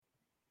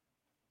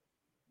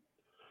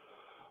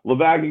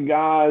Levac and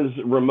Gaz,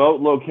 remote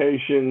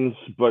locations,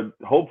 but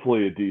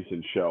hopefully a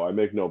decent show. I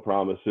make no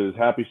promises.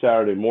 Happy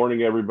Saturday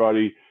morning,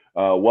 everybody.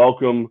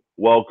 Welcome,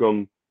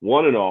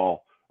 one and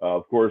all.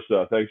 Of course,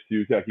 thanks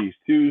to Tech East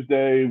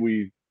Tuesday.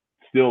 We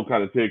still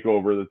kind of take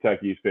over the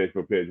Tech East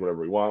Facebook page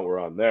whenever we want. We're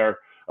on there.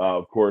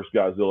 Of course,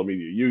 Godzilla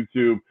Media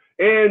YouTube.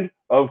 And,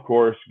 of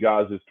course,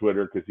 Gaz's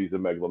Twitter because he's a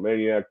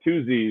megalomaniac.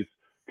 Two Z's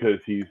because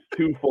he's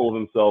too full of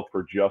himself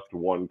for just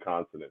one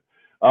consonant.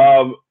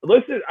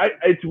 Listen,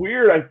 it's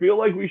weird. I feel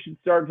like we should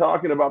start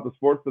talking about the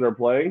sports that are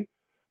playing.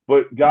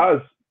 But guys,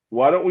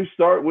 why don't we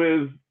start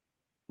with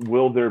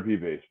will there be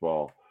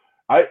baseball?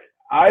 I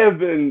I have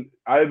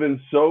been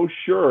so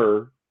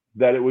sure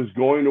that it was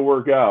going to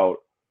work out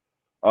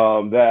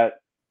that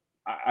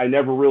I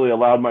never really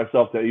allowed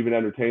myself to even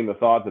entertain the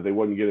thought that they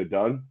wouldn't get it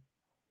done.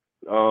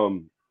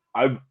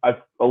 I've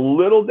a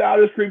little doubt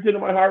has creeped into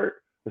my heart.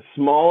 A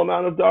small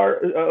amount of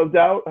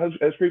doubt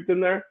has creeped in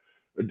there.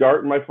 A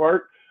dart in my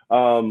fart.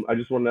 I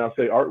just want to now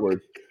say art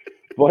words.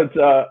 But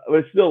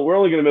still, we're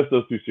only going to miss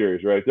those two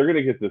series, right? They're going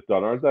to get this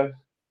done, aren't they?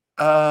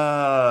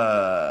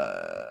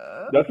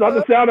 That's not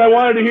the sound I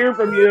wanted to hear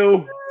from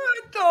you. I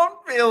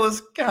don't feel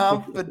as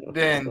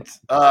confident.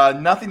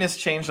 Nothing has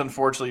changed,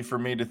 unfortunately, for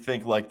me to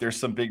think like there's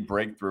some big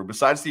breakthrough.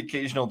 Besides the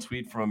occasional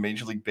tweet from a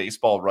Major League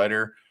Baseball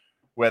writer,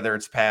 whether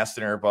it's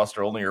Paston or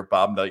Buster Olney or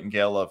Bob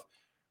Nightingale, of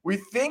we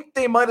think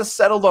they might have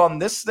settled on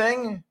this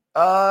thing.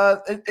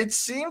 It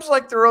seems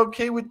like they're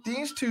okay with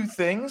these two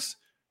things.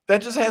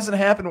 That just hasn't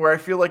happened where I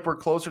feel like we're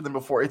closer than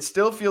before. It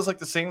still feels like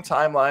the same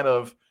timeline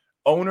of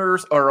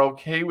owners are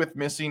okay with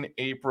missing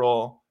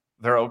April.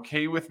 They're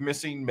okay with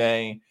missing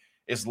May.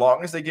 As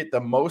long as they get the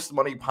most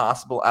money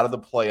possible out of the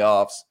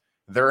playoffs,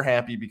 they're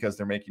happy because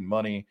they're making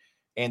money.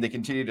 And they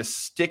continue to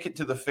stick it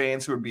to the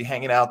fans who would be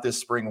hanging out this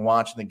spring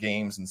watching the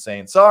games and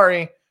saying,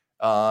 sorry,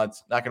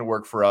 it's not going to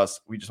work for us.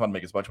 We just want to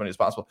make as much money as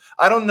possible.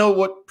 I don't know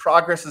what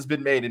progress has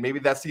been made, and maybe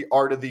that's the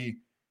art of the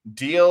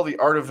deal, the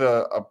art of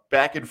a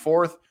back and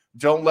forth.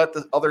 Don't let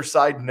the other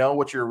side know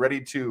what you're ready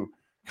to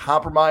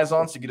compromise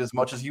on to get as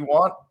much as you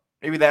want.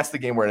 Maybe that's the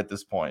game we're at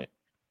this point.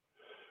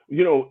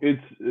 You know,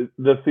 it's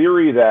the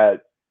theory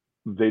that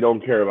they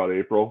don't care about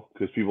April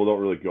because people don't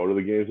really go to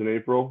the games in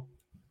April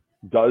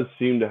does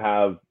seem to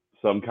have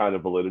some kind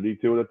of validity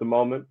to it at the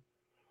moment.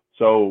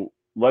 So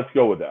let's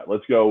go with that.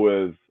 Let's go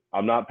with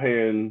I'm not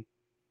paying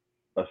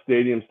a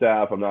stadium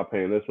staff. I'm not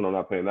paying this one. I'm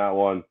not paying that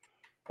one.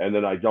 And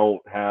then I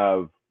don't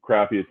have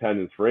crappy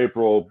attendance for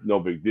April. No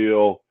big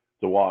deal.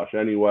 It's a wash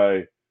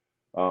anyway.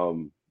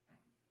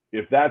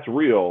 If that's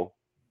real,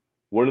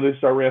 when do they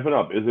start ramping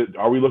up?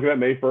 Are we looking at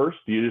May 1st?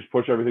 Do you just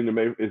push everything to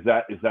May? Is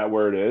that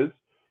where it is?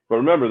 But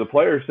remember, the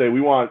players say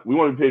we want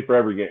to be paid for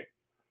every game.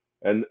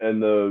 And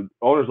the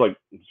owner's like,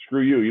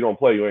 screw you, you don't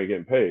play, you ain't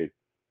getting paid.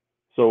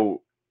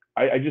 So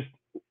I just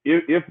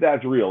if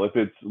that's real, if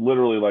it's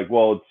literally like,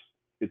 well,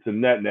 it's a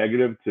net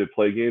negative to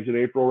play games in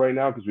April right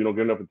now because we don't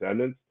get enough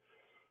attendance,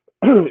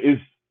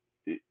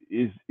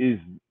 is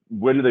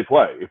when do they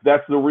play? If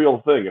that's the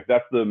real thing, if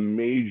that's the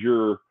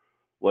major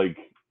like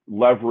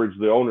leverage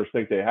the owners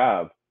think they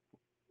have,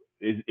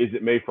 is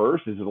it May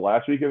 1st? Is it the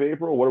last week of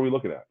April? What are we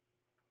looking at?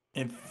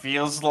 It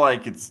feels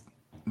like it's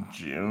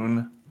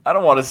June. I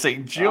don't want to say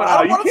June.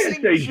 I don't want to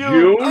say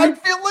June. I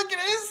feel like it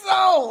is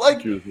though.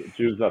 Like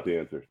June's not the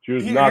answer.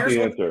 June's not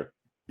the answer.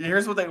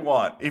 Here's what they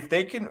want. If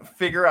they can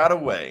figure out a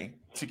way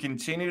to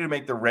continue to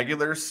make the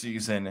regular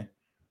season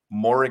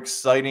more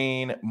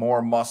exciting,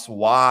 more must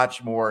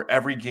watch, more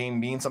every game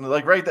means something,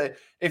 like, right, that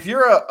if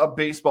you're a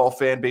baseball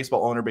fan,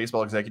 baseball owner,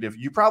 baseball executive,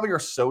 you probably are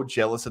so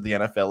jealous of the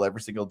NFL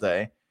every single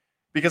day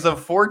because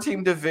of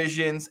 4-team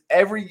divisions.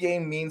 Every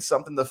game means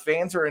something. The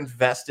fans are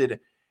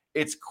invested.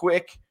 It's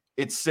quick.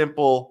 It's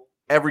simple.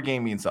 Every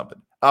game means something.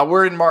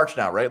 We're in March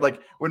now, right? Like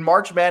when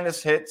March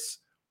Madness hits,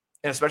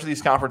 and especially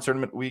these conference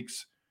tournament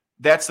weeks,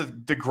 that's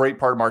the great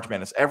part of March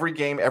Madness. Every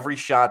game, every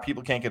shot,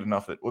 people can't get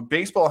enough of it. What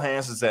baseball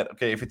has is that,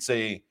 okay, if it's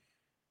a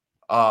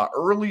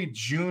early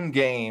June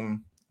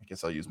game, I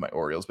guess I'll use my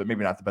Orioles, but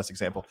maybe not the best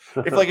example.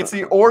 If like it's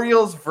the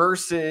Orioles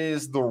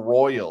versus the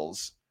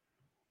Royals,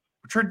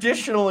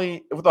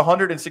 traditionally with a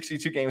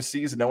 162 game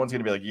season, no one's going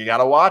to be like, you got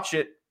to watch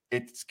it.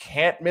 It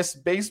can't miss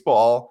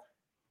baseball.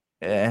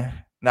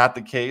 Not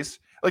the case.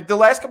 Like the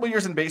last couple of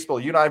years in baseball,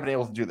 you and I have been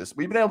able to do this.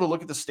 We've been able to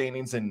look at the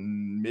standings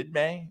in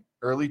mid-May,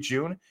 early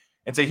June,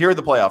 and say, here are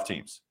the playoff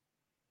teams.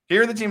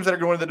 Here are the teams that are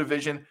going to the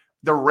division.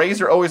 The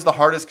Rays are always the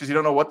hardest because you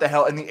don't know what the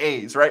hell, and the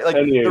A's, right? Like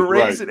the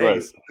Rays and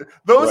A's.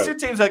 Those two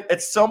teams, like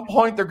at some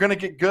point, they're going to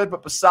get good,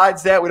 but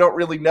besides that, we don't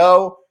really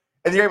know.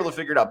 And you're able to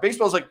figure it out.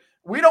 Baseball's like,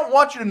 we don't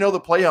want you to know the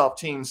playoff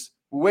teams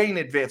way in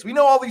advance. We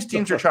know all these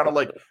teams are trying to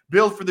like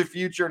build for the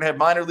future and have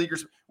minor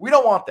leaguers. We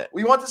don't want that.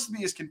 We want this to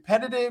be as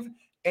competitive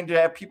and to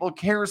have people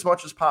care as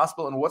much as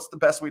possible. And what's the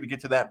best way to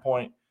get to that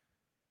point?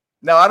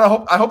 Now,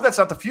 I hope that's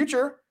not the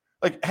future.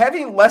 Like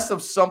having less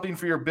of something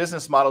for your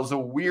business model is a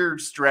weird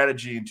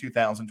strategy in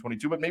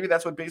 2022, but maybe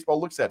that's what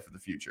baseball looks at for the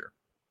future.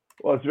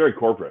 Well, it's very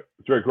corporate.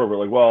 It's very corporate.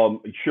 Like, well,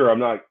 sure, I'm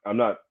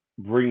not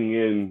bringing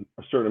in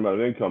a certain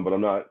amount of income, but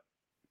I'm not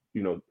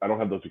I don't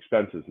have those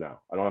expenses now.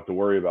 I don't have to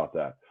worry about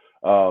that.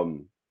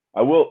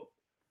 I will,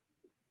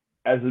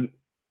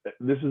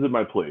 this isn't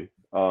my plea.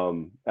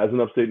 As an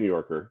upstate New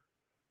Yorker,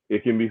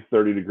 it can be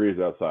 30 degrees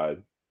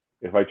outside.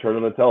 If I turn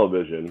on the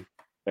television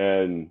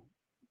and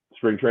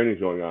spring training is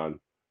going on,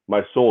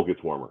 my soul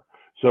gets warmer.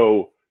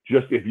 So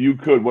just if you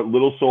could, what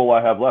little soul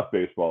I have left,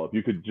 baseball, if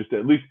you could just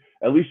at least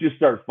just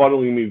start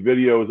funneling me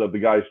videos of the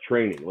guys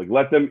training, like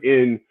let them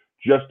in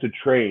just to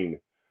train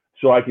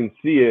so I can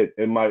see it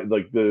and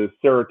the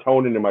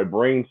serotonin in my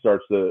brain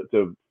starts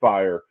to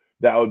fire.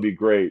 That would be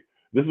great.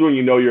 This is when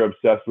you know you're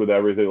obsessed with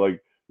everything.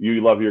 Like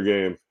you love your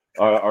game.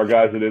 Our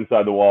guys at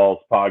Inside the Walls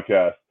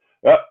podcast.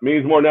 That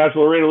means more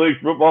National Arena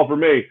League football for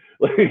me.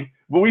 But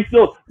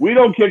we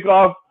don't kick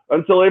off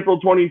until April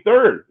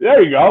 23rd.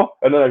 There you go.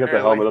 And then I got the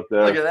helmet up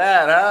there. Look at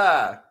that,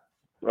 huh?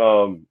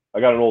 I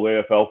got an old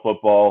AFL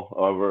football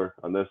over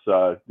on this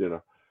side,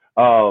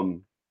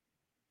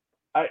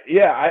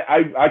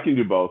 I can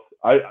do both.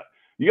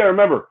 You got to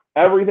remember,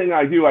 everything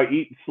I do, I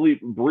eat,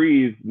 sleep,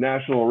 breathe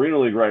National Arena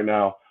League right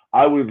now.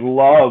 I would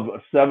love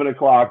a 7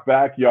 o'clock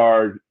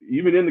backyard,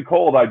 even in the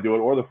cold, I'd do it,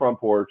 or the front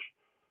porch.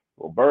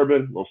 A little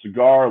bourbon, a little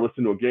cigar,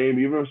 listen to a game,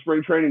 even a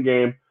spring training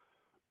game,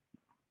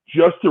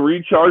 just to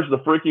recharge the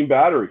freaking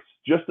batteries.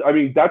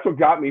 That's what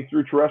got me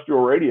through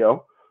terrestrial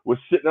radio, was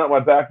sitting out in my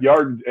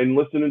backyard and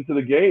listening to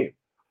the game.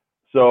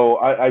 So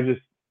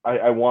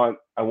I want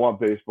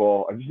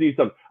baseball. I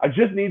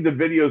just need the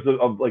videos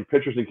of like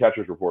pitchers and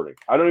catchers reporting.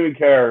 I don't even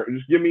care.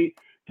 Just give me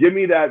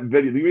that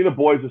video. Give me the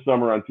Boys of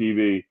Summer on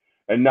TV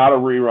and not a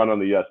rerun on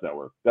the Yes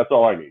Network. That's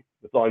all I need.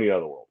 That's all I need out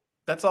of the world.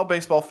 That's all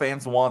baseball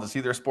fans want, to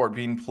see their sport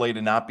being played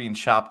and not being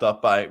chopped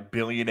up by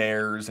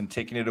billionaires and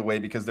taking it away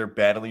because they're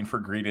battling for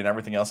greed and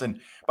everything else. And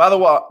by the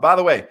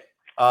way,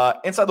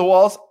 Inside the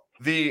Walls,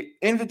 the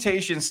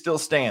invitation still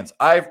stands.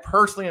 I've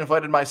personally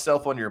invited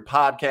myself on your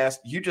podcast.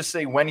 You just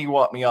say when you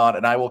want me on,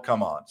 and I will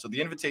come on. So the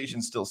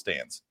invitation still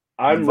stands.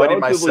 I'm inviting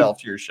myself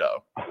to your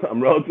show.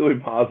 I'm relatively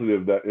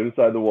positive that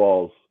Inside the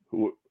Walls,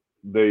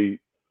 they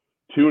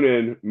tune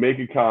in, make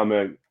a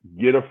comment,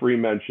 get a free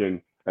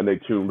mention, and they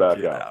tune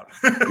back out.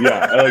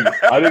 Yeah,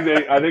 I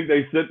think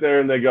they sit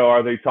there and they go,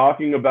 are they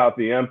talking about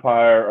the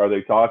Empire? Are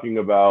they talking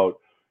about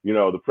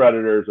the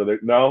Predators? Are they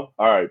no?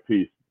 All right,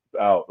 peace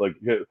out. Like,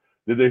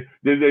 did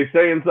they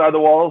say Inside the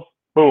Walls?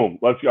 Boom.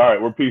 Let's go. All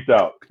right, we're peace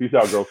out. Peace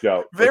out, Girl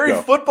Scout. Very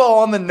football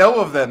on the know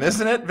of them,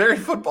 isn't it? Very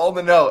football on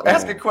the know.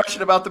 Ask a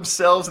question about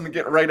themselves and then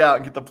get right out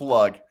and get the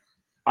plug.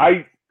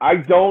 I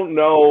don't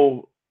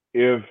know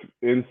if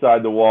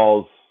Inside the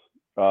Walls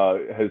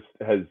has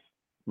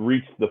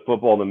reached the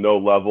football to no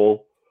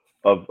level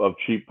of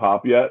cheap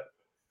pop yet,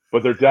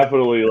 but they're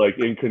definitely like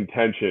in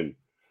contention.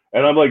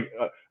 And I'm like,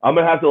 I'm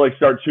gonna have to like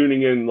start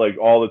tuning in like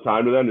all the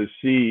time to them to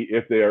see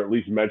if they are at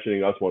least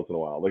mentioning us once in a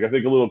while. Like I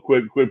think a little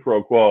quid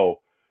pro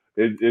quo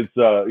is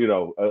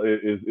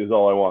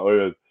all I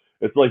want.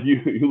 It's like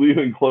you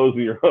leaving clothes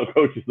in your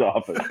coach's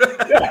office.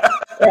 Yeah.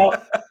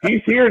 Well,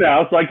 he's here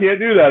now, so I can't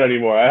do that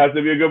anymore. I have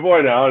to be a good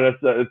boy now, and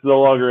it's no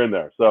longer in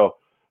there. So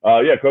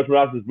Coach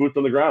Manassas' boots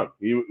on the ground.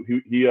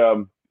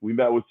 We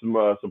met with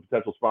some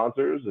potential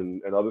sponsors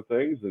and other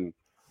things, and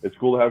it's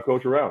cool to have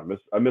Coach around.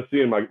 I miss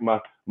seeing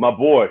my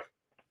boy.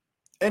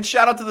 And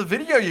shout out to the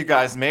video you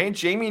guys made.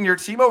 Jamie and your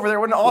team over there.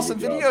 What an awesome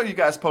video you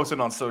guys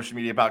posted on social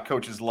media about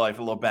Coach's life,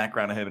 a little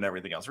background of him and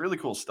everything else. Really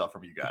cool stuff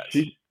from you guys.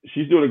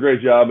 She's doing a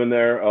great job in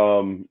there.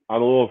 I'm a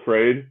little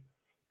afraid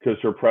because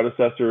her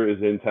predecessor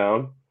is in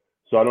town.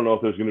 So I don't know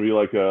if there's going to be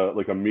like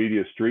a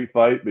media street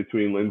fight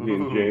between Lindsay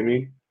and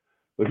Jamie.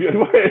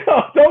 Wait,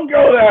 don't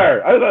go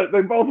there. I thought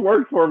they both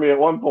worked for me at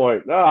one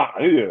point.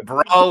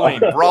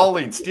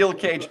 Brawling, steel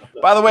cage.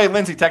 By the way,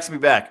 Lindsay, text me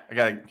back. I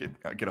gotta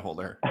get a hold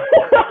of her.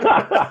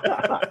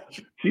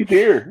 She's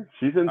here.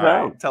 She's in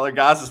town. Right, tell her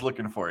Gaz is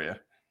looking for you.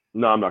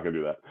 No, I'm not gonna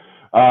do that.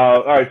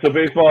 All right, so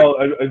baseball.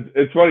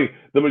 It's funny.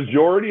 The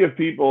majority of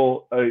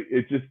people,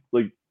 it's just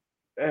like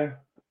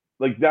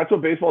that's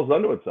what baseball's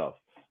done to itself.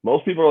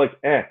 Most people are like,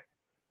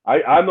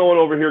 I'm the one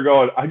over here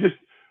going. I just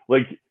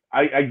like.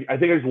 I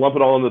think I just lump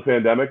it all in the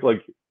pandemic.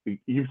 Like,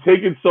 you've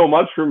taken so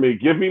much from me.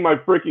 Give me my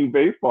freaking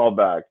baseball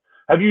back.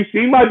 Have you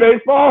seen my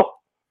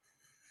baseball?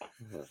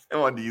 I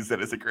wanted to use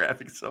that as a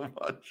graphic so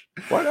much.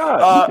 Why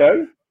not?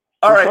 Okay.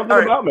 All right.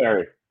 Something about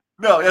Mary.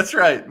 No, that's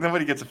right.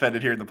 Nobody gets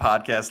offended here in the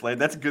podcast land.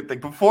 That's a good thing.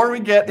 Before we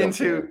get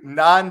into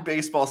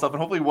non-baseball stuff, and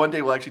hopefully one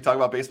day we'll actually talk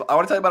about baseball, I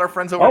want to tell you about our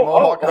friends over at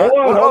Mohawk. Hold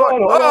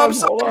on. I'm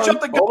sorry. Shut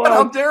the gun.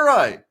 How dare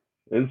I?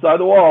 Inside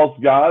the Walls,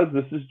 guys.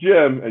 This is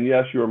Jim, and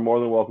yes, you are more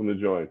than welcome to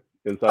join.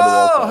 Inside the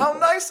Walls. Oh, how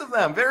nice of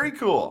them. Very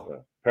cool. Yeah.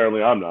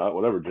 Apparently I'm not.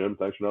 Whatever, Jim.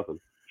 Thanks for nothing.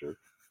 Sure.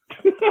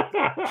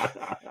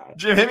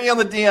 Jim, hit me on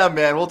the DM,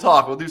 man. We'll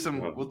talk. We'll do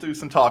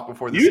some talk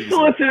before the season. You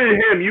solicited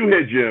him. You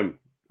hit Jim.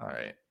 All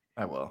right.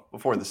 I will.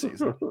 Before the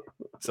season.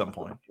 At some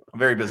point. I'm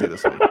very busy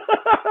this week.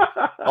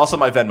 Also,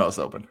 my Venmo's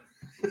open.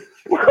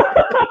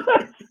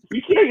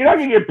 You're not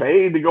going to get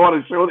paid to go on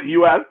a show that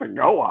you asked to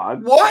go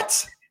on.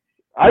 What?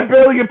 I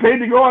barely get paid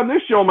to go on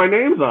this show. My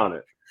name's on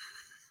it.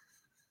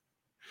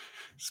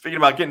 Speaking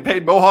about getting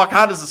paid, Mohawk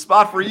Honda's a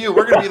spot for you.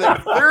 We're going to be there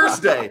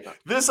Thursday,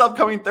 this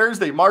upcoming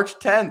Thursday, March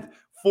 10th,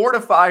 4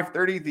 to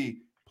 5:30, the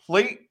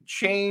Plate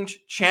Change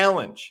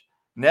Challenge.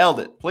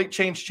 Nailed it. Plate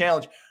Change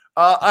Challenge.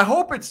 I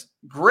hope it's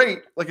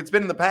great like it's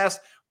been in the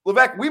past.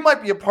 Levesque, we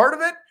might be a part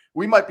of it.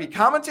 We might be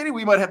commentating.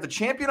 We might have the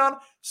champion on.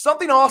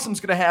 Something awesome is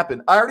going to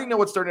happen. I already know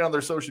what's starting on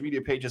their social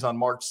media pages on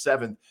March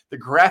 7th. The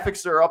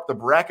graphics are up. The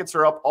brackets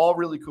are up. All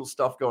really cool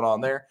stuff going on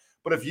there.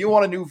 But if you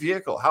want a new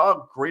vehicle,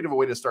 how great of a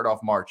way to start off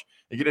March.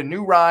 You get a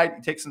new ride,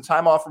 you take some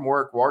time off from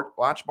work,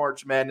 watch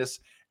March Madness,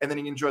 and then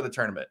you enjoy the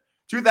tournament.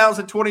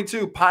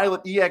 2022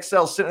 Pilot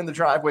EXL sitting in the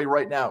driveway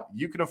right now.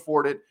 You can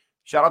afford it.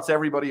 Shout out to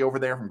everybody over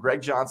there from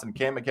Greg Johnson,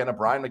 Cam McKenna,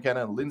 Brian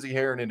McKenna, and Lindsey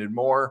Harrinan, and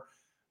more.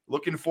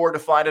 Looking forward to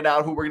finding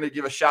out who we're going to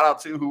give a shout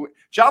out to.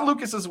 John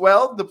Lucas as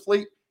well, the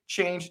Plate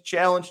Change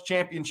Challenge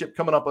Championship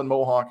coming up on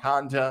Mohawk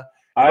Honda.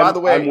 By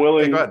the way,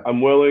 I'm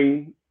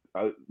willing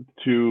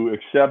to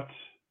accept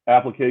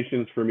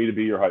applications for me to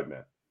be your hype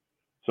man.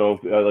 So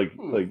like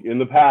in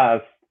the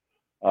past,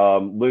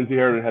 Lindsey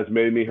Harrinan has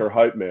made me her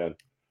hype man.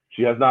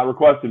 She has not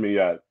requested me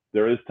yet.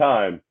 There is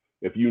time.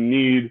 If you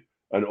need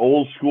an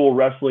old school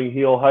wrestling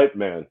heel hype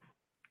man,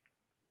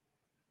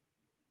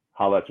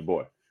 holla at your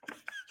boy.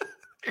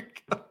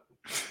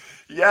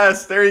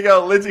 Yes, there you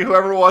go. Lindsey,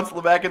 whoever wants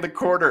back in the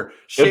corner.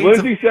 If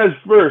Lindsey says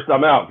first,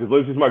 I'm out because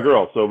Lindsey's my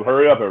girl. So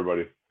hurry up,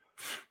 everybody.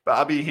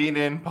 Bobby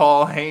Heenan,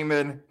 Paul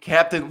Heyman,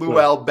 Captain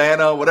Lou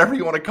Albano, whatever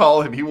you want to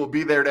call him, he will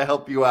be there to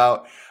help you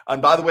out.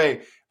 And by the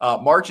way,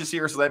 March is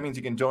here, so that means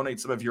you can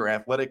donate some of your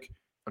athletic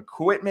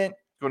equipment.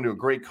 Going to a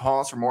great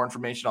cause. For more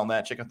information on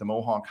that, check out the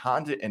Mohawk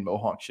Honda and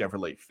Mohawk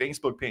Chevrolet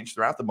Facebook page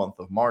throughout the month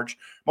of March.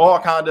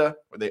 Mohawk Honda,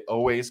 where they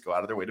always go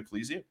out of their way to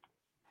please you.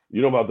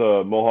 You know about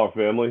the Mohawk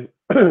family?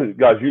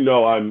 Guys, you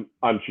know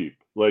I'm cheap.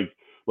 Like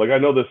I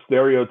know the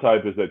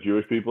stereotype is that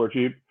Jewish people are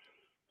cheap.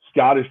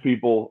 Scottish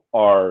people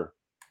are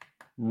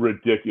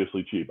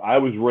ridiculously cheap. I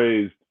was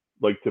raised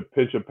like to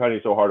pinch a penny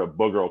so hard a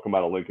booger will come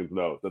out of Lincoln's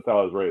nose. That's how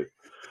I was raised.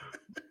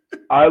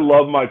 I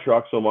love my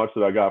truck so much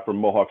that I got from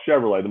Mohawk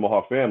Chevrolet, the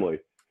Mohawk family,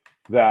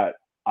 that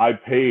I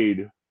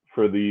paid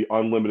for the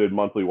unlimited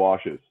monthly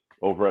washes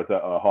over at the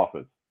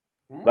Hoffman's.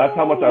 That's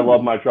how much I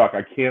love my truck.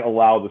 I can't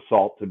allow the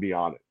salt to be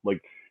on it.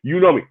 Like, you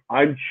know me,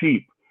 I'm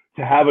cheap.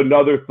 To have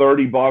another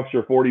 $30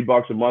 or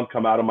 $40 a month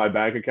come out of my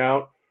bank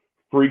account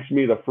freaks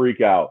me the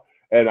freak out.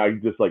 And I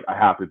just I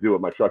have to do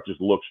it. My truck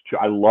just looks,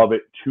 I love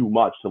it too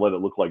much to let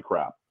it look like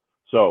crap.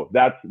 So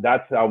that's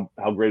how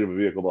great of a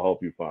vehicle to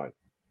help you find.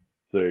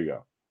 So there you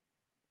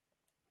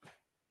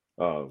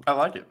go. I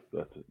like it.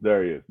 That's it.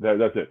 There he is.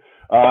 That's it.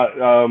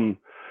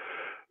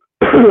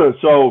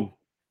 So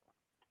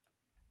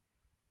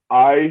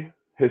I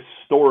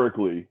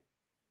historically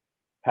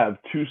have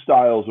two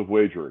styles of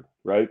wagering,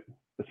 right?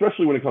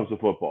 Especially when it comes to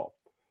football.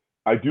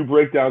 I do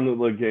break down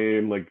the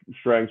game, like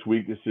strengths,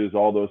 weaknesses,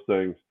 all those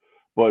things,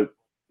 but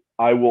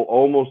I will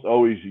almost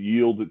always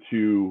yield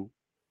to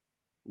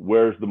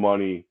where's the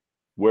money,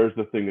 where's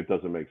the thing that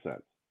doesn't make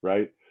sense,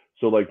 right?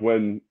 So like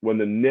when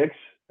the Knicks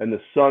and the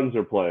Suns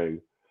are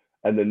playing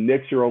and the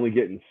Knicks are only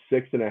getting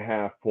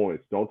 6.5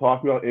 points, don't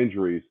talk about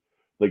injuries.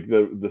 Like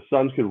the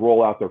Suns could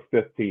roll out their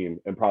fifth team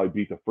and probably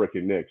beat the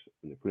freaking Knicks,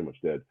 and they pretty much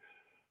did.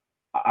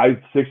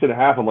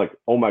 6.5, I'm like,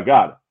 oh my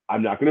God,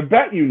 I'm not going to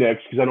bet you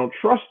Knicks because I don't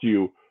trust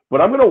you, but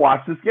I'm going to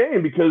watch this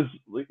game because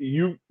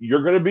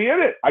you're going to be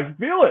in it. I can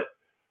feel it.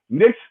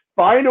 Knicks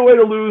find a way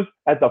to lose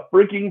at the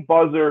freaking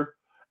buzzer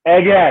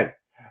again.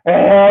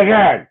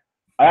 I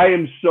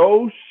am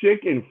so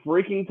sick and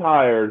freaking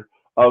tired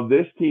of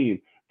this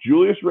team.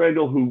 Julius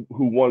Randle, who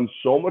won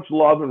so much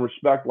love and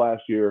respect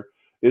last year,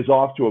 is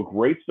off to a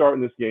great start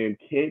in this game,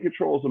 can't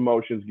control his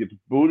emotions, gets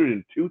booted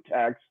in 2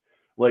 tacks.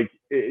 Like,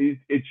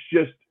 it's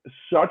just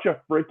such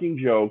a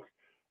freaking joke.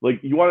 Like,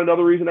 you want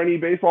another reason I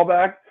need baseball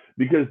back?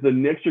 Because the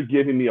Knicks are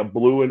giving me a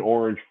blue and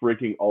orange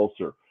freaking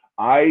ulcer.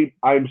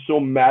 I'm so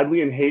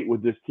madly in hate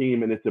with this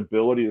team and its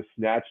ability to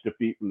snatch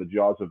defeat from the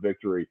jaws of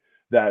victory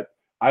that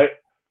I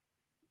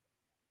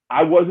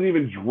wasn't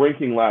even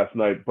drinking last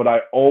night, but I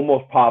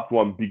almost popped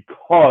one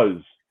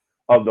because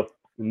of the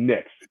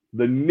Knicks.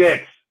 The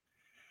Knicks.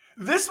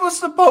 This was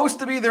supposed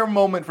to be their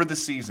moment for the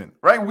season,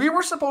 right? We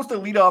were supposed to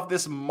lead off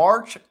this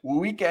March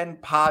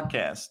weekend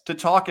podcast to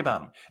talk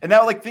about them. And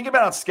now, think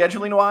about it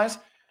scheduling wise.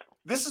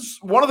 This is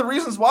one of the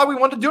reasons why we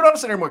want to do it on a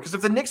Saturday morning. Because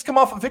if the Knicks come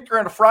off a victory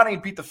on a Friday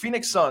and beat the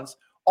Phoenix Suns,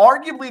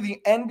 arguably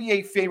the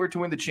NBA favorite to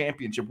win the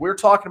championship, we're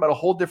talking about a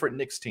whole different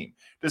Knicks team.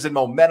 There's a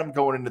momentum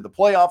going into the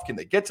playoff. Can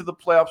they get to the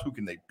playoffs? Who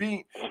can they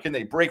beat? Can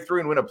they break through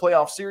and win a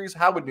playoff series?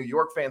 How would New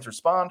York fans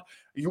respond?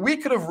 We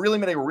could have really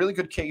made a really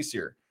good case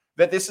here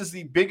that this is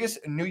the biggest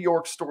New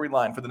York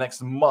storyline for the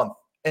next month.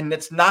 And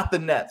it's not the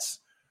Nets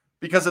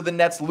because of the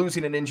Nets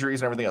losing and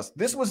injuries and everything else.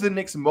 This was the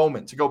Knicks'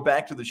 moment to go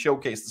back to the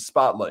showcase, the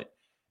spotlight.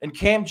 And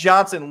Cam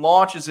Johnson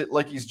launches it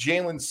like he's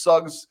Jalen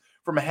Suggs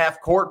from half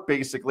court,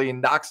 basically,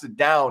 and knocks it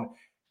down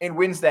and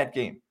wins that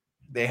game.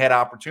 They had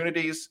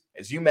opportunities.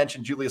 As you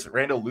mentioned, Julius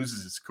Randle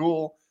loses his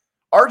cool.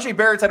 RJ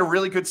Barrett's had a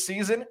really good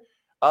season.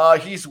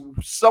 He's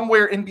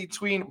somewhere in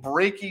between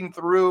breaking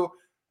through,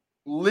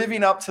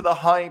 living up to the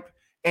hype,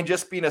 and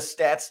just being a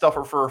stat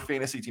stuffer for a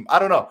fantasy team. I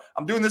don't know.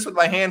 I'm doing this with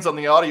my hands on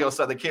the audio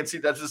side. They can't see.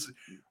 That's just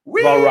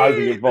about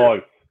rising and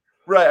falling.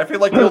 Right. I feel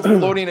like the old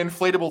floating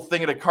inflatable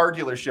thing at a car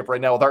dealership right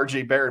now with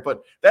RJ Barrett,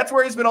 but that's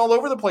where he's been all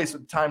over the place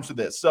at times with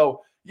this.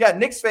 So yeah,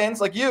 Knicks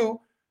fans like you,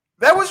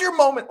 that was your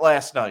moment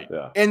last night.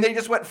 Yeah. And they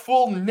just went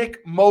full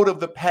Nick mode of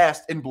the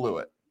past and blew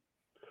it.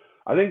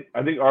 I think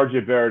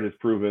RJ Barrett has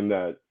proven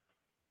that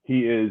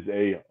he is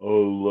a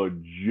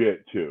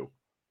legit two.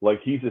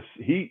 Like he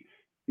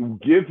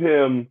give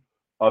him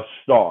a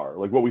star,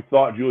 like what we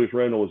thought Julius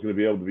Randle was going to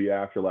be able to be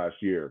after last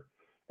year,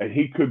 and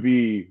he could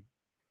be.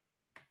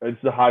 It's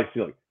the high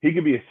ceiling. He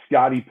could be a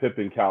Scottie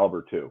Pippen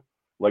caliber two,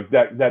 like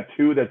that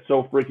two that's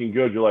so freaking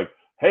good. You're like,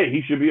 hey,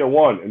 he should be a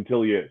one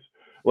until he is.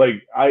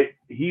 Like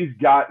he's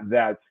got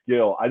that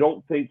skill. I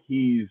don't think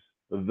he's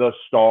the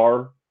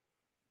star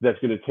that's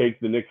going to take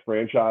the Knicks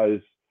franchise,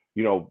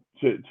 to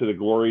the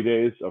glory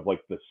days of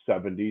like the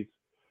 70s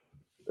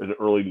and the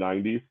early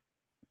 90s.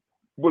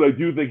 But I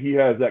do think he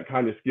has that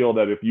kind of skill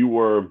that if you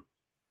were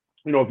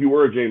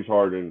a James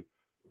Harden,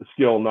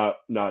 skill,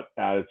 not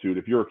attitude.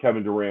 If you're a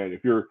Kevin Durant,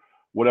 if you're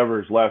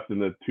whatever is left in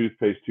the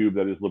toothpaste tube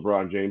that is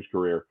LeBron James'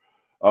 career,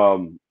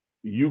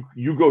 you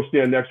go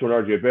stand next to an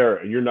RJ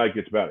Barrett and your night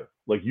gets better.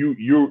 Like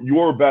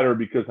you're better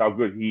because how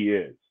good he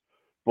is.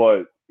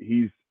 But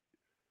he's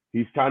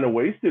kind of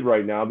wasted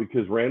right now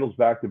because Randall's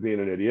back to being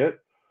an idiot.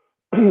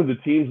 The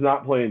team's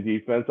not playing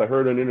defense. I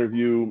heard an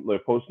interview,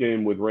 like post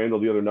game with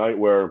Randall the other night,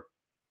 where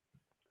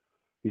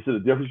he said the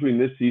difference between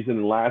this season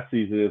and last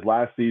season is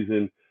last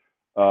season,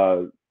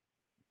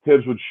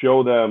 Tibbs would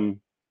show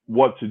them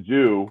what to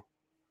do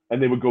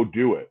and they would go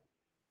do it.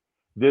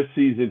 This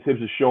season,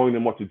 Tibbs is showing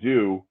them what to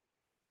do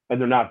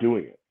and they're not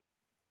doing it.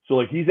 So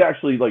like he's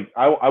actually like,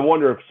 I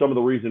wonder if some of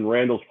the reason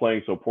Randall's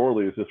playing so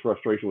poorly is this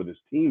frustration with his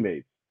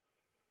teammates,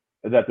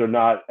 that they're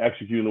not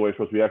executing the way he's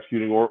supposed to be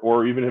executing,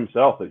 or even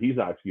himself, that he's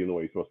not executing the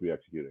way he's supposed to be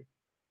executing.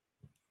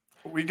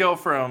 We go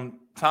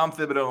from Tom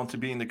Thibodeau to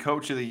being the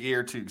coach of the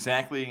year to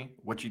exactly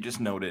what you just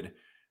noted,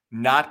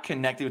 not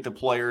connecting with the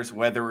players,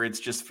 whether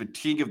it's just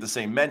fatigue of the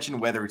same mention,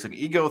 whether it's an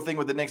ego thing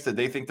with the Knicks that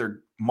they think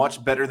they're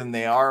much better than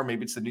they are.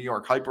 Maybe it's the New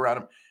York hype around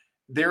them.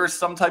 There is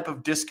some type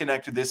of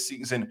disconnect this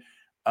season.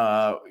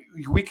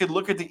 We could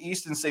look at the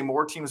East and say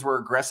more teams were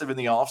aggressive in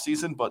the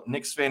offseason, but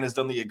Knicks fan has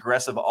done the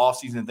aggressive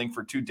offseason thing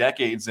for 2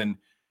 decades and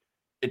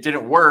it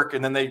didn't work.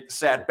 And then they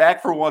sat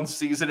back for 1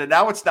 season and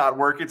now it's not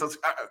working. So it's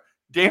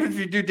damn if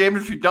you do, damn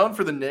if you don't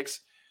for the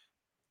Knicks.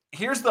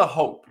 Here's the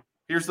hope.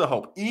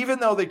 Even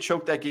though they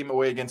choked that game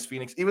away against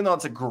Phoenix, even though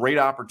it's a great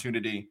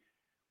opportunity,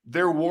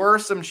 there were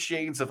some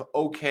shades of,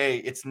 okay,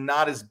 it's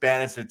not as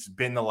bad as it's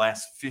been the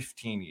last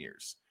 15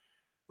 years.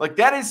 Like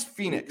that is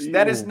Phoenix.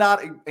 That is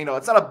not,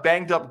 it's not a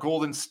banged up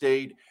Golden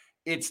State.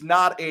 It's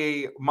not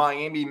a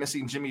Miami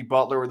missing Jimmy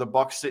Butler or the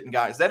Bucks sitting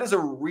guys. That is a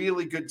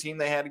really good team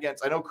they had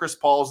against. I know Chris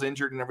Paul's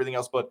injured and everything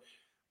else, but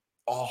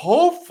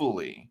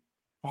hopefully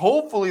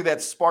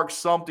that sparks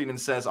something and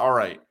says, all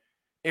right,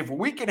 if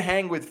we can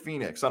hang with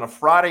Phoenix on a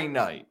Friday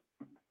night,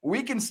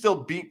 we can still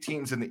beat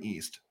teams in the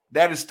East.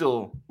 That is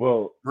still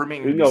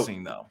remaining to be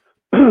seen, though.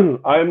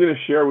 I am going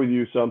to share with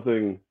you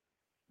something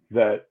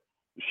that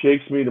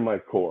shakes me to my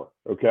core,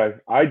 okay?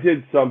 I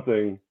did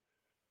something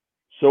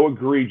so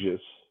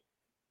egregious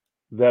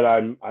that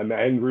I'm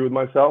angry with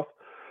myself.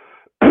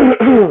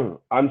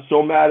 I'm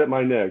so mad at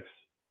my Knicks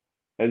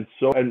and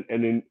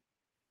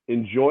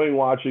enjoying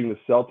watching the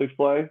Celtics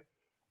play.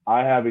 I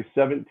have a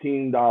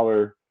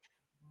 $17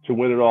 to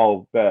win it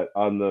all bet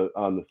on the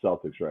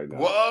Celtics right now.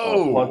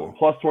 Whoa!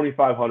 Plus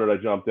 2,500.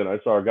 I jumped in. I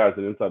saw our guys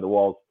at Inside the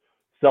Walls.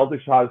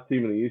 Celtics hottest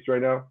team in the East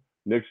right now.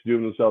 Knicks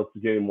doomed themselves to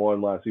game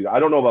 1 last season. I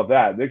don't know about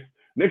that.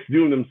 Knicks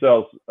doom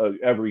themselves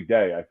every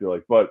day, I feel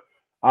like. But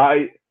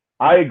I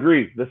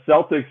agree. The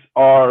Celtics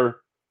are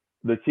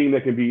the team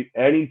that can beat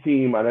any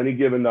team on any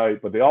given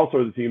night, but they also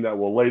are the team that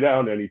will lay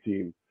down any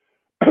team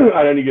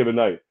on any given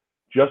night.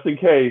 Just in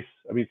case,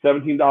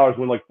 $17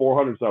 win like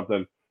 400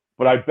 something,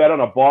 but I bet on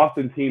a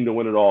Boston team to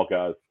win it all,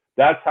 guys.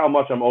 That's how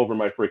much I'm over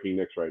my freaking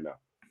Knicks right now.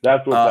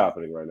 That's what's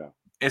happening right now.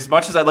 As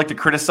much as I'd like to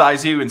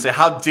criticize you and say,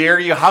 how dare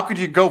you? How could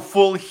you go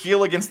full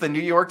heel against the New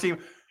York team?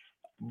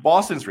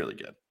 Boston's really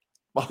good.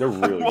 They're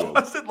really good.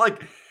 Boston,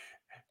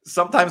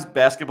 sometimes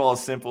basketball is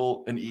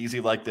simple and easy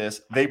like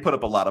this. They put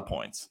up a lot of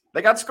points.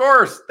 They got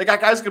scores. They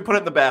got guys who can put it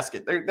in the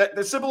basket.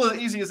 They're simple and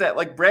easy as that.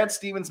 Like Brad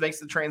Stevens makes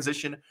the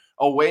transition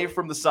away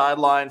from the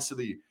sidelines to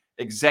the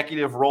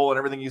executive role and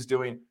everything he's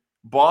doing.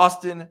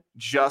 Boston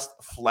just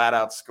flat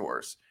out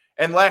scores.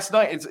 And last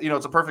night, it's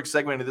a perfect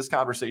segue into this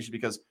conversation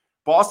because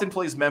Boston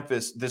plays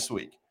Memphis this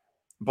week.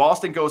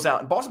 Boston goes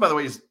out, and Boston, by the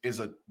way, is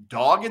a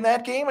dog in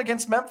that game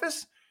against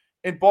Memphis.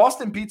 And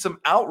Boston beats them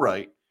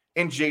outright.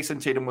 And Jason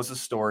Tatum was the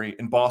story,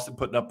 and Boston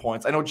putting up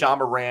points. I know John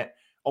Morant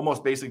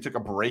almost basically took a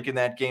break in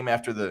that game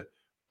after the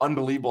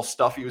unbelievable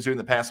stuff he was doing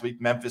the past week.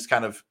 Memphis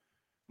kind of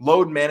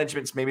load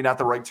management's maybe not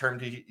the right term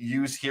to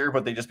use here,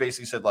 but they just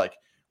basically said,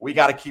 we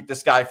got to keep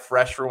this guy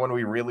fresh for when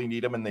we really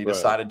need him. And they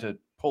decided to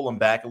pull him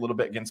back a little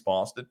bit against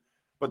Boston.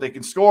 But they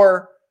can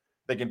score.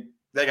 They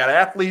got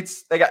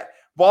athletes.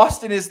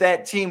 Boston is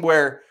that team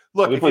where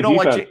look, if you don't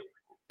like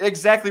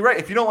exactly right.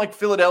 If you don't like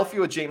Philadelphia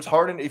with James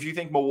Harden, if you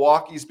think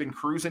Milwaukee's been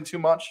cruising too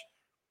much,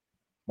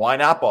 why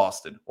not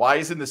Boston? Why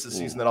isn't this a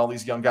season that all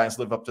these young guys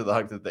live up to the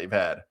hype that they've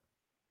had?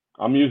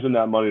 I'm using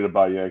that money to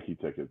buy Yankee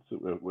tickets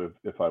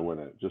if I win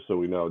it, just so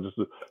we know,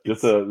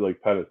 just to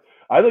like pen it.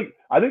 I think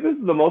this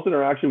is the most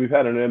interaction we've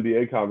had in an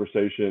NBA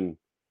conversation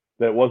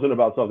that wasn't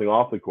about something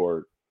off the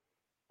court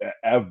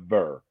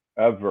ever.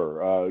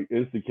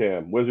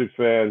 Instacam, Wizards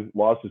fan,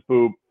 lost his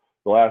poop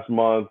the last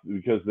month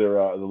because they're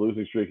the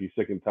losing streak. He's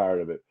sick and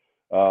tired of it.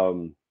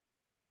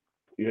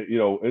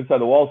 Inside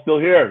the wall still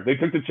here. They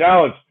took the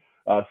challenge.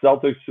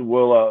 Celtics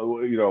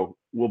will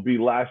be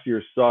last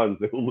year's Suns.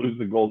 They will lose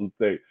to Golden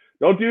State.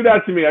 Don't do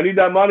that to me. I need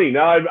that money.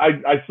 Now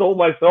I sold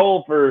my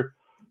soul for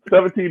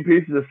 17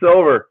 pieces of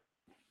silver.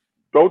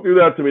 Don't do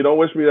that to me. Don't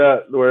wish me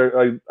that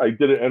where I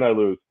did it and I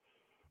lose.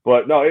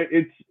 But no,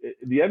 it's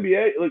the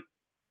NBA. Like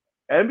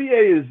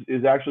NBA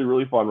is actually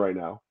really fun right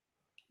now.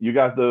 You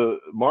got the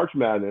March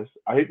Madness.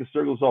 I hate to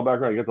circle this all back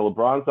around. You got the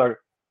LeBron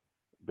soccer.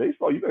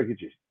 Baseball, you better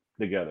get you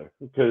together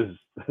because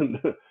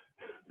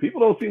people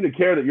don't seem to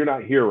care that you're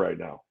not here right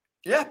now.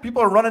 Yeah,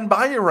 people are running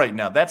by you right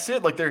now. That's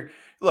it. Like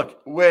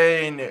look,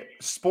 when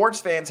sports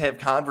fans have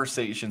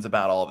conversations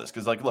about all this,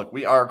 because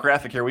our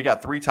graphic here, we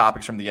got 3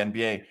 topics from the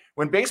NBA.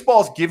 When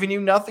baseball's giving you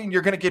nothing,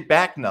 you're going to get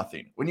back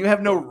nothing. When you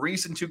have no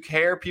reason to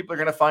care, people are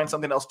going to find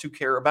something else to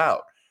care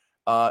about.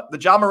 The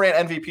Ja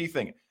Morant MVP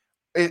thing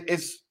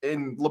is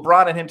in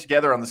LeBron and him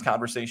together on this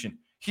conversation.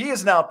 He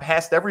is now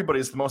past everybody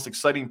as the most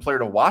exciting player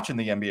to watch in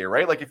the NBA,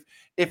 right? Like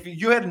if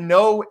you had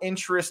no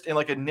interest in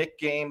like a Knick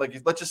game,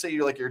 like let's just say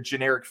you're a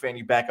generic fan,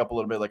 you back up a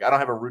little bit. Like I don't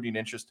have a rooting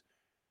interest.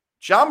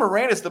 Ja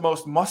Morant is the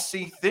most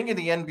must-see thing in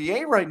the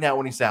NBA right now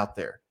when he's out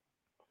there.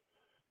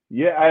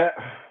 Yeah,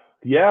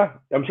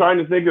 I'm trying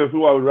to think of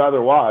who I would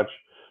rather watch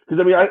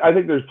because I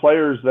think there's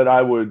players that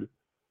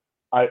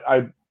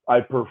I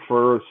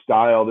prefer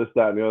style, this,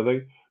 that, and the other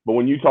thing. But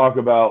when you talk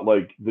about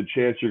like the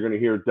chance you're going to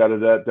hear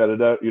da-da-da,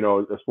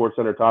 a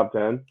SportsCenter top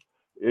 10,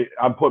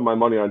 I'm putting my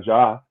money on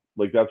Ja.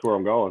 Like that's where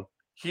I'm going.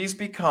 He's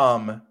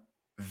become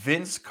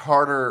Vince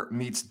Carter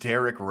meets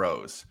Derrick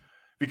Rose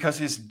because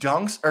his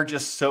dunks are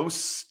just so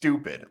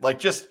stupid.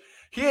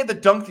 He had the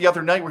dunk the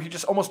other night where he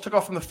just almost took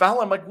off from the foul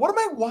line. I'm like, what am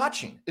I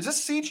watching? Is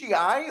this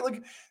CGI?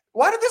 Like,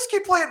 why did this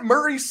kid play at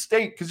Murray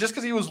State?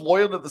 Because he was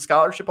loyal to the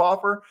scholarship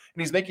offer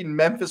and he's making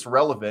Memphis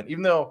relevant,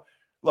 even though,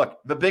 look,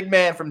 the big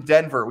man from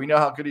Denver, we know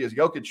how good he is.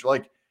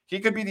 Jokic, he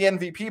could be the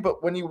MVP,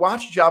 but when you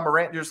watch Ja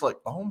Morant, you're just like,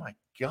 oh my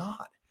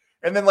God.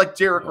 And then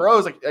Derrick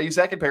Rose, I use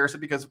that comparison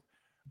because,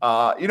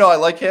 I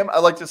like him. I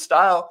like his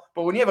style.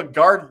 But when you have a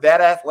guard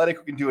that athletic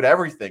who can do it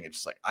everything, it's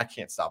just like, I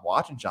can't stop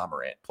watching Ja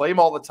Morant. Play him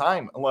all the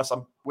time unless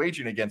I'm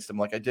wagering against him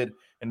like I did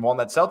and won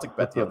that Celtic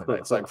bet the other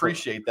night. So I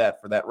appreciate that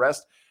for that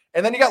rest.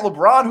 And then you got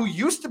LeBron, who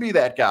used to be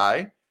that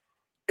guy.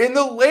 And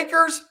the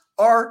Lakers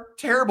are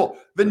terrible.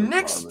 The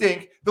Knicks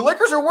stink. The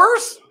Lakers are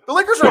worse. The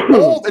Lakers are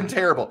old and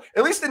terrible.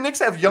 At least the Knicks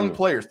have young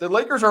players. The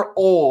Lakers are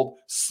old,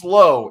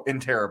 slow,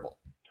 and terrible.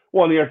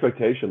 Well, and the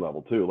expectation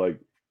level too. Like,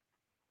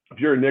 if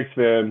you're a Knicks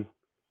fan,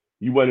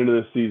 you went into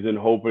this season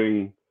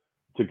hoping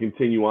to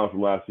continue on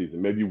from last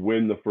season. Maybe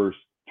win the first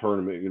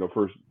tournament,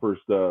 first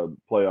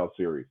playoff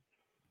series.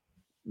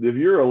 If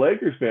you're a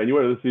Lakers fan, you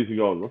went into the season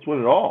going, let's win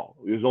it all.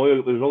 There's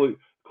only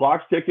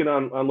clock's ticking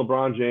on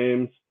LeBron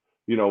James.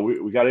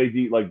 We got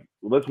AD. Like,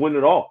 let's win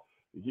it all.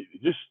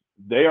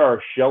 They are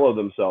a shell of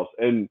themselves,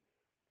 and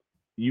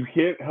you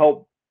can't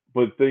help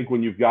but think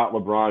when you've got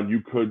LeBron,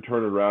 you could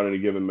turn it around in a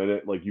given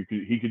minute. Like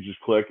he could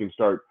just click and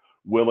start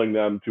willing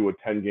them to a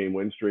 10-game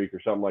win streak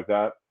or something like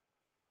that.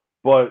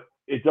 But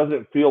it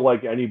doesn't feel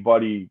like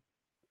anybody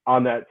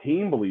on that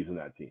team believes in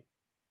that team.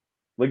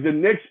 Like the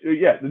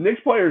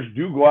Knicks players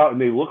do go out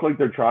and they look like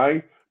they're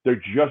trying.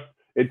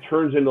 It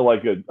turns into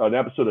like an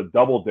episode of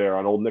Double Dare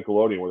on old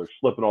Nickelodeon where they're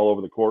slipping all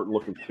over the court and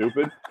looking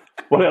stupid.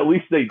 But at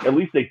least they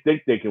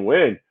think they can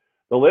win.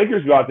 The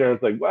Lakers go out there and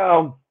it's like,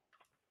 well,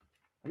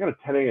 I got a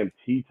 10 a.m.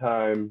 tea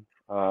time.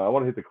 I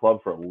want to hit the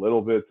club for a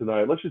little bit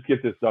tonight. Let's just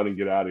get this done and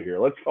get out of here.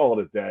 Let's call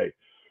it a day.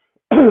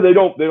 They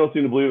don't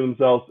seem to believe in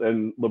themselves.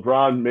 And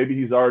LeBron,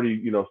 maybe he's already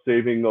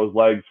saving those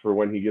legs for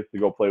when he gets to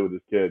go play with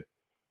his kid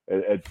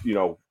at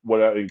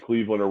whatever in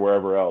Cleveland or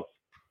wherever else.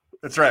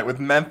 That's right, with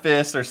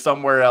Memphis or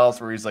somewhere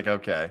else where he's like,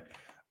 okay,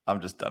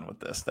 I'm just done with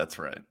this. That's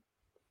right.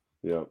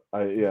 Yeah,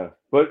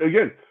 But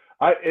again,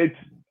 I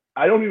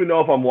don't even know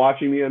if I'm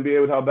watching the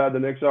NBA with how bad the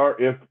Knicks are.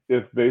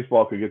 If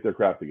baseball could get their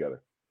crap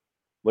together,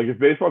 like if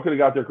baseball could have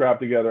got their crap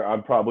together,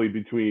 I'm probably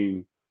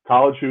between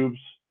college hoops,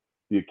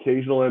 the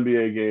occasional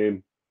NBA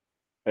game,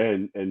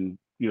 and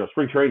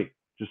spring training,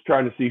 just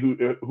trying to see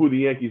who the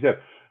Yankees have.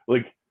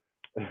 Like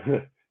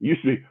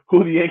used to be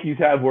who the Yankees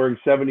have wearing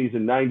 70s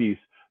and 90s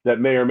that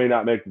may or may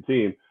not make the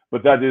team,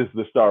 but that is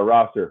the star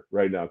roster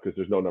right now because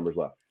there's no numbers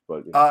left.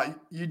 But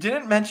you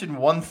didn't mention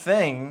one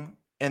thing,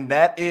 and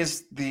that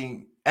is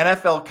the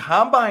NFL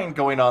Combine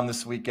going on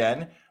this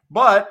weekend.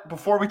 But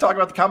before we talk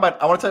about the Combine,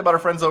 I want to tell you about our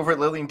friends over at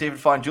Lily and David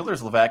Fine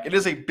Jewelers, Levac. It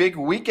is a big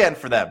weekend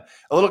for them.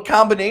 A little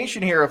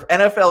combination here of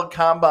NFL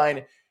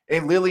Combine a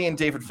Lily and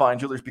David Fine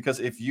Jewelers, because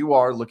if you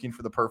are looking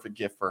for the perfect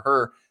gift for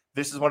her,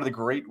 this is one of the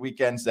great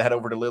weekends to head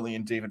over to Lily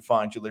and David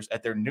Fine Jewelers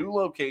at their new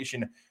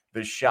location,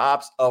 the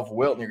Shops of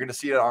Wilton. You're going to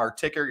see it on our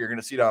ticker. You're going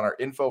to see it on our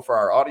info for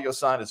our audio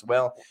sign as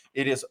well.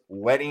 It is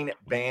Wedding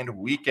Band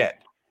Weekend.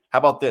 How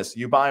about this?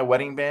 You buy a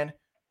wedding band,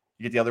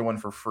 you get the other one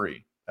for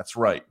free. That's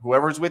right.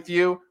 Whoever's with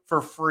you for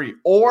free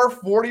or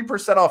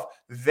 40% off.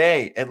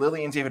 They at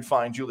Lily and David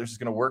Fine Jewelers is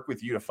going to work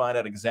with you to find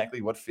out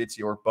exactly what fits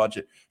your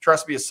budget.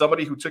 Trust me, as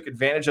somebody who took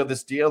advantage of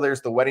this deal,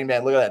 there's the wedding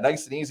band. Look at that.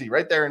 Nice and easy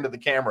right there into the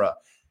camera.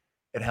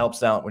 It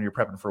helps out when you're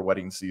prepping for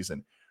wedding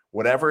season.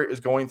 Whatever is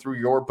going through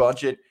your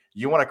budget,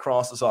 you want to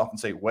cross this off and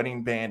say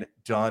wedding band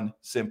done,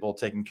 simple,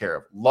 taken care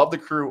of. Love the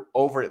crew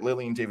over at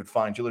Lily and David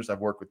Fine Jewelers. I've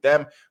worked with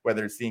them,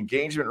 whether it's the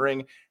engagement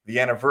ring, the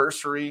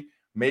anniversary,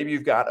 maybe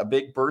you've got a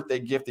big birthday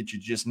gift that you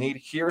just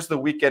need. Here's the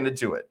weekend to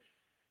do it.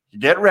 You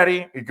get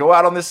ready. You go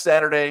out on this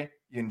Saturday.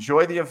 You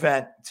enjoy the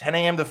event, 10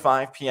 a.m. to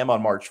 5 p.m.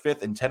 on March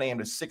 5th and 10 a.m.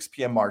 to 6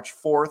 p.m. March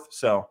 4th.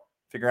 So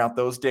figure out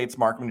those dates.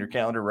 Mark them in your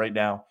calendar right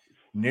now.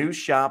 New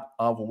Shop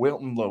of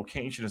Wilton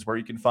location is where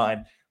you can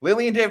find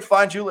Lily and David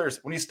Fine Jewelers.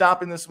 When you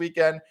stop in this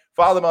weekend,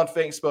 follow them on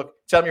Facebook.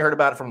 Tell them you heard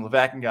about it from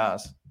Levack and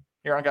Goz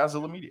here on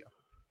Godzilla Media.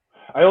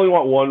 I only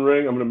want one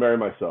ring. I'm going to marry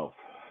myself.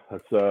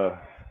 That's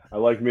I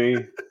like me.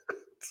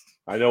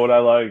 I know what I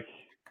like.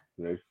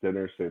 Nice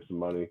dinner, save some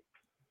money.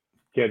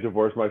 Can't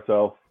divorce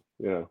myself.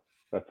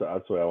 That's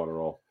the way I want to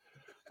roll.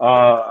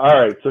 All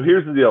right, so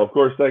here's the deal. Of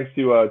course, thanks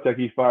to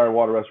Techie Fire and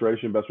Water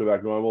Restoration, best way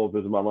back normal.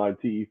 Visit them online,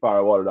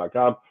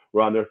 tefirewater.com.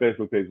 We're on their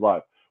Facebook page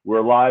live.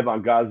 We're live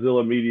on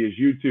Godzilla Media's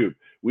YouTube.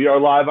 We are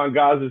live on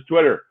Goz's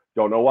Twitter.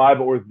 Don't know why,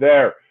 but we're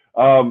there.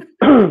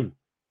 Apple,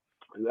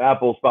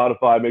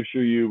 Spotify, make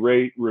sure you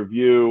rate,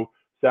 review,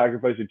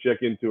 sacrifice a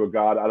chicken to a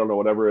god. I don't know,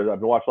 whatever it is. I've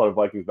been watching a lot of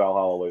Vikings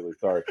Valhalla lately.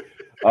 Sorry.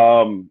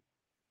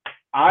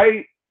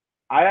 I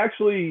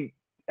actually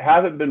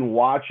haven't been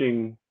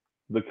watching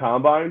the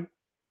combine.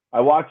 I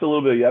watched a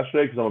little bit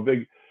yesterday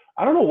because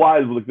I don't know why,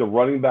 like the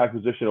running back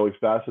position always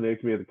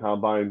fascinates me at the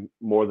combine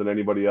more than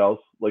anybody else.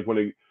 Like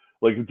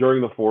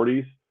during the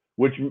 40s,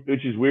 which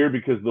is weird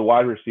because the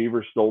wide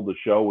receiver stole the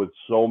show with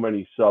so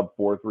many sub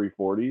 4.3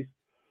 40s.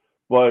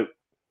 But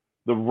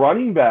the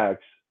running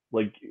backs,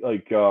 like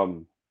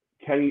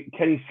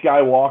Kenny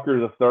Skywalker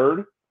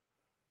III,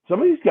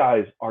 some of these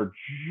guys are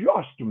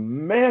just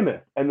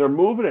mammoth, and they're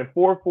moving at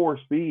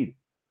 4.4 speed,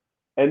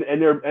 and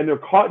they're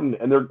cutting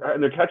and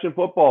they're catching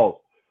footballs.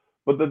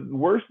 But the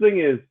worst thing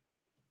is,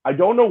 I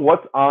don't know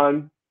what's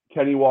on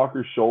Kenny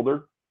Walker's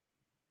shoulder.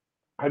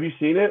 Have you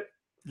seen it?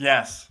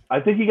 Yes. I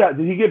think did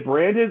he get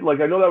branded?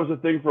 Like, I know that was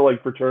a thing for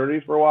like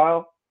fraternities for a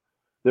while.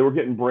 They were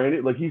getting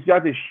branded. Like, he's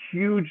got this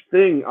huge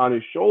thing on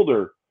his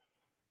shoulder.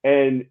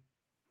 And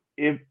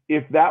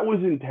if that was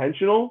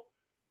intentional,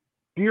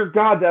 dear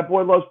God, that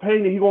boy loves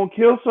pain and he won't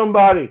kill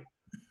somebody.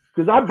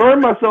 Because I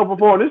burned myself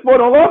before, and this boy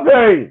don't love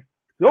pain.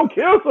 Don't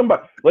kill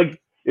somebody. Like,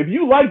 if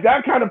you like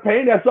that kind of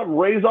pain, have something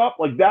raise up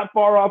like that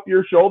far off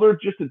your shoulder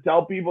just to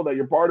tell people that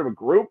you're part of a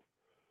group,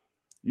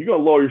 you're going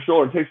to lower your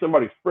shoulder and take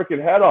somebody's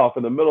freaking head off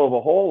in the middle of a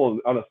hole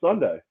on a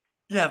Sunday.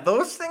 Yeah,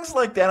 those things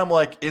like that, I'm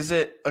like, is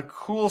it a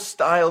cool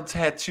style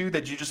tattoo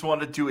that you just want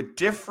to do it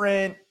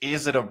different?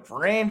 Is it a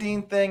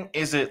branding thing?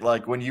 Is it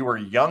like when you were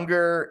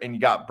younger and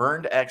you got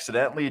burned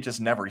accidentally, it just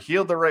never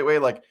healed the right way?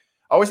 Like,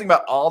 I always think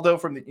about Aldo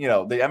from the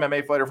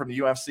MMA fighter from the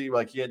UFC,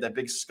 like he had that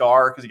big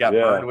scar because he got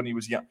burned when he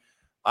was young.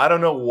 I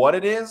don't know what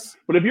it is.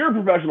 But if you're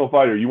a professional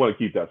fighter, you want to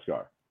keep that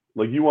scar.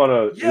 Like, you want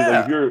to,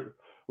 like, if you're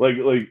like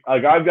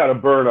I've got a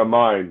burn on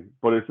mine,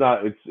 but it's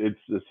not, it's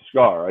a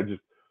scar. I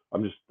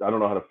don't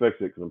know how to fix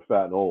it because I'm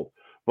fat and old.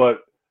 But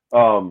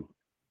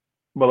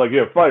like,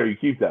 you're a fighter, you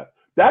keep that.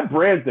 That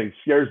brand thing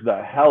scares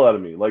the hell out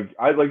of me. Like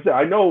I said,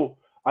 I know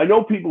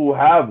people who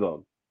have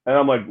them, and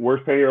I'm like,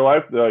 worst pain of your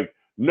life? They're like,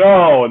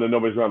 no, and then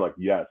nobody's around. I'm like,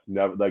 yes,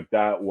 never. Like,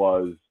 that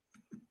was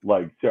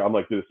like, I'm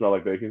like, did it smell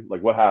like bacon?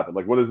 Like, what happened?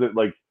 Like, what is it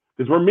like?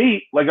 Because we're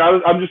meat. Like,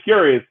 I'm just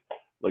curious.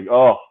 Like,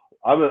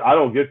 I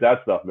don't get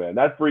that stuff, man.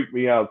 That freaked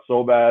me out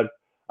so bad.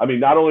 I mean,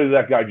 not only did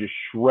that guy just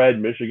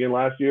shred Michigan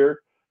last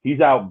year,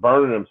 he's out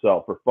burning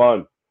himself for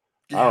fun.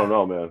 Yeah. I don't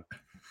know,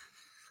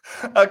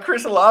 man.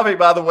 Chris Olave,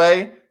 by the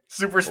way,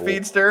 super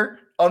speedster,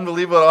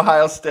 unbelievable at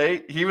Ohio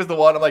State. He was the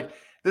one. I'm like,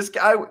 this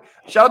guy,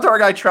 shout out to our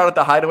guy Trout at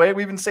the Hideaway.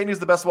 We've been saying he's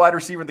the best wide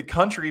receiver in the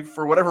country.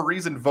 For whatever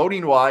reason,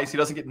 voting-wise, he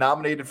doesn't get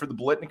nominated for the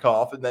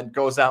Blitnikoff and then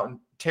goes out and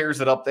tears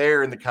it up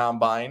there in the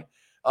combine.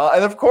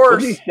 And of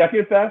course, was he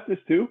second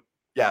fastest too?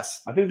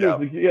 Yes. I think there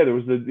was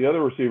the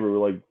other receiver,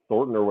 like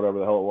Thornton or whatever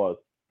the hell it was,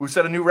 who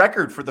set a new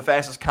record for the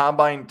fastest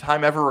combine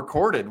time ever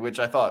recorded, which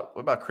I thought,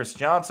 what about Chris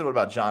Johnson? What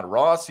about John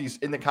Ross? He's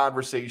in the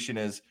conversation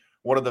as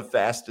one of the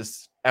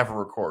fastest ever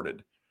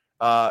recorded.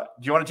 Do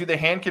you want to do the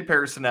hand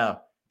comparison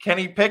now?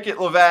 Kenny Pickett,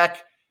 Levack,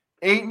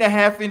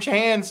 8.5-inch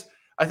hands.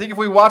 I think if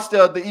we watched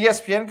the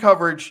ESPN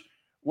coverage,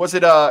 was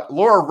it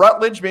Laura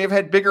Rutledge may have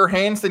had bigger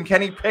hands than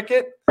Kenny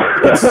Pickett?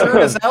 The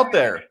concern is out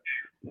there.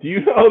 Do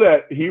you know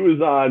that he was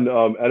on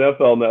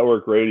NFL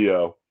Network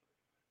Radio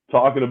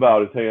talking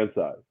about his hand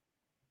size?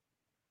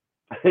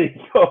 And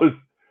he goes,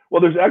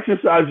 well, there's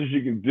exercises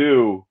you can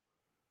do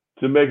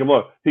to make them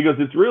look. He goes,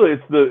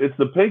 it's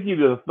the pinky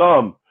to the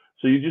thumb.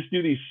 So you just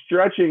do these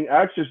stretching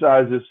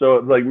exercises so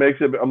it like makes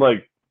it. I'm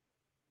like,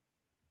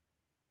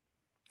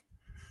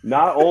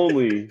 not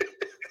only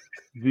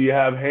do you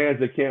have hands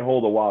that can't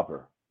hold a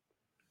Whopper,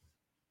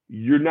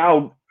 you're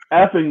now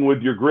effing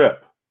with your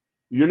grip.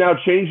 You're now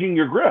changing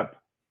your grip.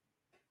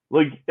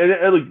 Like,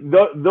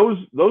 those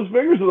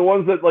fingers are the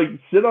ones that like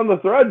sit on the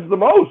threads the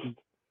most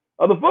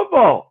of the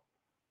football.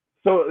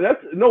 So that's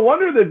no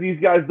wonder that these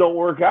guys don't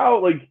work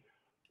out. Like,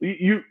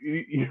 your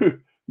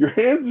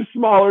hands are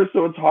smaller,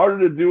 so it's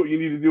harder to do what you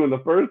need to do in the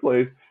first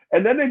place.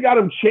 And then they got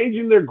them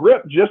changing their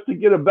grip just to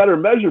get a better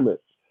measurement.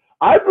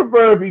 I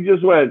prefer if he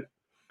just went,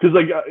 because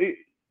like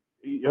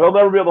he'll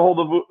never be able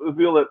to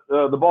hold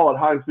the ball at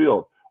Heinz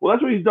Field. Well,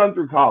 that's what he's done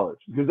through college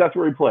because that's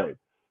where he played.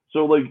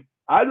 So like,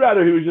 I'd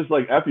rather he was just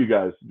like, F you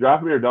guys,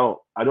 draft me or don't.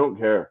 I don't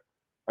care.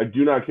 I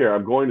do not care.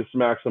 I'm going to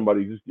smack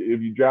somebody. Just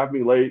if you draft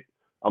me late,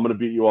 I'm going to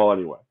beat you all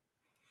anyway.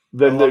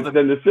 Then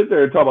to sit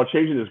there and talk about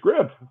changing his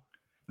grip.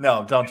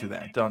 No, don't do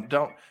that.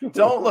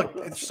 Don't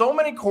look. So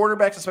many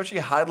quarterbacks, especially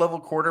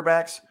high-level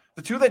quarterbacks.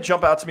 The two that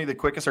jump out to me the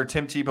quickest are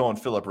Tim Tebow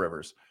and Phillip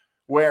Rivers.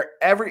 Where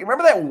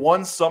remember that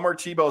one summer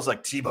Tebow was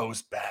like,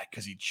 Tebow's back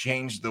because he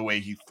changed the way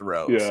he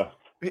throws. Yeah.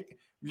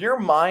 Your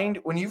mind,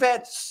 when you've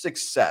had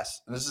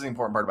success, and this is the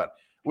important part about it,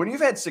 when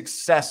you've had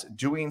success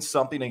doing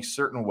something a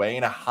certain way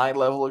in a high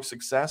level of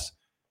success,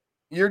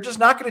 you're just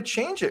not going to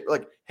change it.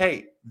 Like,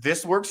 hey,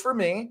 this works for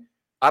me.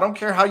 I don't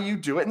care how you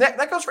do it. And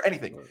that goes for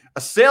anything.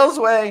 A sales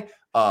way,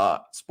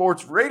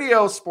 sports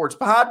radio, sports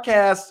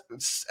podcast,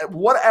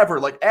 whatever.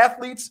 Like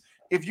athletes,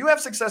 if you have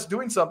success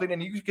doing something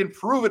and you can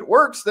prove it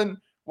works, then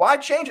why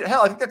change it?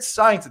 Hell, I think that's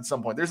science at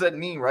some point. There's that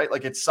meme, right?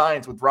 Like it's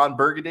science with Ron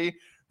Burgundy.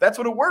 That's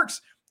what it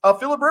works.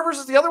 Phillip Rivers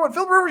is the other one.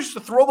 Phillip Rivers used to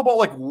throw the ball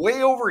like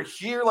way over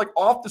here, like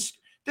off the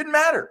didn't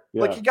matter.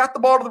 Yeah. Like he got the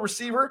ball to the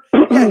receiver.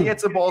 Yeah, he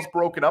had some balls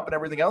broken up and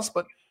everything else,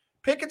 but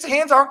Pickett's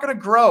hands aren't going to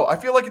grow. I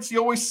feel like it's the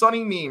Always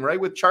Sunny meme, right?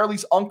 With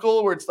Charlie's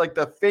uncle, where it's like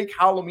the fake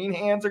Halloween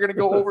hands are going to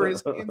go over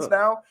his hands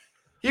now.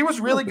 He was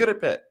really good at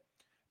Pitt.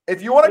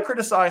 If you want to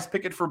criticize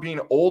Pickett for being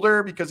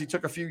older because he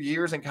took a few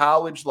years in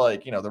college,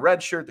 like, the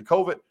red shirt, the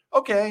COVID,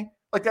 okay,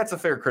 like that's a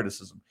fair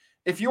criticism.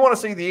 If you want to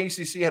say the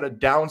ACC had a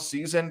down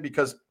season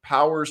because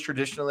powers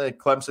traditionally like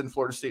Clemson,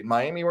 Florida State, and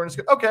Miami weren't as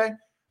good, okay,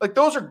 like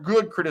those are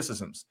good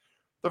criticisms.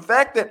 The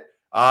fact that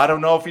I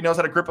don't know if he knows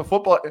how to grip a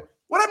football.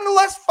 What happened in the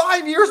last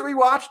 5 years we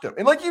watched him?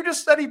 And like you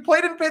just said, he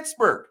played in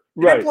Pittsburgh.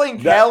 He didn't play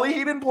in Cali.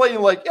 He didn't play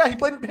in he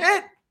played in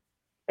Pitt.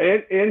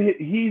 And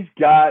he's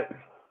got,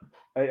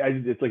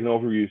 it's like an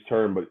overused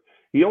term, but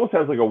he almost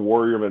has like a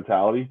warrior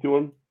mentality to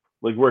him.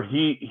 Like where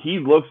he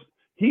wants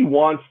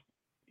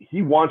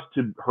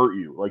to hurt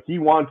you. Like he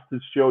wants to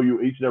show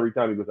you each and every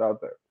time he goes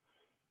out there.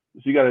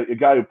 So you got a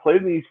guy who played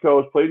in the East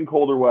Coast, played in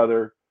colder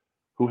weather,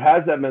 who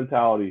has that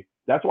mentality.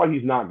 That's why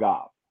he's not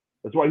Goff.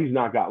 That's why he's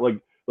not Goff.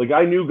 Like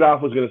I knew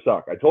Goff was going to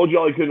suck. I told you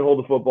all he couldn't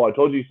hold the football. I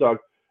told you he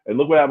sucked. And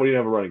look what happened when he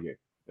didn't have a running game.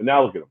 And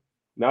now look at him.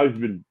 Now he's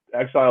been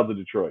exiled to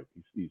Detroit.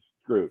 He's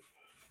screwed.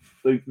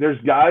 Like there's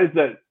guys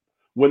that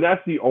when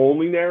that's the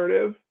only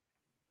narrative,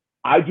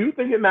 I do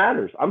think it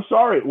matters. I'm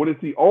sorry. When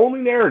it's the only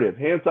narrative,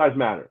 hand size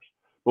matters.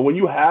 But when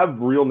you have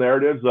real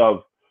narratives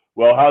of,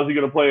 well, how's he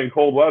going to play in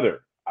cold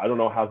weather? I don't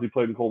know. How's he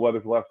played in cold weather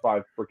for the last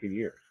 5 freaking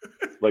years?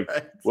 Like,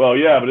 right. Well,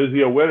 yeah, but is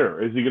he a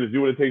winner? Is he going to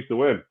do what it takes to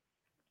win?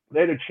 They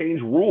had to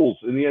change rules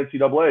in the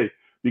NCAA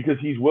because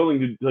he's willing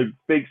to like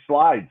fake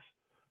slides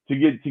to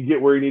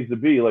get where he needs to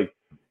be. Like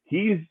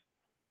is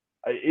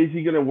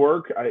he going to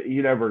work?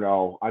 You never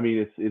know. I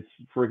mean, it's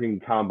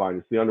freaking combine.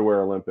 It's the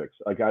underwear Olympics.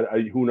 Like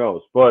who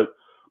knows? But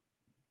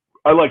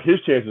I like his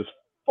chances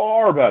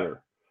far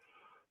better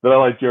than I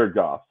like Jared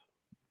Goff.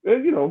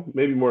 And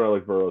maybe more I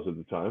like Burrows at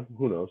the time.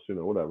 Who knows?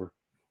 Whatever.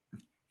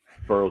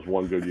 Burrows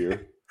one good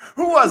year.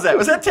 Who was that?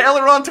 Was that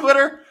Taylor on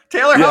Twitter?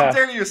 Taylor, how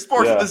dare you?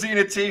 Sports with the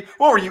Zenith T.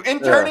 What were you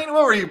interning? Yeah.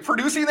 What were you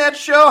producing that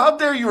show? How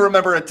dare you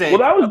remember a tape? Well,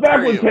 that was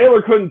back when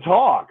Taylor couldn't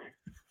talk.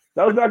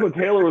 That was back when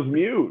Taylor was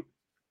mute.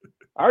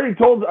 I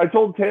told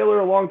Taylor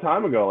a long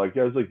time ago. Like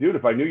I was like, dude,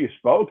 if I knew you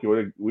spoke, I would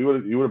have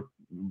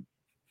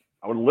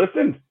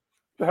listened. What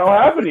the hell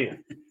happened to you?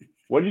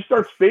 When did you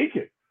start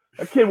speaking?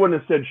 That kid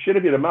wouldn't have said shit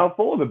if he had a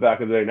mouthful of it back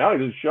in the day. Now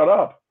he just shut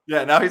up.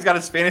 Yeah, now he's got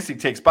his fantasy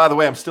takes. By the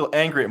way, I'm still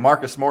angry at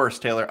Marcus Morris,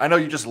 Taylor. I know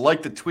you just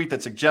liked the tweet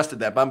that suggested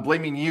that, but I'm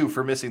blaming you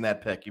for missing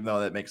that pick, even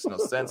though that makes no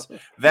sense.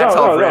 That's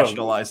how I've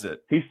rationalized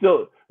it. He's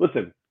still –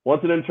 listen,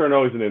 once an intern,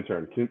 always an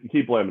intern.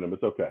 Keep blaming him.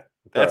 It's okay.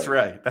 That's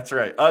right. That's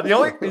right. The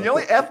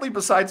only athlete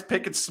besides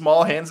Pickett's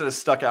small hands that has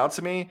stuck out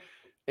to me,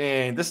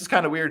 and this is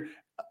kind of weird,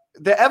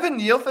 the Evan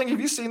Neal thing,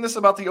 have you seen this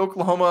about the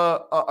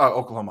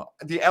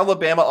the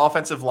Alabama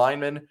offensive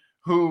lineman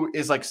who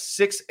is like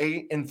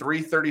 6'8" and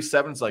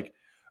 337? It's like,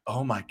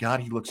 oh my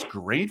God, he looks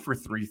great for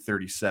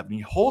 337.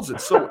 He holds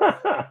it. So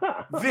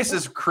this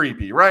is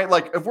creepy, right?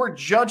 Like if we're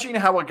judging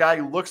how a guy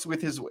looks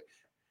with his,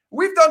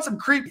 we've done some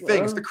creepy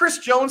things. The Chris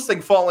Jones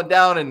thing falling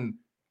down and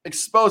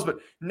exposed, but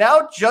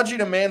now judging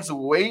a man's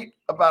weight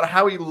about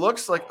how he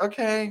looks, like,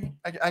 okay,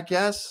 I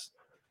guess.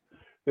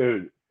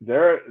 Dude,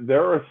 there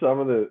are some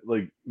of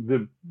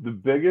the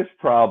biggest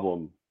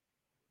problem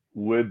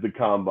with the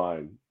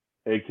combine,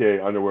 aka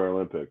underwear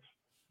Olympics,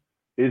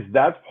 is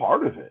that's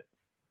part of it.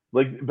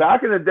 Like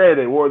back in the day,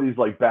 they wore these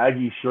like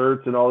baggy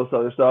shirts and all this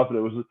other stuff, and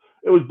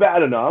it was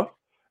bad enough.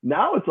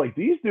 Now it's like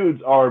these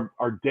dudes are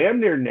damn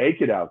near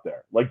naked out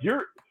there. Like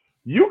you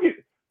get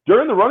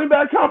during the running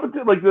back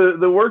competition, like the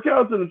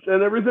workouts and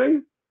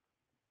everything.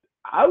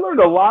 I learned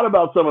a lot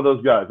about some of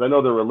those guys. I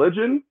know their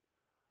religion.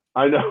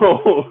 I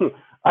know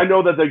I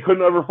know that they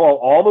couldn't ever fall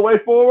all the way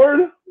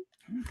forward.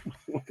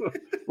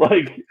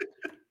 Like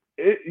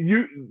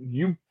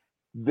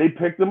they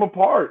picked them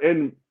apart,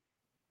 and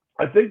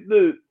I think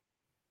the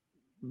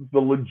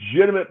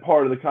legitimate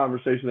part of the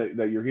conversation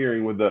that you're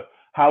hearing with the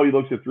how he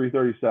looks at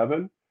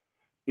 337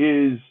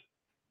 is,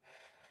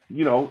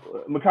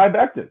 Mekhi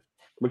Becton.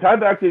 Mekhi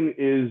Becton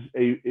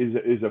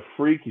is a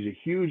freak. He's a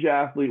huge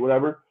athlete,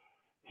 whatever.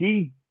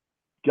 He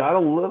got a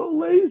little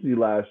lazy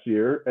last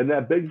year, and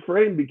that big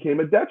frame became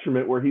a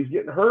detriment where he's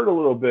getting hurt a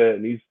little bit,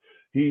 and he's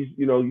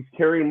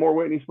carrying more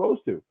weight than he's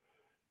supposed to.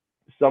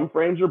 Some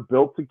frames are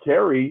built to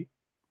carry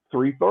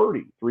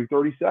 330,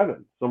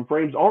 337. Some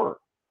frames aren't.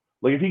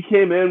 Like if he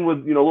came in with,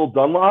 a little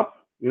Dunlop,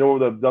 with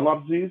the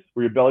Dunlop disease,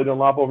 where your belly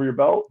Dunlop over your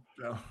belt,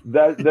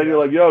 then you're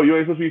like, yo, you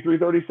ain't supposed to be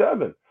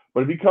 337.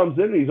 But if he comes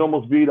in and he's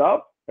almost beat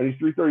up and he's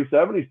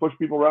 337, he's pushing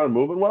people around and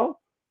moving well,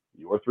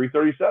 you are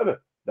 337.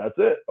 That's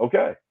it.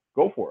 Okay,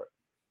 go for it.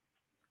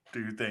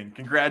 Do your thing.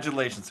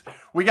 Congratulations.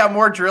 We got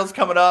more drills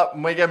coming up,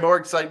 and we get more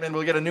excitement.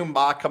 We'll get a new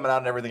mock coming out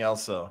and everything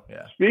else. So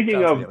yeah.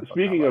 Speaking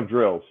of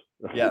drills.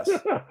 Yes.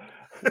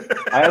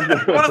 I have to,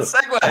 what a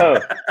segue.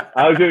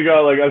 I was gonna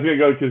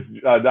go because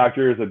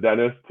Doctor is a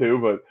dentist too,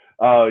 but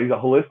he's a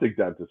holistic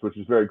dentist, which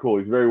is very cool.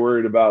 He's very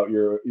worried about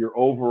your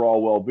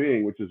overall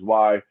well-being, which is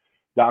why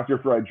Dr.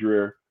 Fred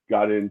Dreer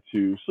got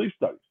into sleep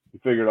studies. He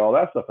figured all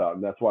that stuff out,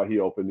 and that's why he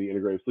opened the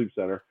Integrative Sleep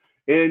Center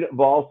in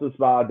Ballston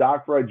Spa.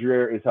 Doc Fred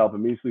Dreer is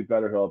helping me sleep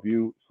better. He'll help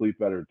you sleep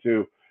better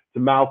too. It's a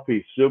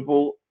mouthpiece,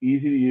 simple,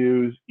 easy to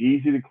use,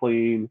 easy to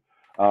clean.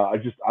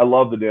 I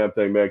love the damn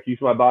thing, man.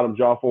 Keeps my bottom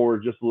jaw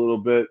forward just a little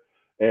bit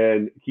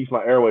and keeps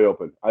my airway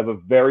open. I have a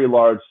very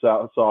large,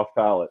 soft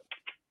palate.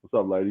 What's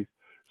up, ladies?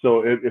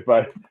 So if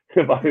I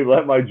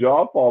let my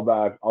jaw fall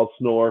back, I'll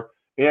snore.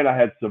 And I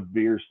had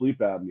severe sleep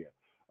apnea,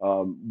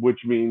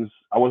 which means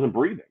I wasn't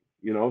breathing.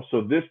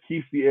 So this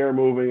keeps the air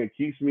moving. It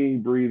keeps me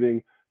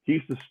breathing.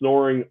 Keeps the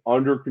snoring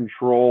under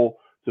control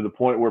to the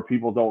point where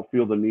people don't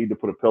feel the need to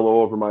put a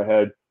pillow over my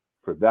head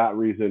for that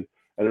reason.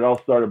 And it all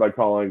started by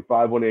calling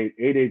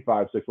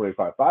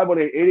 518-885-6185.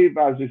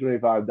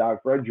 518-885-6185,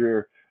 Doc Fred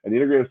Dreer and the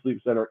Integrative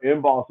Sleep Center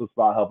in Ballston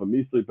Spa, helping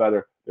me sleep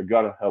better. They're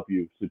going to help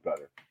you sleep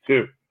better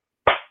too.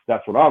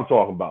 That's what I'm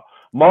talking about.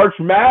 March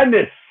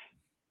Madness.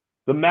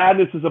 The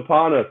madness is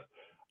upon us.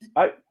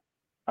 I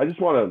just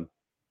want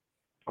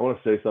to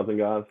say something,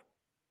 guys.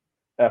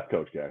 F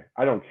Coach K.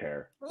 I don't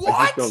care. What?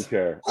 I just don't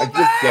care. I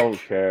just don't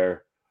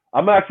care.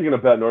 I'm actually going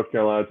to bet North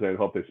Carolina today and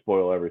hope they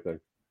spoil everything.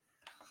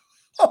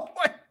 Oh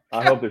my God.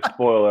 I hope they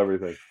spoil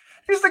everything.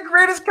 He's the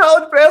greatest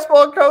college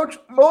basketball coach,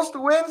 most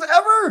wins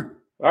ever.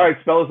 All right,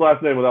 spell his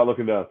last name without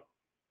looking down.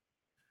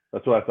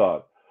 That's what I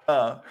thought.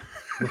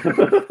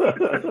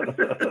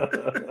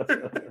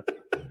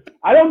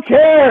 I don't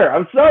care.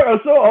 I'm so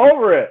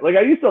over it. Like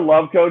I used to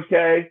love Coach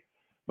K,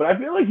 but I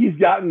feel like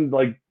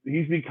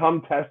he's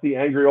become testy,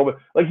 angry old man.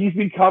 Like he's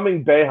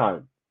becoming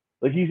Boeheim.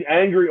 Like he's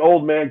angry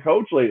old man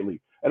coach lately,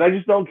 and I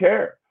just don't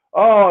care.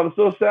 Oh, I'm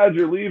so sad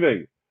you're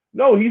leaving.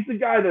 No, he's the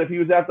guy that if he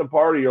was at the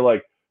party, you're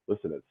like,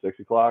 listen, at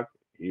 6:00,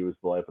 he was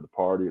the life of the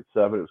party. At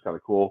 7, it was kind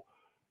of cool.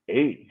 8,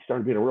 he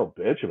started being a real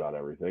bitch about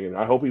everything, and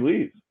I hope he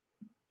leaves.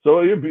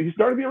 So he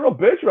started being a real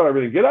bitch about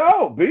everything. Get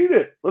out, beat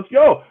it, let's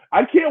go.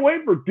 I can't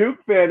wait for Duke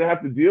fan to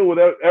have to deal with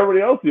what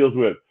everybody else deals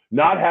with,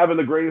 not having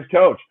the greatest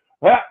coach.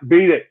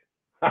 Beat it.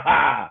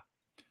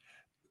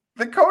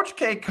 The Coach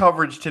K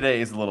coverage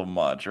today is a little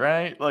much,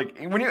 right? Like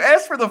when you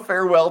ask for the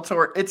farewell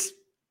tour,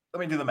 let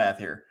me do the math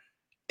here.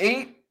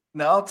 10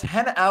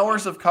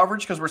 hours of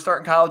coverage because we're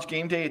starting College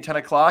Game Day at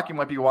 10:00. You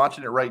might be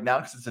watching it right now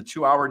because it's a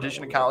 2-hour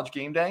edition of College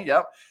Game Day.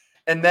 Yep.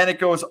 And then it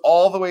goes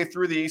all the way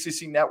through the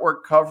ACC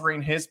network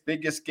covering his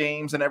biggest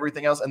games and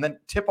everything else. And then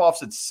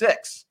tip-offs at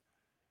 6.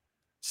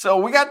 So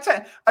we got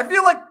 10. I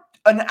feel like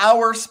an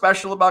hour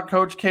special about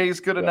Coach K is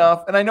good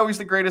enough. And I know he's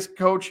the greatest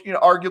coach,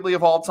 arguably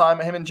of all time,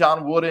 him and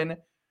John Wooden.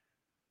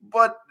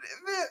 But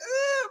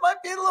it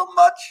might be a little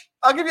much.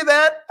 I'll give you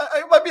that.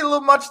 It might be a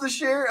little much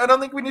this year. I don't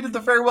think we needed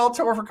the farewell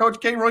tour for Coach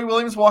K. Roy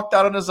Williams walked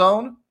out on his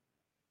own.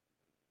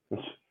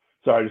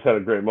 Sorry, I just had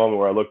a great moment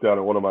where I looked down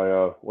at one of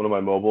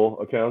my mobile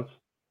accounts,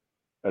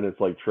 and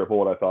it's like triple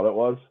what I thought it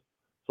was.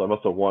 So I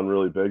must have won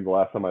really big the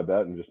last time I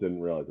bet and just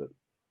didn't realize it.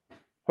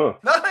 Huh.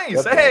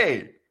 Nice.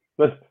 Hey.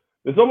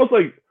 It's almost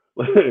like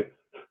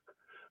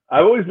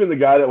I've always been the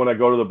guy that when I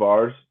go to the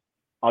bars,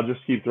 I'll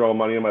just keep throwing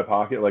money in my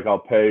pocket. Like I'll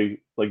pay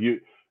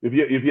if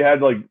you had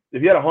 $100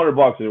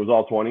 and it was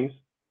all 20s,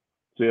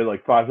 so you had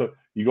like 5,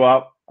 you go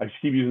out, I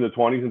just keep using the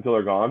 20s until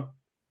they're gone.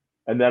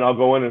 And then I'll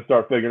go in and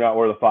start figuring out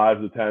where the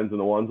 5s, the 10s, and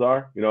the 1s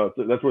are.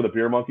 That's where the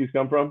beer monkeys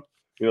come from.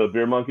 You know, the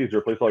beer monkeys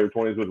replace all your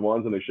 20s with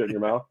ones and they shit in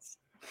your mouth.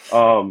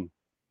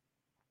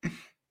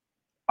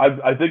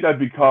 I think I've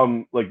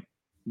become like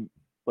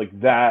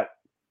that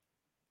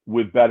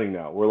with betting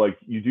now, where like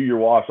you do your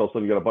wash, all of a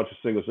sudden you got a bunch of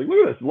singles. Like,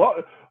 look at this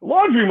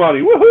laundry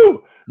money,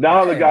 woohoo!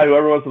 Now I'm the guy who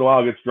every once in a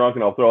while gets drunk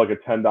and I'll throw like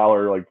a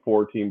 $10 like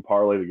 4-team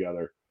parlay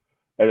together,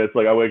 and it's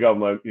like I wake up,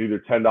 I'm like either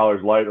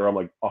 $10 light or I'm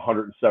like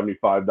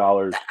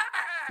 $175,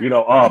 you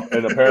know, up.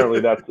 And apparently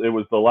it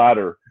was the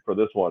latter for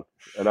this one,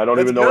 and I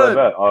don't even know what I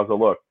bet. I'll have to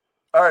look.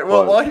 All right,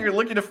 well, while you're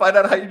looking to find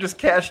out how you just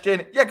cashed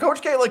in, yeah,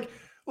 Coach K, like,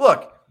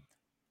 look.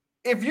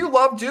 If you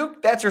love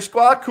Duke, that's your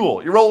squad,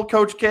 cool. You roll with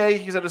Coach K,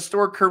 he's had a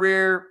historic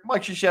career,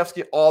 Mike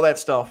Krzyzewski, all that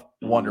stuff,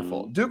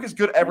 wonderful. Duke is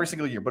good every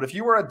single year. But if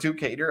you were a Duke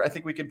hater, I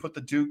think we can put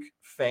the Duke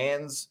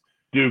fans.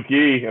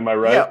 Dookie, am I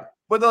right? Yeah,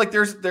 but like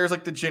there's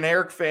like the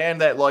generic fan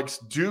that likes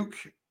Duke,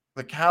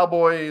 the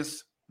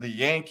Cowboys, the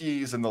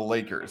Yankees, and the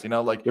Lakers. You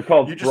know, like they're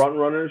called front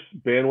runners,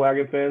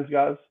 bandwagon fans,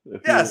 guys.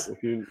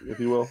 If you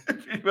will.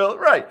 If you will,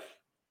 right.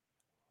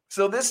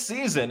 So this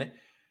season,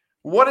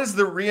 what is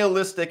the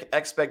realistic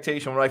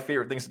expectation? One of my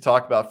favorite things to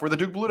talk about for the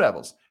Duke Blue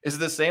Devils. Is it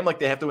the same like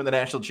they have to win the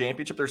national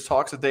championship? There's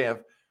talks that they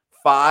have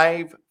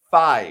five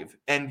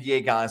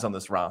NBA guys on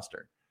this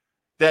roster,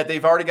 that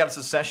they've already got a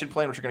succession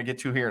plan, which we're going to get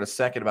to here in a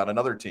second about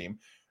another team,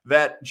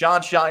 that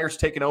John Shire's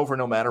taken over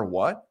no matter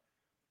what.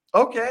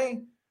 Okay.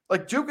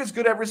 Like Duke is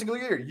good every single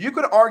year. You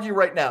could argue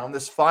right now in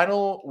this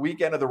final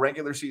weekend of the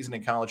regular season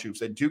in college hoops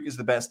that Duke is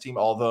the best team,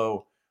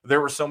 although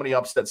there were so many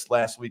upsets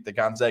last week that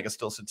Gonzaga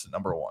still sits at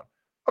number one.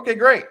 Okay,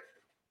 great.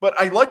 But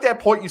I like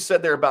that point you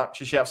said there about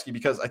Krzyzewski,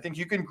 because I think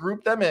you can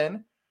group them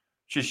in.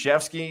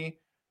 Krzyzewski,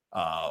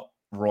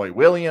 Roy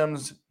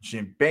Williams,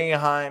 Jim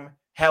Boeheim,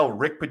 hell,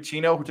 Rick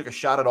Pitino, who took a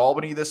shot at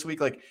Albany this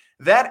week. Like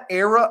that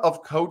era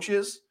of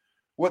coaches,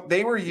 what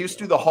they were used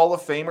to, the Hall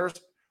of Famers,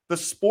 the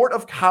sport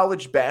of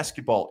college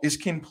basketball is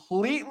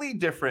completely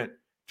different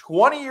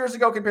 20 years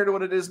ago compared to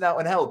what it is now.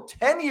 And hell,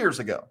 10 years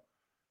ago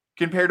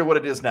compared to what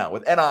it is now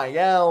with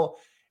NIL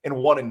and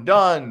one and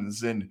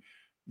dones and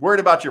worried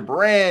about your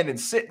brand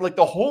and like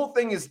the whole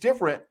thing is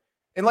different.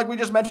 And like we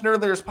just mentioned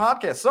earlier in this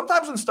podcast,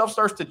 sometimes when stuff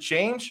starts to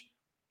change,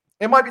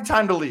 it might be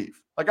time to leave.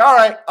 Like, all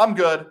right, I'm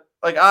good.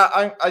 Like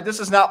I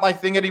this is not my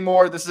thing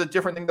anymore. This is a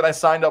different thing that I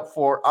signed up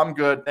for. I'm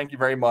good. Thank you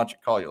very much.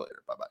 Call you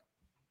later. Bye-bye.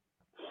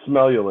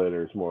 Smell you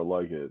later is more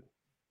like it.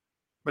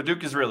 But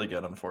Duke is really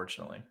good,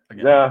 unfortunately.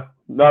 Again. Yeah.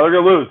 No, they're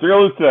going to lose. They're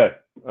going to lose today.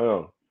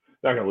 Oh,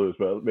 not going to lose,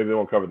 but maybe they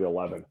won't cover the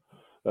 11.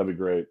 That'd be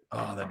great.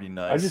 Oh, that'd be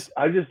nice.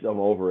 I'm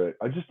over it.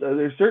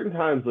 There's certain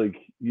times like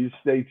you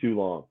stay too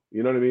long.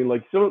 You know what I mean?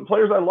 Like some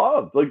players I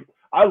loved. Like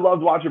I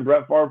loved watching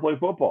Brett Favre play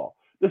football.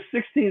 The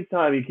 16th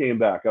time he came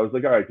back, I was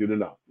like, all right, dude,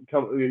 enough.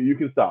 Come, you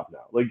can stop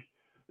now. Like,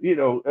 you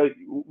know,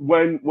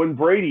 when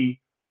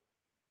Brady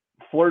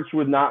flirts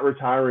with not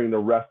retiring the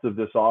rest of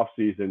this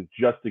offseason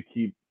just to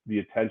keep the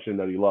attention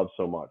that he loves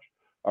so much.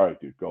 All right,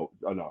 dude, go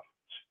enough.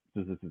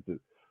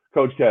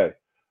 Coach K,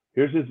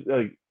 here's his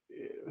like.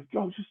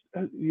 Go, just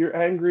you're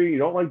angry. You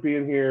don't like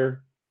being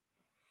here.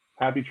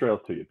 Happy trails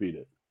to you. Beat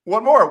it.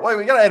 One more. Wait,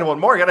 we got to add one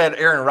more. We got to add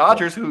Aaron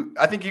Rodgers, who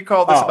I think you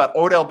called this about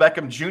Odell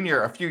Beckham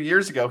Jr. a few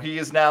years ago. He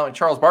is now, and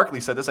Charles Barkley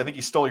said this. I think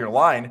he stole your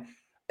line.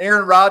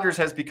 Aaron Rodgers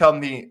has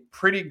become the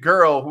pretty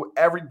girl who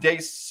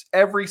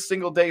every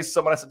single day,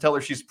 someone has to tell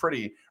her she's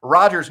pretty.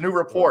 Rodgers' new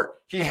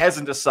report. He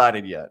hasn't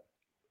decided yet.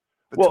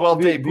 The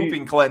 12-day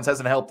pooping cleanse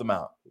hasn't helped him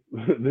out.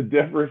 The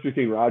difference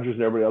between Rodgers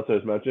and everybody else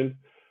has mentioned.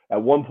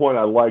 At one point,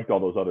 I liked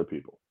all those other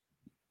people.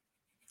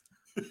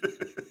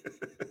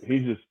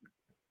 He's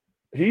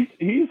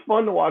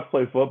fun to watch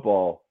play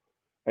football,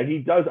 and he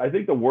does. I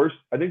think the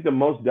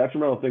most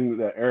detrimental thing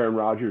that Aaron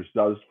Rodgers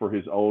does for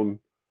his own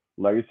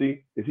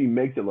legacy is he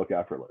makes it look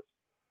effortless.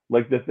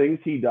 Like the things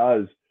he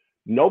does,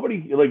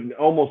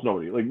 almost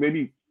nobody, like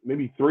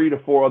maybe 3 to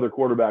 4 other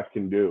quarterbacks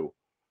can do,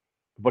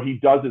 but he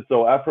does it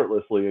so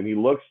effortlessly, and he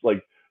looks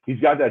like. He's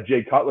got that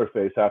Jay Cutler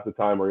face half the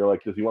time where you're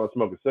like, does he want to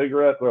smoke a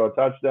cigarette, throw a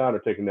touchdown, or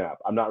take a nap?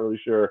 I'm not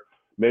really sure.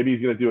 Maybe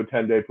he's going to do a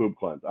 10-day poop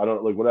cleanse. I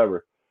don't like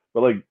whatever.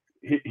 But like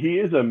he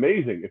is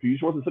amazing. If he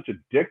just wasn't such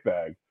a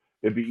dickbag,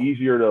 it'd be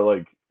easier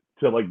to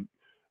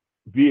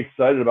be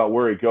excited about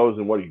where he goes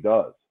and what he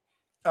does.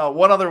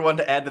 One other one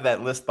to add to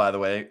that list, by the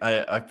way,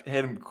 I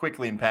hit him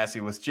quickly in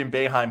passing, was Jim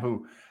Boeheim,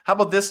 who, how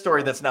about this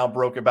story that's now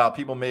broke about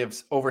people may have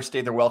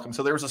overstayed their welcome.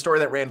 So there was a story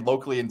that ran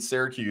locally in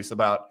Syracuse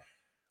about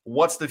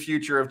what's the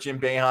future of Jim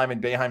Boeheim?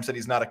 And Boeheim said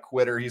he's not a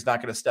quitter. He's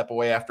not going to step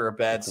away after a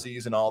bad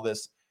season, all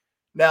this.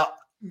 Now,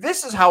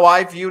 this is how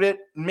I viewed it.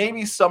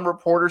 Maybe some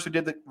reporters who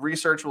did the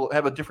research will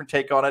have a different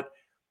take on it.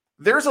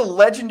 There's a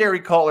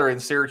legendary caller in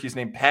Syracuse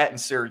named Pat in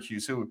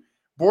Syracuse who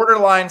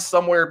borderline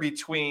somewhere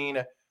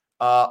between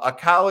a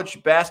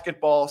college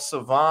basketball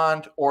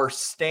savant or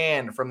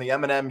Stan from the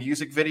Eminem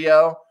music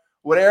video.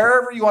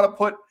 Whatever you want to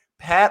put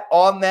Pat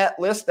on that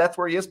list, that's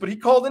where he is. But he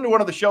called into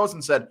one of the shows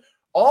and said,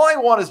 all I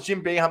want is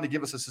Jim Boeheim to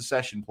give us a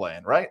succession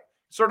plan, right?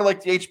 Sort of like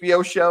the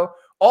HBO show.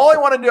 All I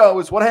want to know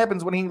is what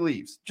happens when he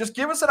leaves. Just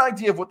give us an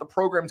idea of what the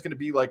program's going to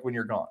be like when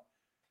you're gone.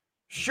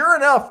 Sure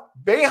enough,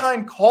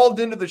 Boeheim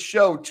called into the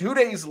show 2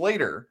 days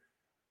later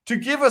to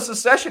give us a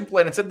session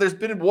plan and said there's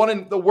been one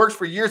in the works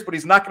for years, but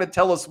he's not going to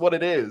tell us what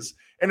it is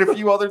and a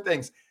few other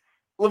things.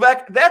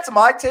 Levack, that's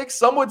my take.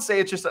 Some would say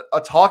it's just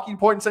a talking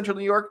point in Central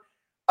New York.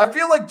 I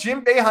feel like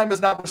Jim Boeheim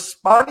is not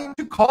responding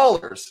to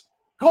callers,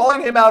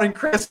 calling him out and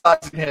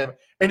criticizing him,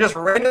 and just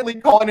randomly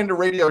calling into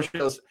radio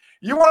shows.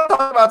 You want to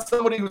talk about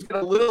somebody who's been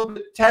a little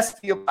bit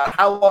testy about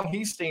how long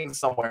he's staying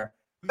somewhere.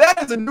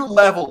 That is a new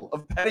level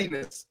of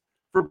pettiness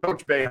for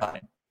Coach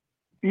Boeheim.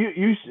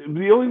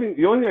 The only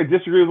thing I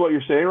disagree with what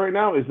you're saying right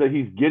now is that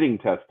he's getting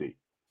testy.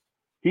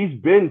 He's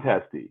been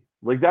testy.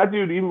 Like that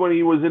dude, even when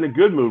he was in a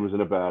good mood, was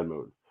in a bad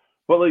mood.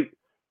 But like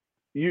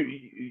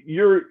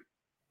your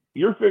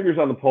fingers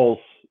on the pulse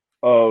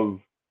of,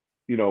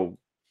 you know,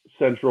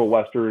 Central,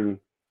 Western,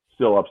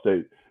 still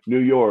upstate New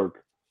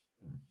York.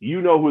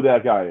 You know who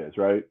that guy is,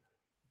 right?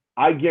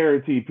 I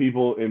guarantee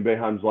people in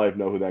Boeheim's life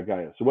know who that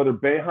guy is. So whether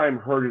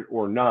Boeheim heard it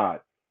or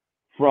not,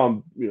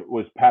 from, you know,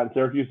 was Pat in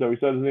Syracuse, so he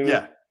said his name?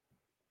 Yeah.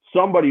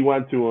 Somebody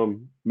went to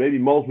him, maybe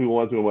multiple people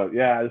went to him, went,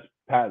 yeah, this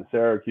Pat in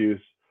Syracuse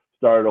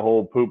started a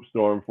whole poop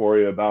storm for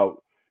you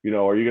about, you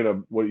know, are you going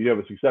to, what, you have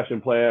a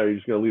succession plan? Or are you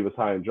just going to leave us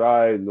high and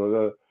dry?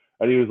 And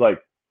he was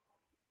like,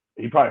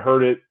 he probably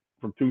heard it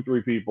from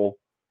 2-3 people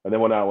and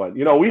then went out and went,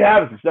 you know, we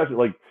have a succession.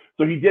 Like,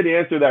 so he did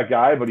answer that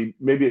guy, but he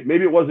maybe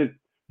it wasn't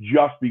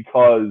just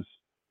because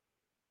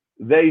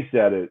they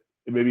said it.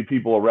 Maybe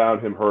people around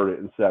him heard it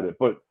and said it.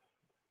 But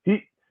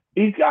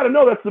he's got to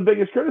know that's the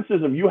biggest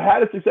criticism. You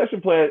had a succession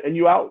plan and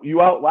you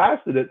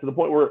outlasted it to the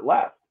point where it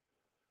left.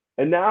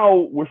 And now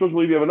we're supposed to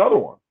believe you have another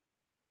one.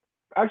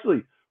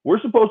 Actually, we're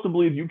supposed to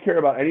believe you care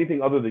about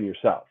anything other than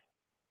yourself.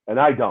 And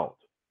I don't.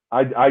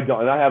 I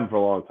don't, and I haven't for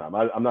a long time.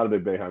 I'm not a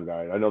big Boeheim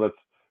guy. I know that's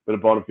been a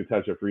bone of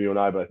contention for you and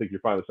I, but I think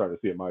you're finally starting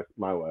to see it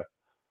my way.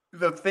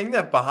 The thing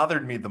that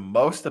bothered me the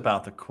most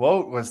about the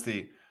quote was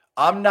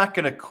I'm not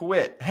going to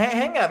quit.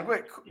 Hang on.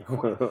 Wait,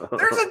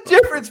 there's a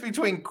difference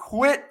between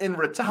quit and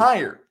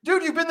retire.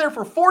 Dude, you've been there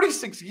for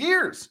 46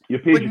 years. You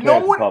peed your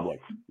pants in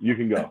public. You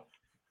can go.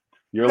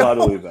 You're allowed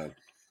to leave then.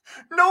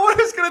 No one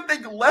is going to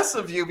think less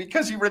of you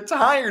because you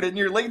retired in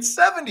your late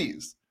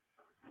 70s.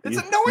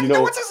 No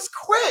one says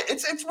quit.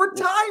 It's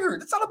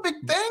retired. It's not a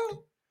big thing.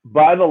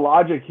 By the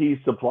logic he's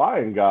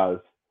supplying, guys,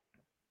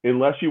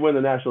 unless you win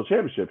the national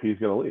championship, he's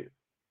going to leave.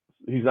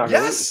 He's not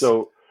going to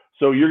leave.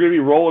 So you're going to be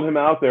rolling him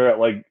out there at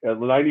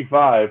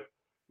 95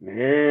 with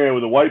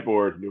a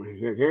whiteboard.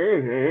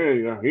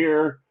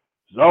 Here,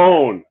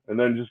 zone, and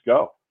then just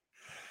go.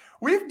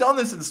 We've done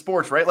this in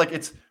sports, right? Like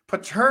it's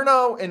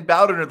Paterno and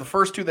Bowden are the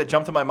first two that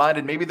jump to my mind,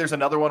 and maybe there's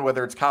another one,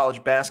 whether it's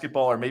college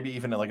basketball or maybe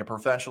even like a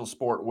professional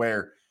sport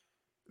where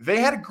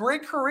they had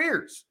great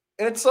careers.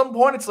 And at some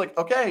point it's like,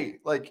 okay,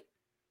 like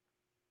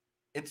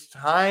it's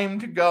time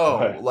to go.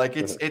 Right. Like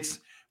it's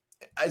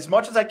as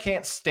much as I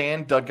can't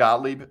stand Doug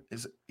Gottlieb,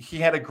 he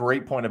had a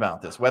great point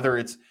about this, whether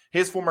it's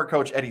his former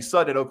coach, Eddie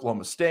Sutton at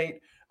Oklahoma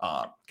State,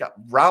 got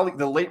Raleigh,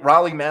 the late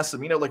Raleigh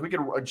Massimino,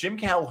 like Jim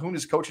Calhoun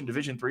is coaching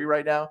Division III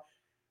right now.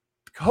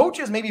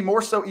 Coaches, maybe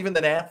more so even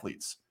than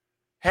athletes,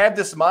 have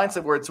this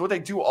mindset where it's what they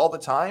do all the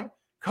time.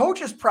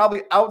 Coaches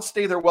probably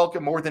outstay their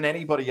welcome more than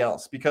anybody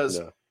else because,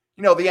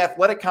 you know, the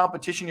athletic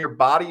competition, your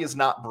body is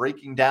not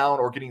breaking down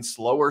or getting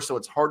slower, so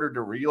it's harder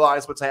to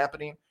realize what's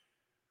happening.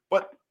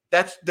 But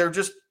they're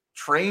just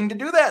trained to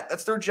do that.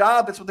 That's their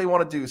job. That's what they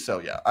want to do. So,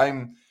 yeah,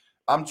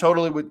 I'm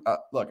totally with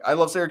look, I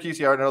love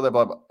Syracuse. I already know that,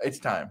 blah, blah. It's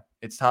time.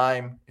 It's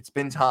time. It's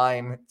been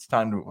time. It's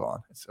time to move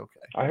on. It's okay.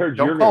 I heard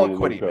don't call it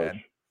quitting,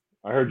 man.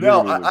 I heard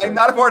I'm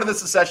not a part of the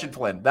secession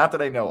plan. Not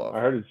that I know of. I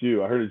heard it's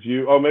you.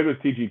 Oh, maybe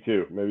it's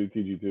TG2. Maybe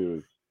TG2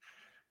 is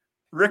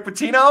Rick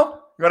Pitino.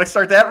 You want to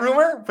start that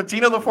rumor?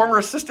 Pitino, the former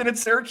assistant at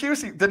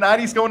Syracuse, he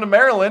denied he's going to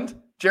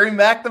Maryland. Jerry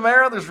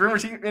McNamara. There's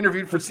rumors he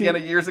interviewed for Siena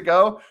years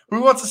ago.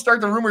 Who wants to start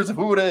the rumors of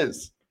who it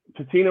is?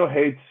 Pitino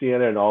hates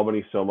Siena and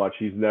Albany so much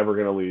he's never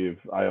going to leave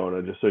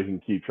Iona just so he can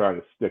keep trying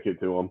to stick it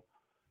to him.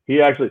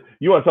 He actually,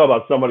 you want to talk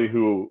about somebody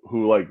who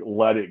like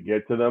let it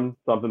get to them,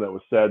 something that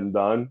was said and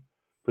done.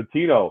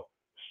 Pitino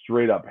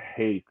straight up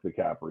hates the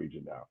Cap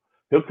region now.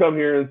 He'll come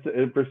here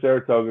and for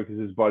Saratoga because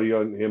his buddy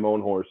and him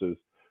own horses,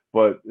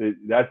 but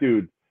that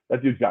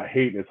dude's got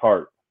hate in his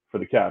heart for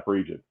the Cap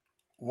region.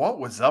 What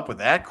was up with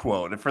that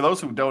quote? And for those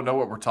who don't know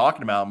what we're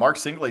talking about, Mark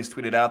Singlaze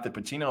tweeted out that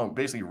Pitino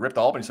basically ripped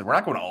Albany. Said, "We're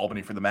not going to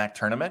Albany for the MAC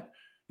tournament.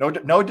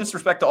 No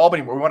disrespect to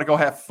Albany, but we want to go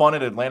have fun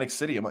at Atlantic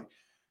City." I'm like,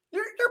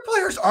 your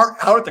players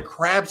aren't out at the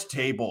craps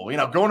table, you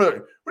know, going to. What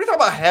are you talking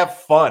about? Have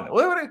fun?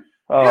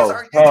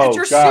 It's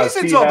your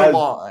season's on the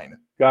line.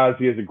 Guys,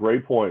 he has a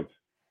great point.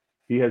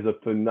 He has a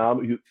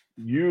phenomenal.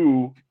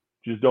 You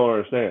just don't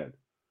understand.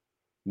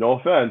 No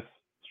offense,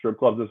 strip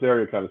clubs in this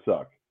area kind of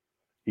suck.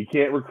 He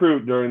can't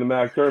recruit during the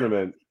MAC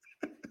tournament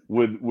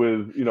with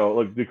you know,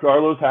 like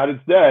DeCarlos had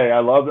its day.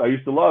 I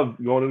used to love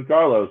going to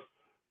DeCarlos,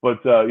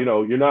 but you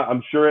know, you're not.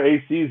 I'm sure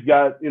AC's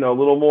got, you know, a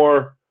little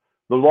more.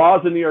 The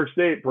laws in New York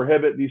State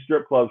prohibit these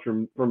strip clubs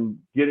from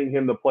getting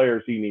him the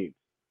players he needs.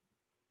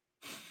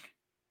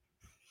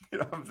 You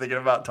know, I'm thinking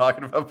about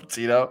talking about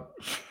Pitino.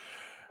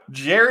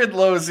 Jared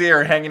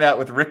Lozier hanging out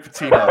with Rick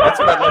Pitino. That's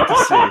what I'd like to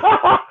see.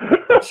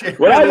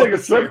 When I think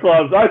of strip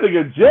clubs, I think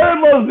of Jared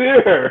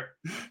Lozier.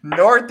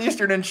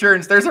 Northeastern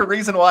Insurance. There's a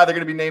reason why they're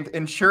going to be named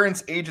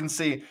Insurance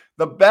Agency,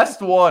 the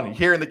best one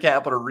here in the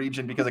capital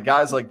region because of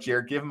guys like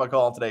Jared. Give him a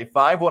call today,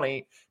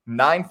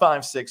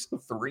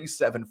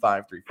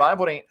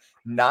 518-956-3753.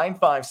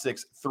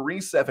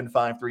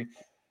 518-956-3753.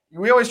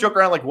 We always joke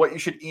around like what you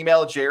should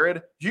email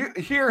Jared.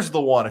 Here's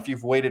the one if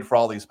you've waited for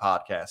all these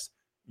podcasts.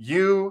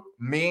 You,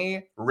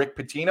 me, Rick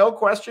Pitino, ?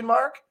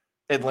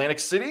 Atlantic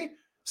City.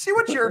 See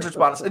what Jared's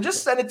response is and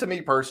just send it to me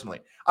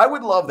personally. I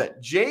would love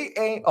that.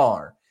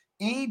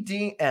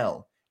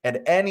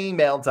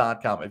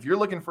 JAREDL@nemail.com. If you're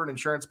looking for an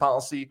insurance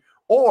policy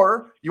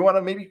or you want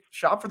to maybe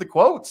shop for the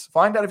quotes,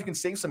 find out if you can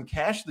save some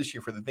cash this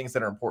year for the things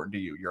that are important to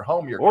you, your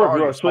home, your car, or if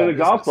you want to swing the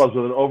golf clubs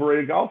with an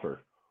overrated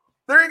golfer.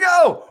 There you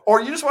go.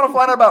 Or you just want to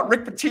find out about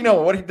Rick Pitino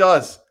and what he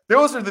does.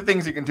 Those are the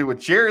things you can do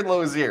with Jared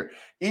Lozier.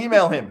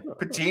 Email him.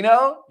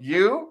 Pitino,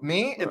 you,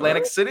 me,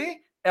 Atlantic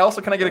City. Also,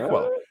 can I get a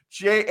quote?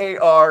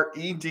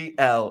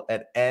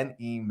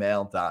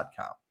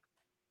 JAREDL@nemail.com.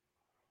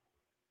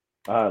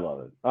 I love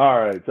it. All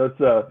right.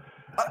 So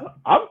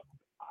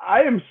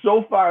I am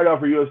so fired up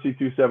for UFC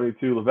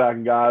 272. Levac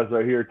and Guys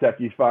right here.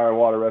 Techie Fire and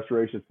Water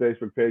Restoration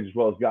Facebook page as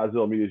well as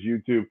Godzilla Media's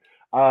YouTube.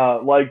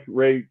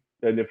 Rate,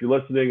 and if you're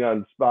listening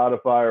on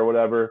Spotify or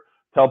whatever,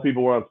 tell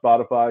people we're on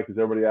Spotify because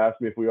everybody asks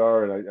me if we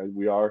are, and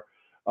we are.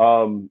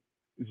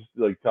 Just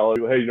like tell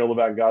people, hey, you know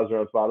Levac and Guys are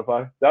on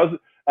Spotify. That was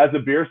at the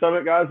Beer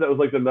Summit, guys. That was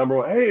like the number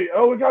one. Hey,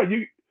 oh my God,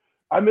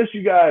 I miss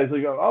you guys.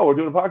 Like, oh, we're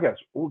doing a podcast.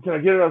 Well, can I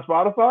get it on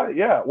Spotify?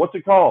 Yeah. What's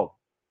it called?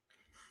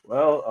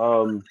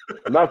 Well,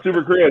 I'm not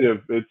super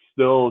creative. It's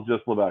still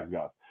just Levac and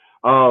Guys.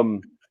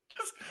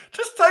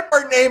 Just type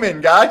our name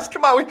in, guys.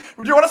 Come on. Do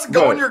you want us to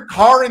go in your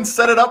car and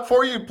set it up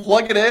for you?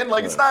 Plug it in?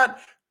 Like, it's not.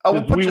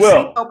 We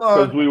will.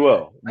 Because we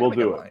will. We'll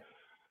do it.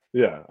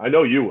 Yeah. I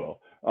know you will.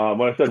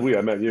 When I said we,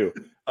 I meant you.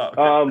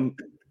 Okay.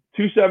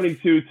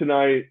 272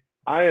 tonight.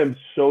 I am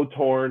so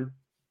torn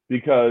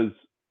because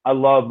I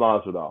love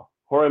Masvidal.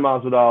 Jorge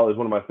Masvidal is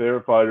one of my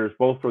favorite fighters,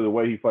 both for the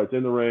way he fights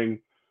in the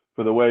ring,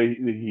 for the way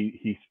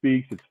he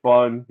speaks. It's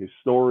fun. His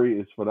story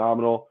is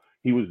phenomenal.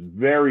 He was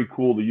very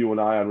cool to you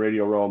and I on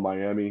Radio Row in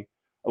Miami.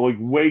 Like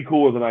way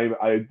cooler than I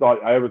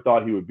ever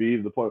thought he would be.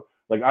 To the point,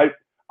 like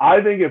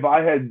I think if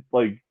I had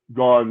like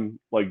gone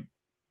like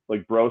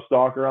bro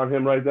stalker on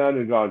him right then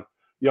and gone,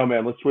 yo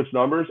man, let's switch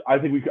numbers. I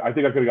think I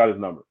could have got his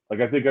number.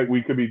 Like I think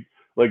we could be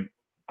like.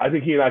 I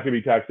think he and I could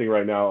be texting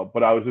right now,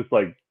 but I was just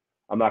like,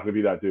 I'm not going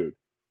to be that dude.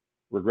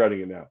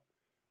 Regretting it now.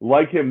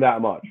 Like him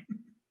that much.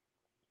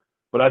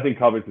 But I think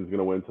Covington's going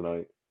to win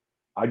tonight.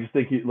 I just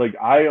think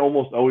I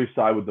almost always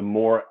side with the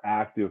more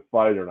active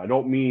fighter. And I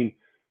don't mean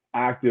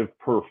active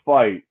per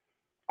fight.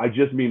 I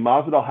just mean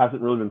Masvidal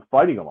hasn't really been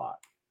fighting a lot.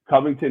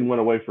 Covington went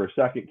away for a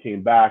second,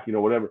 came back,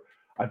 whatever.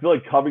 I feel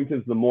like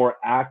Covington's the more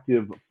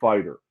active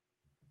fighter.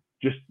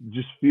 Just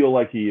feel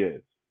like he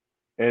is.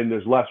 And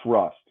there's less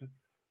rust,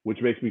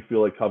 which makes me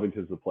feel like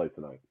Covington's the play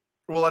tonight.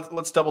 Well,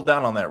 let's double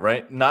down on that,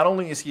 right? Not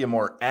only is he a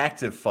more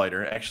active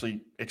fighter,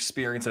 actually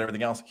experience and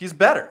everything else, he's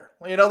better.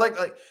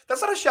 Like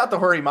that's not a shot to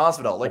Jorge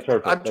Masvidal. Like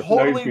I'm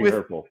totally with.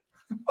 Hurtful.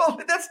 Well,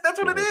 that's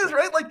what it is,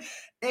 right? Like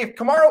if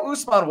Kamaru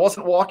Usman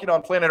wasn't walking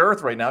on planet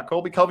Earth right now,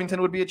 Colby Covington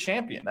would be a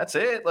champion. That's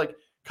it. Like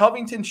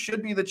Covington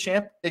should be the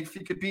champ if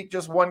he could beat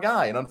just one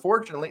guy. And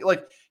unfortunately,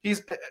 like I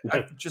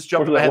just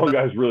jumped ahead. That one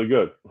guy's really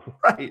good.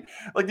 Right.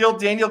 Like the old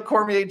Daniel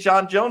Cormier,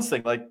 John Jones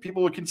thing. Like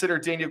people would consider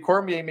Daniel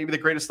Cormier maybe the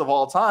greatest of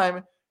all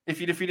time if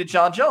he defeated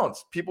John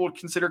Jones. People would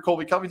consider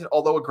Colby Covington,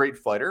 although a great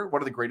fighter,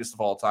 one of the greatest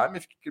of all time,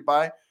 if you could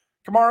buy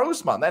Kamaru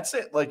Usman. That's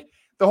it. Like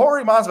the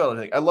Jorge Masvidal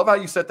thing. I love how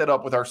you set that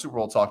up with our Super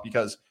Bowl talk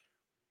because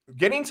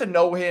getting to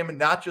know him,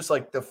 not just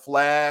like the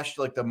Flash,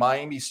 like the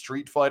Miami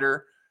street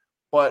fighter,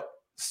 but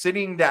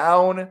sitting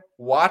down,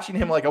 watching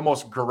him like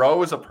almost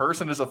grow as a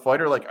person, as a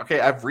fighter, like,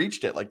 okay, I've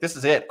reached it. Like, this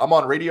is it. I'm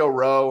on Radio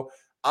Row.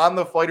 I'm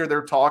the fighter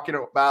they're talking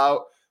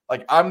about.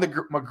 Like, I'm the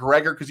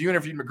McGregor, because you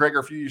interviewed McGregor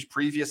a few years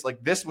previous.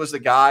 Like, this was the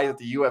guy that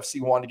the UFC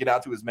wanted to get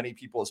out to as many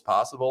people as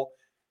possible.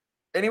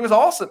 And he was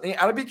awesome. And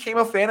I became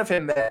a fan of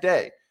him that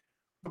day.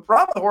 The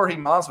problem with Jorge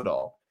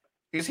Masvidal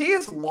is he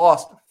has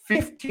lost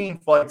 15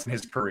 fights in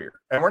his career.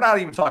 And we're not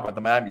even talking about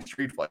the Miami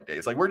street fight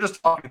days. Like, we're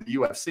just talking the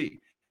UFC.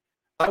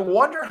 I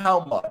wonder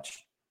how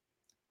much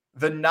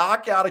the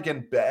knockout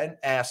against Ben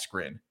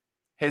Askren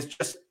has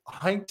just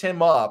hyped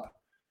him up,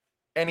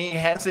 and he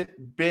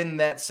hasn't been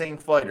that same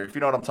fighter, if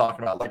you know what I'm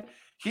talking about. Like,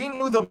 he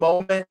knew the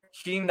moment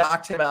he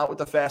knocked him out with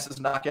the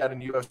fastest knockout in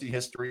UFC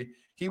history,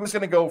 he was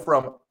going to go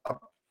from a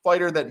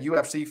fighter that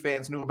UFC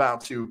fans knew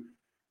about to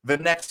the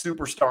next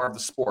superstar of the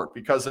sport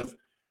because of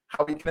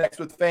how he connects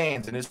with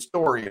fans and his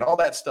story and all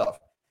that stuff.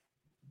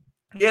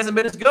 He hasn't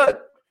been as good.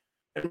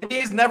 And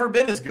he's never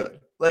been as good.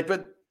 Like,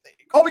 but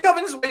Colby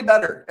Covington's way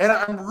better. And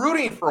I'm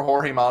rooting for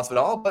Jorge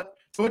Masvidal, but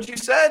to what you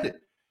said,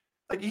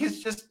 like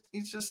he's just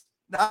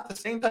not the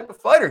same type of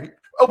fighter.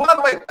 Oh, by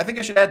the way, I think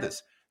I should add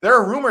this. There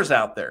are rumors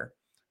out there.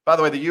 By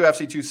the way, the UFC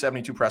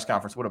 272 press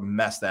conference, what a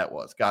mess that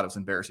was. God, it was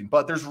embarrassing.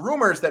 But there's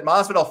rumors that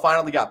Masvidal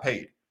finally got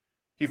paid.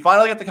 He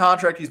finally got the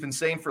contract he's been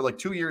saying for like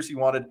 2 years he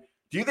wanted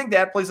Do you think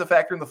that plays a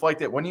factor in the fight,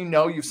 that when you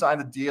know you've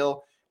signed a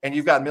deal and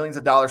you've got millions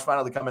of dollars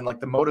finally coming, like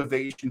the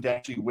motivation to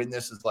actually win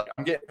this is like,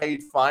 I'm getting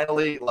paid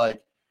finally,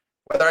 like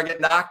whether I get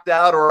knocked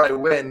out or I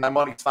win, my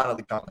money's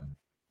finally coming?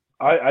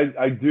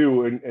 I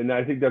do, and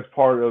I think that's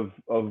part of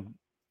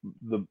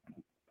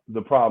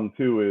the problem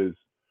too. Is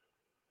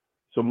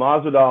so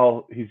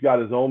Masvidal, he's got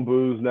his own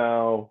booze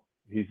now.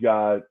 He's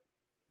got,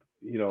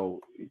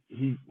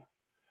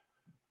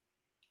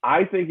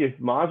 I think if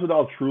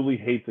Masvidal truly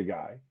hates a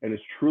guy and is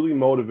truly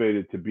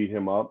motivated to beat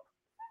him up,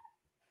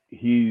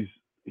 he's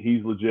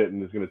legit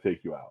and is going to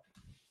take you out.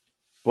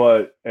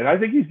 And I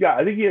think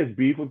he has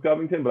beef with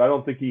Covington, but I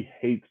don't think he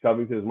hates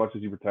Covington as much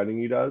as he's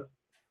pretending he does.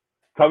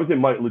 Covington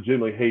might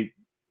legitimately hate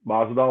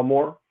Masvidal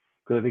more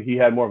because I think he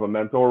had more of a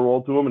mentor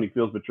role to him and he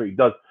feels betrayed. He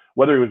does,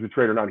 whether he was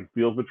betrayed or not, he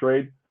feels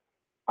betrayed.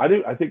 I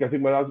think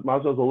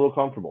Masvidal's a little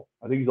comfortable.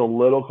 I think he's a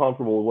little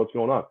comfortable with what's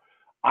going on.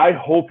 I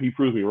hope he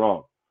proves me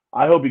wrong.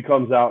 I hope he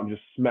comes out and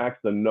just smacks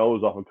the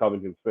nose off of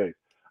Covington's face.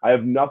 I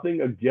have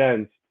nothing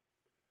against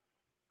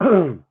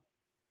the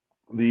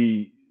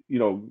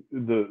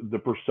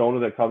persona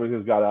that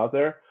Covington's got out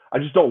there. I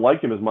just don't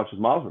like him as much as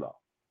Masvidal.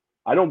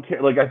 I don't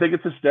care. Like, I think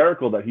it's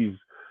hysterical that he's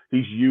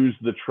used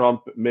the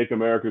Trump "Make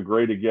America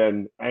Great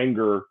Again"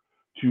 anger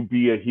to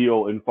be a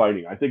heel in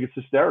fighting. I think it's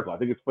hysterical. I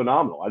think it's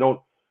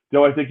phenomenal.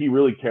 Do I think he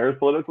really cares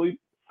politically?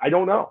 I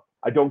don't know.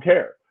 I don't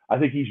care. I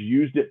think he's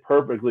used it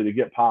perfectly to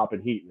get pop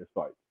and heat in this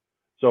fight.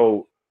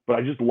 So, but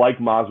I just like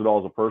Masvidal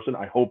as a person.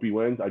 I hope he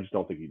wins. I just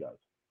don't think he does.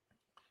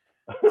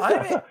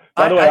 By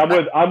the way,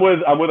 I'm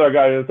with our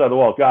guy inside the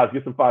wall. Guys,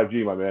 get some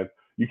 5G, my man.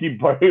 You keep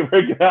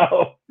breaking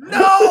out.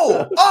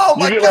 No! Oh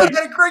my God!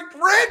 I had a great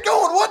rant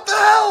going. What the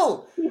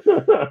hell?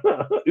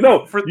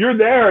 You're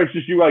there. It's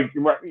just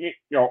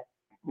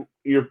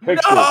your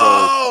picture.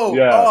 No!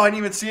 Yeah. Oh, I didn't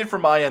even see it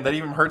from my end. That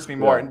even hurts me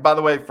more. Yeah. And by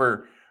the way,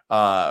 for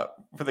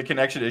the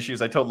connection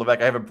issues, I told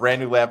Levesque I have a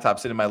brand new laptop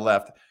sitting to my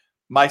left.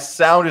 My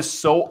sound is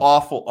so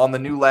awful on the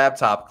new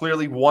laptop.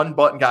 Clearly, one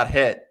button got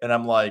hit, and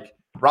I'm like,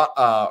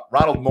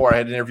 Ronald Moore. I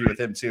had an interview with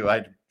him too. I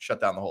had to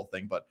shut down the whole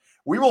thing, but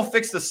we will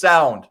fix the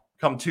sound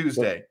come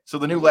Tuesday, so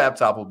the new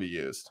laptop will be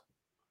used.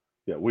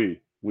 Yeah,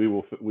 we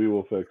will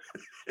fix.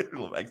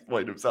 He'll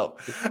exploit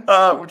himself,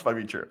 which might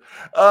be true.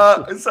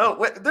 So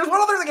there's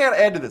one other thing I got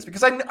to add to this,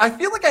 because I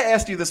feel like I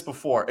asked you this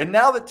before, and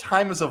now that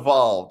time has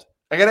evolved,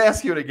 I got to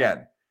ask you it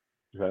again.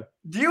 Okay.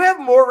 Do you have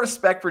more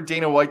respect for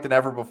Dana White than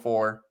ever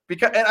before?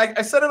 Because, and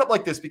I set it up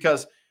like this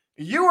because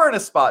you are in a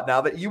spot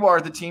now that you are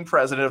the team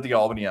president of the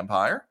Albany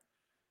Empire.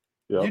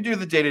 Yep. You do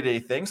the day-to-day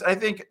things. I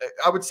think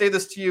I would say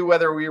this to you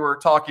whether we were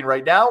talking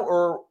right now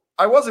or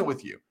I wasn't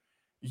with you.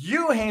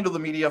 You handle the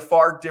media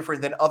far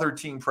different than other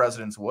team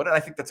presidents would, and I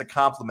think that's a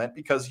compliment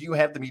because you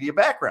have the media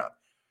background.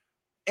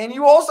 And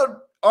you also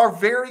are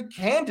very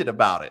candid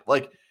about it.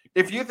 Like,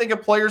 if you think a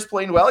player's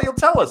playing well, you'll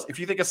tell us. If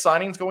you think a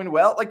signing's going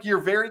well, like, you're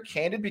very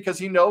candid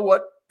because you know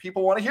what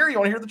people want to hear. You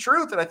want to hear the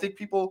truth. And I think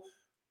people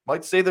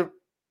might say the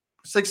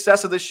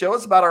success of this show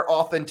is about our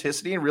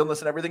authenticity and realness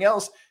and everything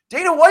else.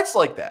 Dana White's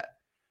like that.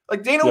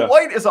 Like, Dana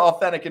White is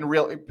authentic and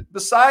real.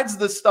 Besides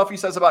the stuff he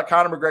says about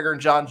Conor McGregor and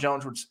John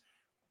Jones, which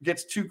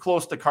gets too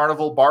close to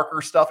carnival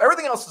barker stuff,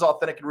 everything else is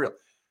authentic and real.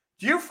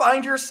 Do you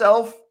find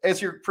yourself, as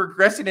you're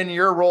progressing in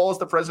your role as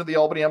the president of the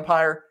Albany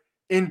Empire,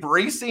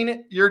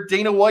 embracing your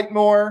Dana White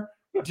more?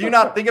 Do you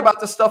not think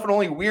about this stuff and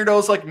only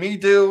weirdos like me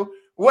do?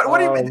 What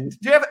do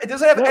you have?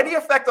 Does it have any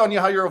effect on you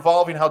how you're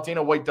evolving, how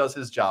Dana White does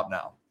his job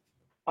now?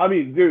 I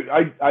mean, dude,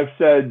 I've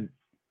said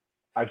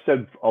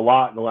a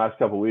lot in the last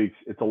couple of weeks.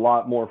 It's a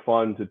lot more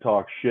fun to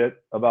talk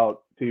shit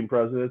about team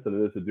presidents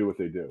than it is to do what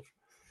they do.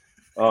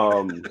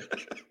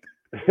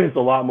 It's a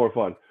lot more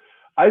fun.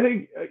 I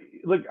think,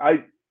 look,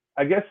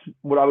 I guess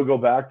what I would go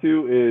back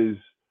to is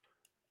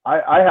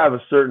I have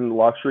a certain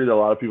luxury that a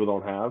lot of people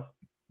don't have.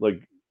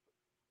 Like,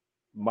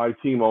 my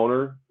team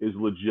owner is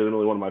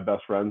legitimately one of my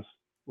best friends.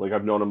 Like,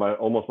 I've known him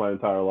almost my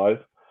entire life.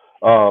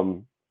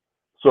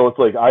 So it's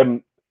like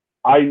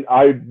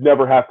I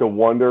never have to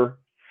wonder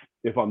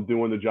if I'm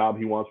doing the job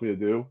he wants me to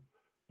do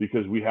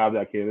because we have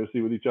that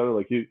candidacy with each other.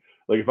 Like, he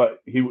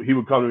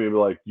would come to me and be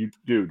like, "You,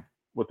 dude,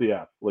 what the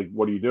F? Like,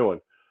 what are you doing?"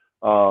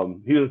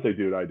 He doesn't say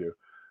dude, I do.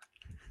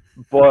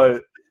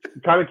 But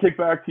kind of kick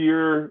back to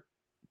your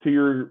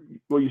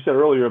what you said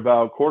earlier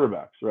about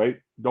quarterbacks, right?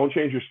 Don't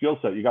change your skill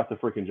set. You got the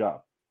freaking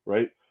job,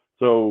 right?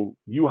 So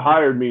you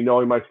hired me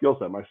knowing my skill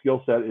set. My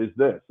skill set is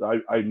this.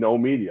 I know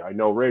media, I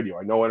know radio,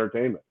 I know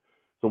entertainment.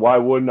 So why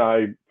wouldn't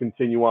I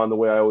continue on the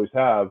way I always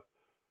have?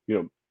 You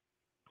know,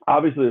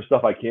 obviously there's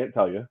stuff I can't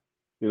tell you.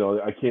 You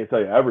know, I can't tell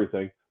you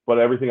everything, but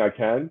everything I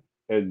can,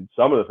 and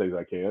some of the things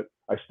I can't,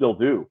 I still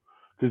do.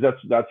 Because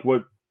that's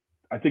what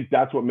I think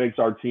that's what makes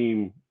our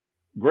team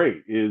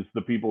great, is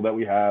the people that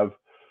we have,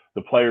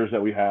 the players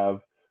that we have,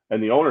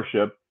 and the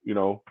ownership. You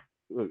know,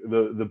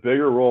 the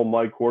bigger role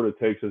Mike Korda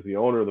takes as the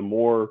owner, the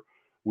more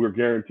we're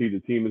guaranteed the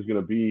team is going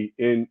to be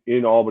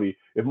in Albany.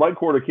 If Mike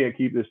Korda can't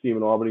keep this team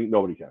in Albany,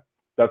 nobody can.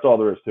 That's all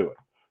there is to it.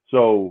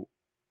 So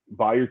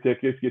buy your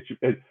tickets, get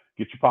your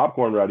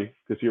popcorn ready,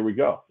 because here we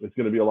go. It's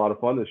going to be a lot of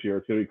fun this year.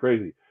 It's going to be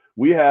crazy.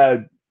 We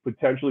had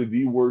potentially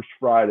the worst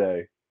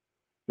Friday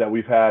that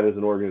we've had as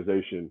an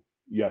organization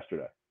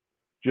yesterday.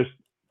 Just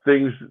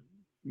things,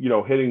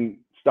 hitting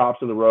stops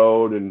in the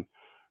road and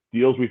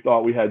deals we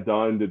thought we had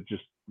done that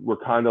just were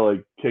kind of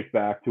like kicked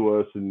back to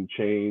us and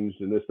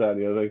changed and this, that,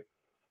 and the other thing.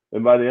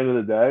 And by the end of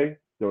the day,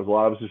 there was a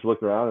lot of us just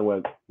looked around and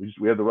went,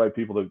 we had the right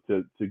people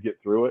to get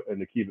through it and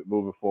to keep it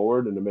moving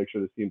forward and to make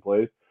sure this team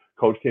plays.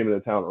 Coach came into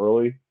town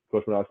early.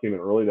 Coach Menas came in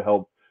early to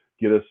help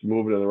get us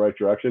moving in the right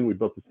direction. We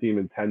built this team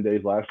in 10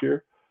 days last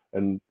year,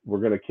 and we're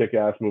going to kick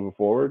ass moving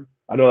forward.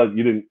 I know that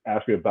you didn't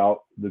ask me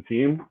about the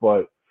team,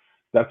 but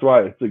that's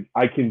why it's like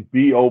I can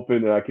be open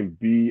and I can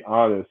be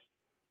honest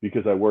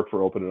because I work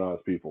for open and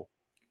honest people.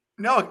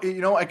 No,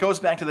 it goes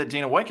back to that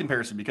Dana White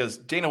comparison, because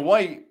Dana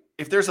White,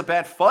 if there's a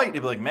bad fight,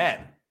 he'd be like, man,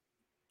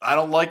 I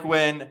don't like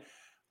when,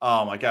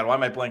 oh my God, why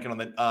am I blanking on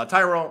that?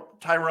 Tyrone,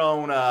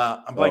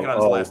 I'm blanking on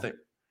his last name.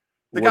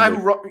 The guy who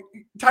wrote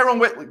Tyrone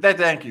Whitley,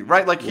 thank you,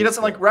 right? Like, he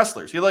doesn't like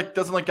wrestlers. He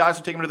doesn't like guys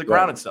who take him to the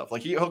ground and stuff.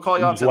 Like, he'll call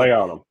you out and lay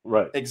on him.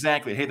 Right.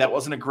 Exactly. Hey, that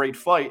wasn't a great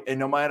fight. And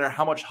no matter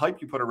how much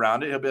hype you put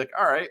around it, he'll be like,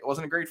 all right, it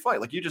wasn't a great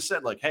fight. Like you just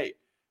said, like, hey,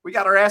 we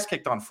got our ass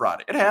kicked on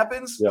Friday. It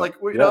happens. Yeah. Like,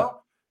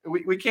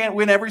 we can't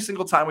win every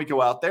single time we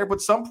go out there,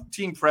 but some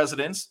team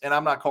presidents, and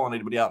I'm not calling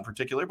anybody out in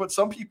particular, but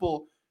some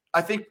people,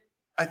 I think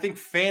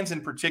fans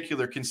in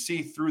particular can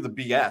see through the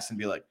BS and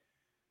be like,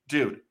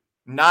 dude,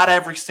 not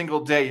every single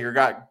day you're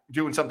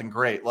doing something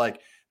great.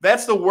 Like,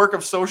 that's the work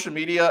of social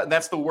media, and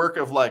that's the work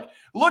of like,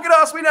 look at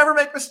us, we never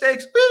make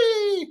mistakes.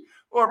 Whee!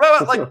 Or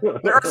like,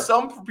 there are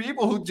some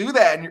people who do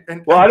that.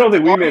 And I don't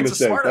think we made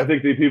mistakes. I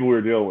think the people we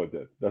were dealing with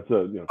it. That's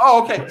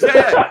Oh, okay.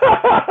 Yeah.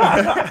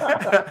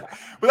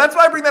 But that's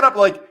why I bring that up.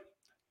 Like,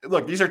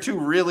 look, these are two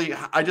really.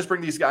 I just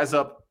bring these guys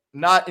up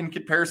not in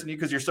comparison to you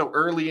because you're so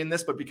early in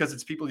this, but because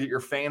it's people that you're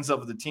fans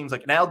of the teams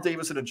like Al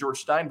Davis and a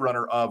George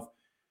Steinbrenner of.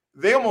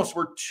 They almost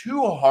were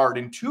too hard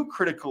and too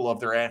critical of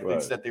their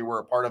athletes that they were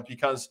a part of,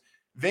 because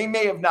they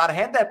may have not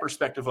had that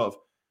perspective of,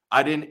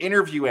 I didn't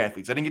interview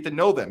athletes. I didn't get to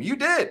know them. You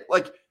did.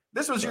 Like,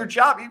 this was your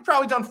job. You've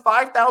probably done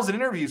 5,000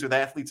 interviews with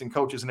athletes and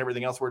coaches and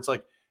everything else, where it's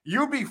like,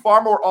 you'd be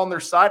far more on their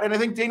side. And I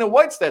think Dana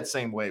White's that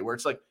same way, where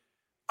it's like,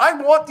 I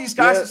want these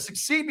guys to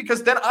succeed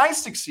because then I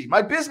succeed.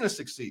 My business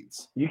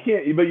succeeds. You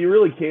can't, but you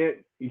really can't.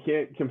 You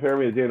can't compare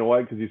me to Dana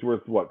White because he's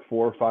worth what, $400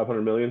 or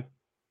 $500 million.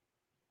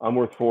 I'm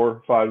worth $4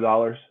 or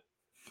 $5.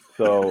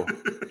 So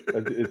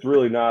it's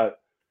really not,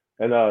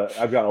 and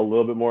I've got a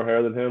little bit more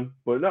hair than him.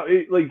 But no,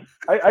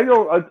 I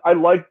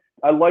like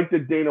the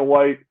Dana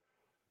White.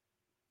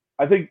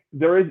 I think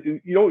there is,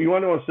 you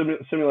want to know a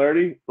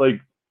similarity? Like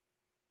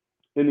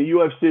in the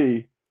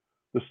UFC,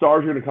 the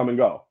stars are going to come and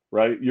go,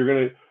 right?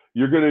 Your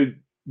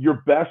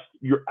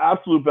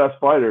absolute best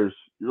fighters,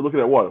 you're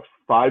looking at what, a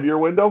 5-year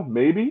window,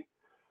 maybe,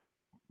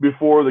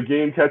 before the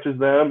game catches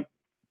them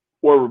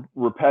or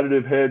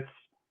repetitive hits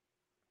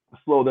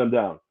slow them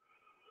down.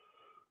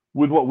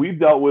 With what we've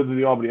dealt with in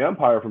the Albany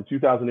Empire from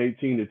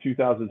 2018 to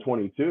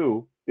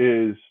 2022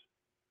 is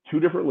 2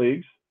 different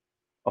leagues,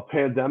 a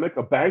pandemic,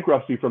 a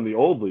bankruptcy from the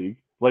old league.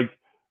 Like,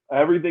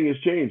 everything has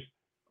changed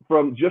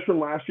from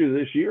last year to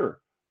this year.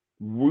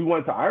 We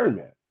went to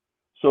Ironman.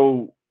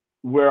 So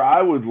where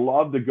I would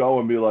love to go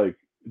and be like,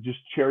 just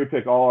cherry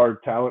pick all our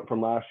talent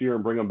from last year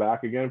and bring them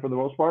back again for the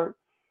most part,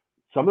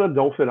 some of them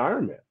don't fit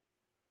Ironman.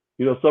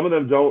 Some of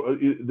them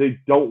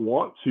don't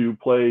want to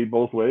play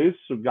both ways.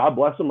 So God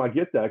bless them. I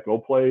get that. Go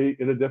play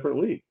in a different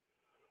league.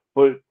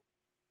 But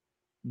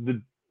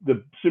the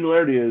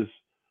similarity is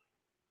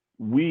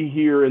we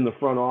here in the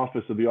front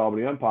office of the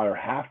Albany Empire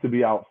have to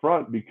be out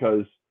front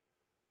because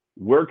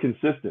we're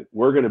consistent.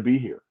 We're going to be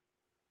here.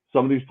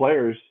 Some of these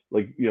players,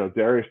 like,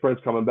 Darius Prince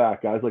coming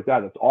back, guys like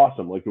that, that's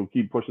awesome. Like, we'll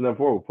keep pushing them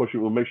forward.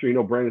 We'll make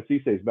sure, Brandon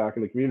Cissé is back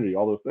in the community,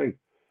 all those things.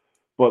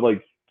 But,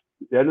 like,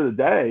 at the end of the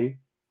day,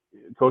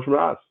 Coach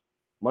Menas,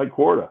 Mike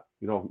Korda,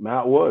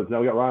 Matt Woods. Now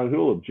we got Ryan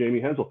Hulub,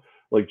 Jamie Hensel,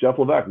 like Jeff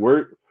Levesque.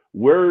 We're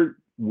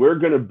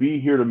going to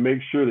be here to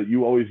make sure that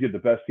you always get the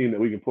best team that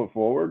we can put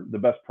forward, the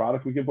best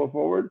product we can put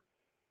forward.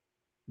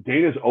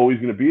 Dana's always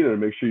going to be there to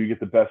make sure you get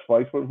the best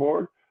fights put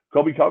forward.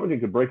 Colby Covington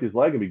could break his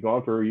leg and be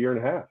gone for a year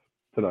and a half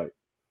tonight.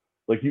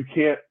 Like, you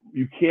can't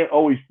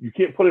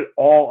put it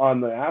all on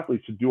the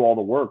athletes to do all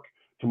the work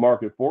to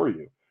market for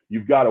you.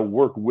 You've got to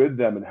work with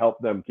them and help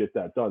them get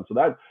that done.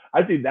 So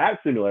I think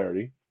that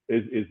similarity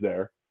is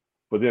there.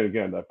 But then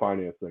again, that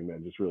finance thing,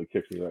 man, just really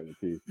kicks me right in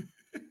the teeth.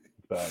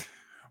 It's bad.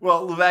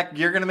 Well, Levesque,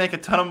 you're going to make a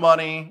ton of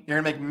money.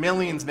 You're going to make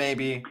millions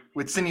maybe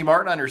with Cindy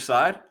Martin on your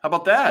side. How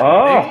about that?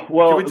 Oh, hey,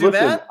 well, can we do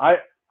that?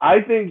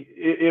 I think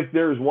if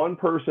there's one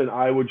person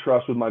I would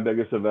trust with my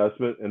biggest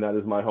investment, and that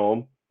is my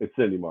home, it's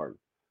Cindy Martin.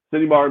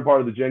 Cindy Martin,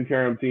 part of the Jen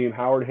Karam team,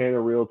 Howard Hanna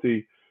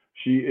Realty.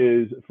 She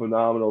is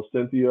phenomenal.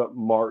 Cynthia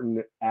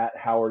Martin at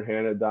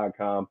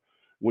howardhanna.com.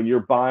 When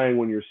you're buying,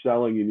 when you're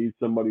selling, you need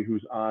somebody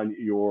who's on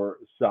your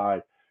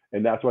side.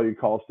 And that's why you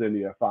call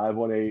Cindy at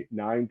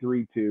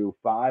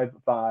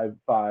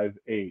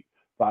 518-932-5558.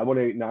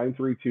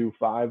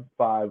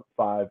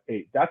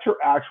 518-932-5558. That's her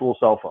actual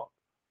cell phone,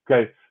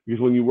 okay? Because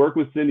when you work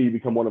with Cindy, you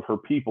become one of her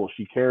people.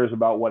 She cares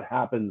about what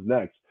happens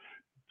next.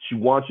 She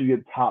wants you to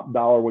get top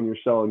dollar when you're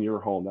selling your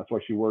home. That's why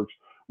she works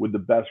with the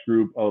best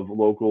group of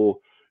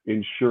local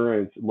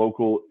insurance,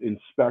 local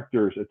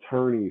inspectors,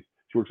 attorneys.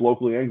 She works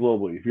locally and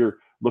globally. If you're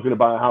looking to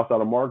buy a house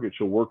out of market,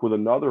 she'll work with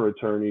another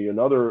attorney,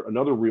 another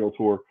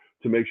realtor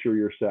to make sure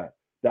you're set.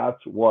 That's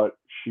what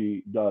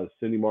she does.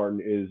 Cindy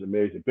Martin is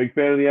amazing. Big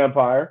fan of the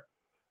Empire.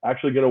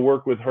 Actually going to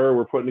work with her.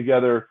 We're putting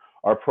together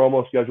our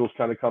promo schedules,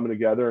 kind of coming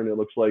together, and it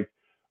looks like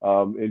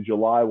in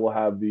July we'll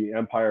have the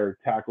Empire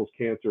Tackles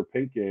Cancer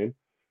Pink Game.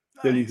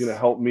 Nice. Cindy's going to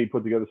help me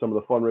put together some of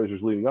the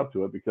fundraisers leading up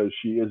to it because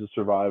she is a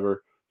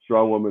survivor,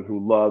 strong woman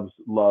who loves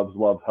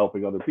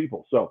helping other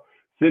people. So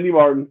Cindy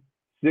Martin,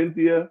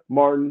 Cynthia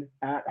Martin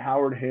at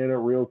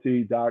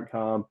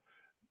HowardHannaRealty.com,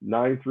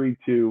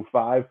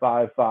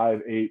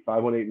 932-5558,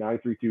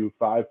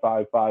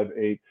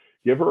 518-932-5558.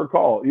 Give her a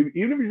call. Even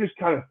if you're just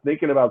kind of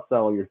thinking about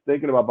selling, you're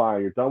thinking about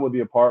buying, you're done with the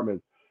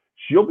apartments,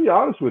 she'll be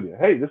honest with you.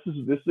 Hey, this is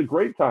a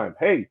great time.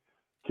 Hey,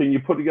 can you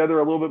put together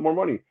a little bit more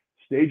money?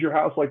 Stage your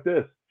house like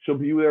this. She'll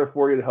be there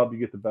for you to help you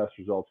get the best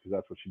results because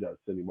that's what she does.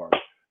 Cindy Martin.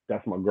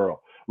 That's my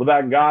girl. Levack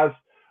and guys,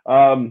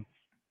 I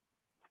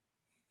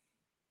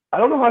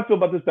don't know how I feel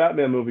about this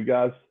Batman movie,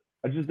 guys.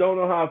 I just don't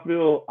know how I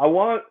feel. I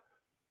want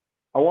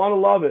to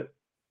love it.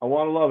 I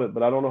want to love it,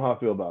 but I don't know how I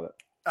feel about it.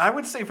 I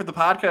would say for the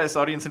podcast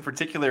audience in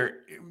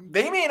particular,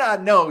 they may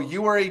not know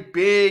you are a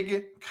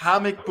big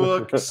comic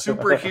book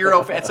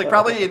superhero fan. It's like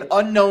probably an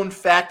unknown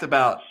fact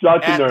about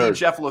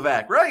Jeff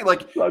Levack, right?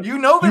 Like you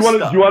know this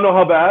stuff. Do you want to know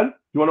how bad? Do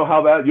you want to know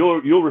how bad?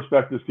 You'll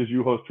respect this because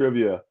you host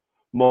trivia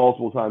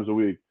multiple times a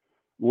week.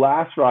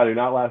 Last Friday,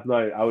 not last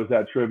night, I was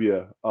at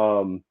trivia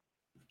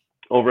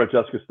over at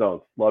Jessica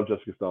Stone's. Love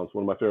Jessica Stone's.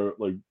 One of my favorite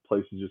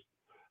places just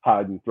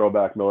hide and throw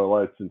back Miller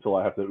Lights until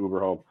I have to Uber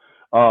home.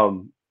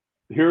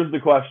 Here's the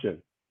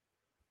question.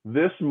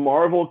 This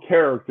Marvel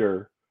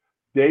character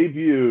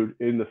debuted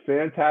in the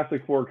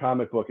Fantastic Four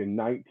comic book in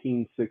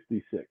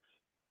 1966.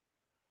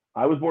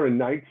 I was born in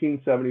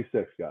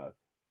 1976, guys.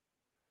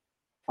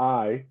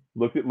 I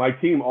looked at my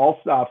team, all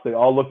stops. They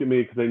all look at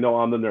me because they know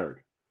I'm the nerd.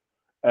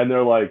 And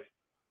they're like,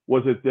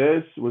 was it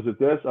this? Was it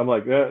this? I'm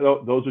like,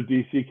 no, those are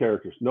DC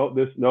characters. No,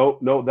 this, no,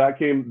 that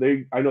came,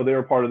 I know they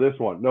were part of this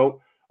one.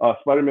 No,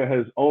 Spider-Man had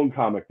his own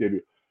comic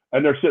debut.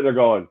 And they're sitting there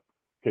going,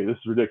 okay, this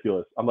is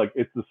ridiculous. I'm like,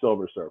 it's the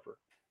Silver Surfer.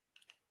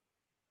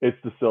 It's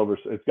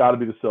got to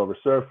be the Silver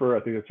Surfer.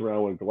 I think it's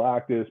around when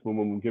Galactus, boom,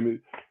 boom, boom, give me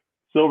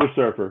Silver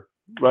Surfer,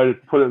 right?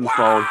 Put it in the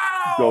phone,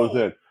 goes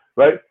in,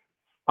 right?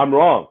 I'm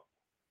wrong.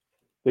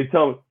 They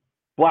tell me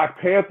Black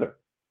Panther.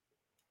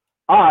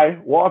 I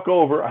walk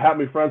over, I have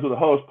me friends with the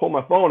host, pull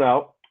my phone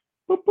out,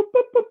 boop, boop,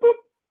 boop, boop, boop.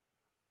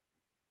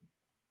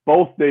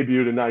 Both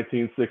debuted in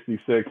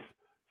 1966.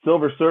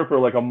 Silver Surfer,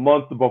 like a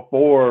month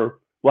before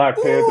Black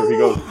Panther. He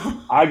goes,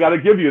 I got to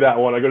give you that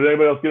one. I go, did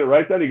anybody else get it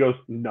right then? He goes,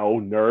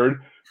 no, nerd.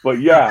 But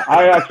yeah,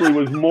 I actually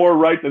was more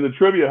right than the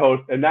trivia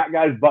host, and that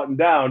guy's buttoned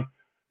down.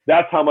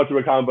 That's how much of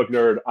a comic book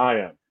nerd I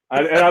am.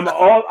 And I'm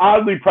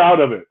oddly proud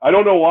of it. I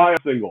don't know why I'm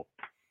single.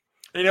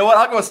 You know what?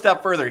 I'll go a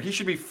step further. He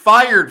should be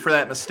fired for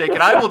that mistake,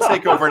 and I will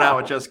take over now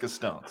with Jessica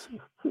Stone's.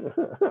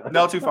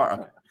 No, too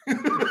far.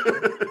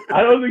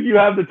 I don't think you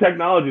have the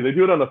technology. They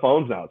do it on the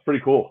phones now. It's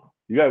pretty cool.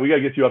 We got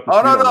to get you up to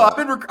speed. Oh, no.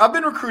 I've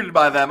been recruited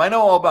by them. I know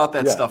all about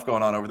that stuff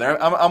going on over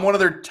there. I'm one of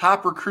their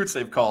top recruits.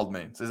 They've called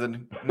me. So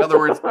in other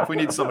words, if we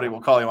need somebody,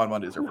 we'll call you on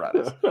Mondays or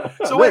Fridays.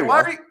 So wait,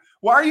 why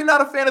are you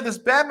not a fan of this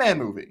Batman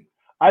movie?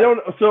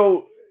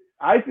 So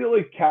I feel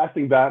like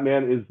casting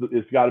Batman is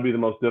got to be the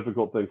most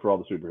difficult thing for all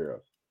the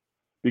superheroes,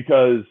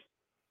 because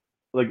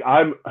like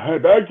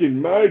back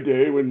in my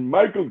day when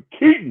Michael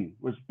Keaton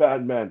was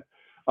Batman.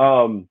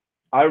 I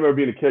remember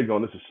being a kid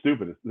going, "This is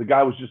stupid." The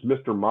guy was just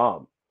Mr.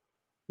 Mom.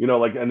 You know,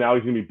 like, and now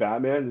he's going to be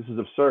Batman? This is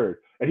absurd.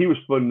 And he was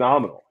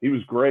phenomenal. He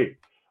was great.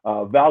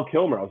 Val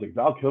Kilmer, I was like,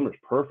 Val Kilmer's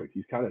perfect.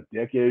 He's kind of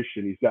dickish,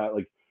 and he's got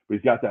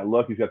that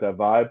look. He's got that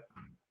vibe.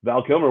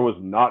 Val Kilmer was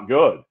not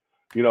good.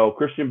 You know,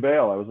 Christian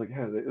Bale, I was like,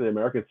 yeah, the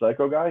American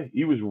Psycho guy,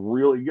 he was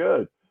really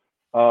good.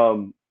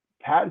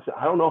 Pattinson,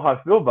 I don't know how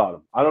I feel about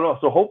him. I don't know.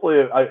 So hopefully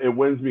it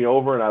wins me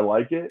over and I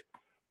like it.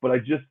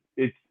 But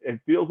it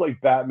feels like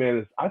Batman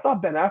is, I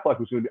thought Ben Affleck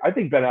was going to be, I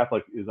think Ben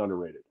Affleck is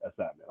underrated as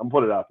Batman. I'm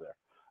putting it out there.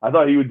 I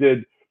thought he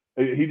did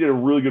a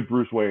really good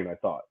Bruce Wayne, I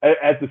thought.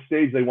 At the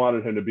stage they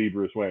wanted him to be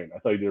Bruce Wayne, I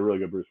thought he did a really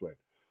good Bruce Wayne.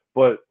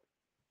 But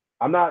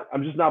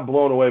I'm just not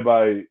blown away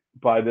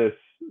by the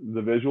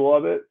visual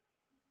of it.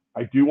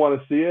 I do want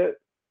to see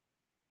it,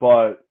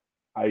 but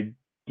I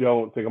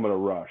don't think I'm going to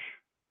rush.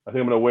 I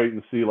think I'm going to wait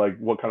and see like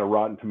what kind of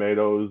Rotten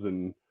Tomatoes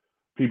and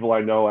people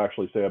I know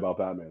actually say about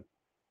Batman.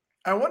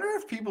 I wonder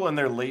if people in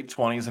their late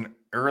 20s and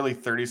early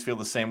 30s feel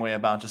the same way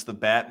about just the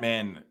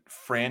Batman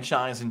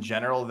franchise in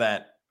general,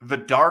 that The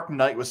Dark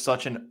Knight was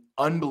such an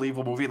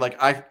unbelievable movie. Like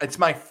it's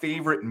my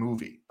favorite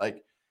movie.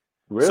 Like,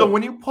 really? So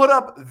when you put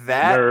up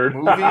that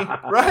movie,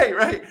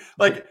 right.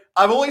 Like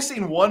I've only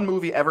seen one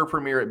movie ever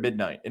premiere at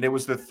midnight, and it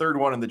was the third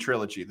one in the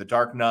trilogy, The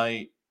Dark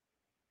Knight.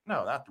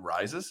 No, not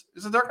Rises.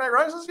 Is it Dark Knight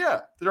Rises?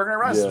 Yeah. The Dark Knight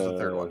Rises was the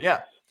third one.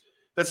 Yeah.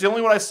 That's the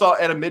only one I saw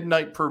at a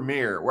midnight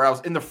premiere where I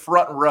was in the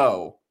front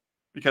row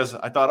because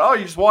I thought, oh,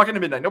 you just walk into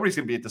midnight. Nobody's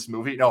going to be at this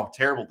movie. No,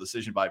 terrible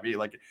decision by me.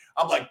 Like,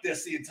 I'm like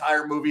this the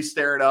entire movie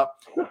staring up.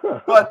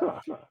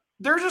 But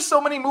there's just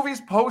so many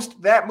movies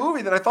post that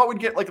movie that I thought we'd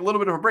get like a little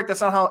bit of a break.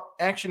 That's not how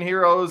action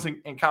heroes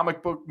and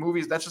comic book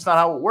movies, that's just not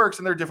how it works.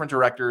 And they're different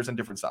directors and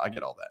different style. I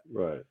get all that.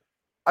 Right.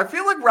 I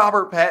feel like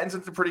Robert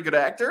Pattinson's a pretty good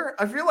actor.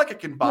 I feel like I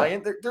can buy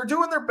it. They're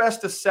doing their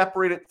best to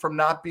separate it from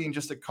not being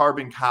just a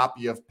carbon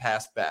copy of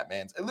past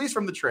Batmans, at least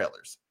from the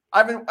trailers.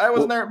 I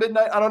wasn't there at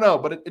midnight. I don't know,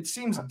 but it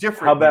seems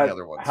different than the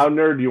other ones. How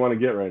nerd do you want to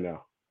get right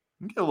now?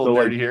 Get a little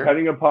nerdy here.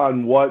 Depending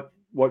upon what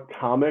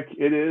comic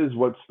it is,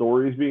 what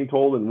story is being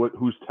told, and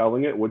who's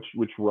telling it, which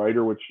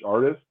writer, which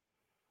artist,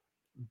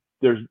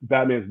 there's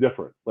Batman's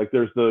different. Like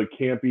there's the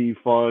campy,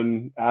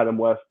 fun Adam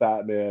West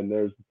Batman.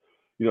 There's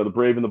the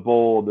Brave and the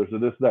Bold. There's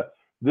this, that.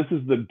 This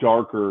is the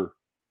darker,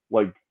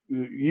 like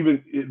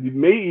it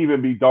may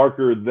even be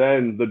darker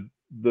than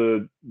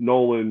the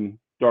Nolan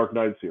Dark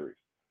Knight series.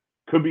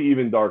 Could be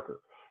even darker.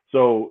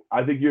 So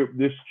I think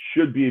this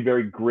should be a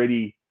very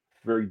gritty,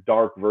 very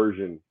dark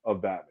version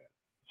of Batman.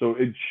 So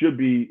it should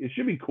be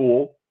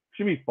cool. It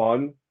should be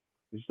fun.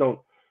 Just don't.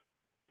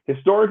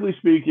 Historically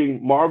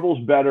speaking, Marvel's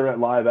better at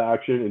live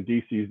action and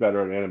DC's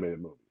better at animated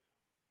movies.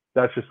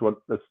 That's just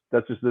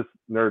this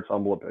nerd's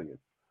humble opinion.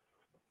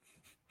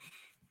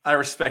 I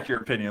respect your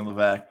opinion,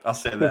 Levac. I'll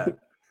say that.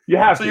 You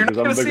have so to, you're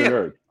not because I'm a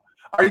bigger nerd.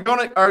 Are you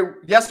going to?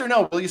 Yes or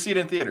no? Will you see it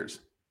in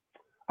theaters?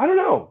 I don't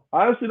know.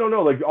 I honestly don't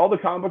know. Like all the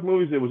comic book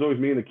movies, it was always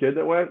me and the kid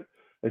that went,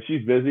 and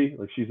she's busy.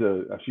 Like she's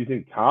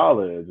in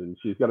college and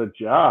she's got a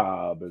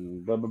job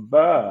and blah blah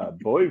blah,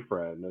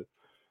 boyfriend.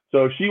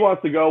 So if she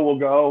wants to go, we'll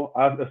go.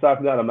 Aside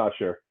from that, I'm not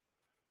sure.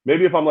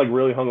 Maybe if I'm like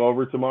really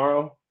hungover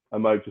tomorrow, I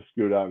might just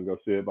scoot out and go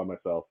see it by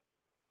myself,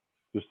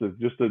 just to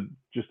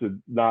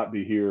not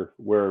be here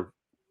where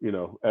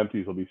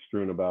empties will be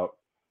strewn about.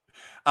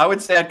 I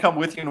would say I'd come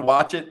with you and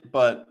watch it,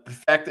 but the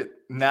fact that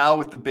now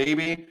with the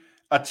baby,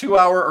 a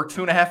 2-hour or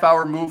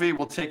 2.5-hour movie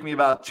will take me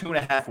about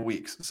 2.5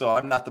 weeks. So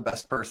I'm not the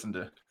best person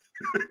to.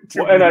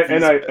 Well, and I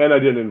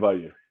didn't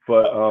invite you,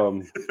 but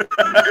you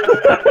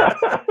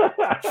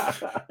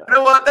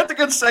know what? That's a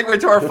good segue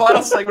to our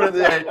final segment of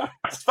the day.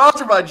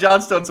 Sponsored by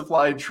Johnstone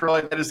Supply in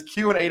Troy. That is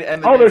Q&A to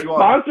end the day. Oh, they're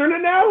sponsoring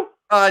it now?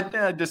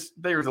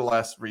 They were the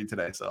last read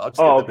today, so I'll just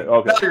okay.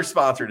 Now you're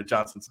sponsored at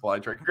Johnstone Supply.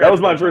 That was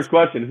my first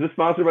question. Is this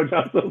sponsored by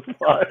Johnstone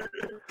Supply?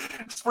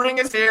 Spring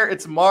is here.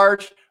 It's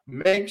March.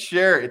 Make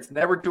sure it's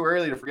never too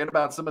early to forget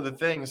about some of the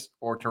things,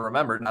 or to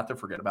remember, not to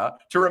forget about,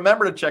 to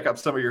remember to check out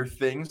some of your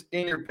things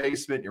in your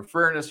basement, your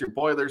furnace, your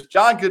boilers.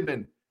 John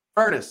Goodman,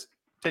 furnace,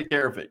 take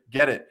care of it.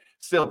 Get it.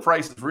 Still,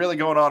 price is really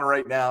going on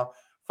right now.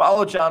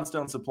 Follow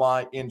Johnstone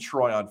Supply in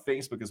Troy on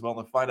Facebook as well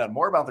to find out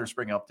more about their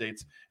spring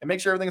updates and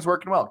make sure everything's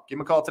working well. Give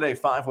them a call today,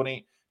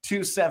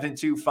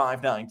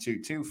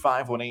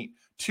 518-272-5922,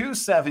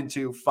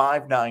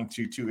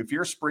 518-272-5922. If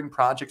your spring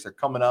projects are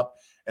coming up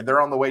and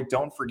they're on the way,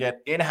 don't forget,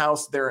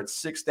 in-house there at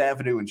 6th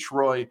Avenue in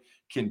Troy,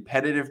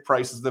 competitive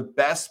prices, the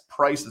best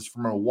prices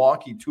from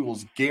Milwaukee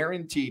Tools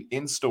guaranteed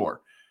in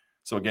store.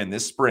 So again,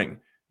 this spring,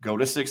 go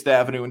to 6th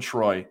Avenue in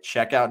Troy.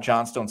 Check out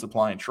Johnstone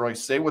Supply in Troy.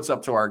 Say what's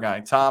up to our guy,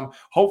 Tom.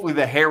 Hopefully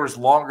the hair is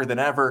longer than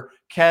ever.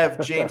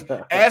 Kev, James,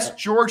 ask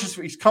George if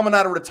he's coming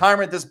out of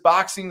retirement this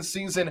boxing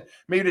season,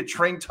 maybe to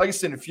train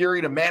Tyson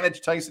Fury, to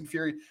manage Tyson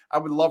Fury. I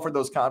would love for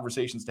those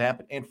conversations to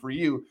happen and for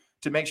you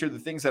to make sure the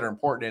things that are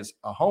important as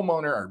a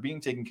homeowner are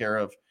being taken care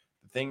of,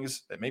 the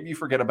things that maybe you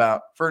forget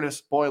about,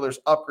 furnace, boilers,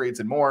 upgrades,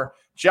 and more.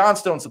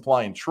 Johnstone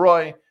Supply in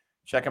Troy.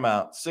 Check them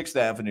out, 6th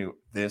Avenue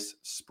this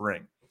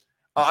spring.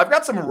 I've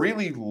got some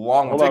really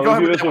long ones. Go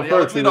ahead with that one. Yeah,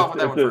 let's lead off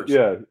with that one first.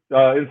 Yeah,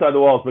 Inside the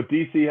Walls. But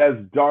DC has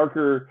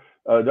darker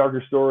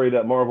story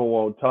that Marvel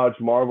won't touch.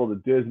 Marvel to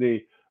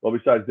Disney, well,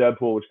 besides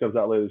Deadpool, which comes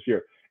out later this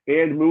year,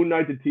 and Moon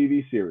Knight, the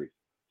TV series.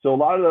 So a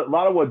lot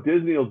of what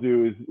Disney will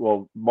do is,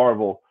 well,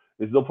 Marvel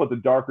is they'll put the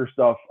darker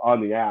stuff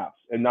on the apps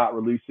and not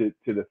release it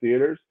to the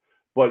theaters.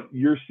 But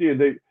you're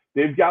seeing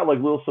they've got like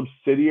little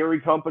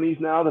subsidiary companies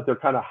now that they're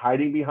kind of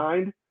hiding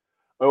behind,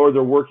 or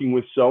they're working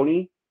with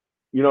Sony.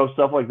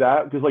 Stuff like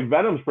that. Because like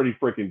Venom's pretty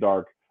freaking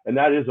dark, and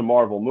that is a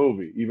Marvel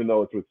movie, even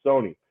though it's with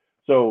Sony.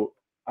 So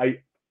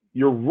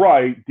you're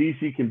right,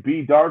 DC can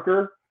be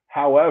darker.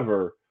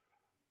 However,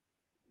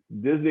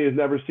 Disney has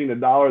never seen a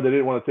dollar they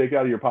didn't want to take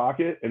out of your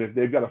pocket. And if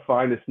they've got to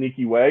find a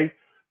sneaky way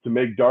to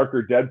make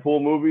darker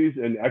Deadpool movies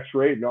and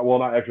X-rate, not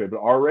X-rate, but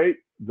R-rate,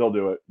 they'll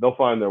do it. They'll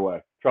find their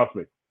way. Trust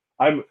me.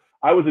 I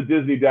was a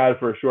Disney dad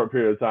for a short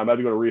period of time. I had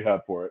to go to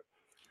rehab for it.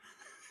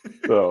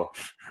 So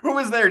who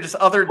was there? Just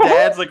other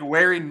dads like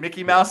wearing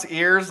Mickey Mouse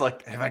ears?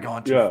 Like, have I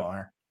gone too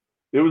far?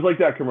 It was like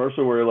that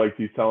commercial where like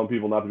he's telling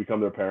people not to become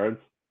their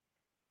parents.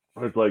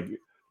 Where it's like,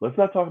 let's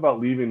not talk about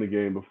leaving the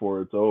game before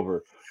it's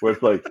over. Where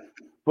it's like,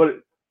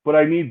 but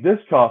I need this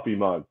coffee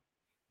mug.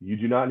 You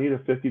do not need a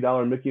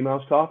 $50 Mickey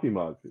Mouse coffee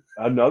mug.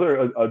 A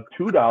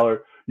 $2.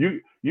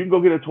 You can go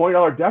get a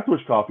 $20 Death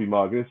Wish coffee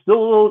mug, and it's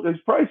still it's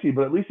pricey,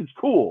 but at least it's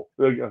cool.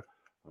 Like, all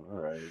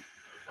right.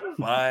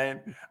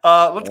 Fine.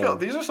 Let's go.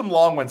 These are some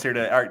long ones here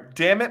today. All right.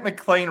 Damn it,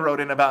 McClain wrote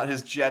in about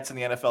his Jets in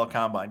the NFL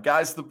Combine.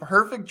 Guys, the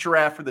perfect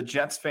draft for the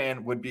Jets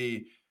fan would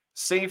be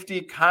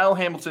safety Kyle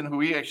Hamilton, who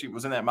he actually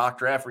was in that mock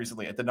draft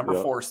recently at the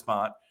number 4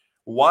 spot.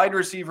 Wide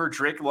receiver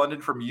Drake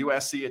London from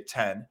USC at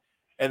 10.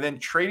 And then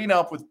trading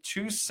up with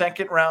 2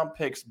 second-round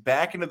picks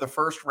back into the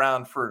first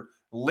round for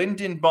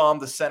Lyndon Baum,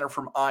 the center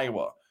from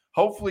Iowa.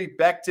 Hopefully,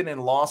 Becton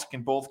and Lawson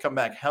can both come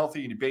back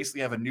healthy, and you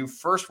basically have a new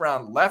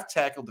first-round left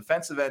tackle,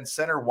 defensive end,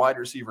 center, wide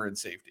receiver, and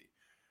safety.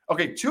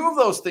 Okay, 2 of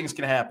those things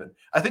can happen.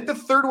 I think the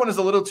third one is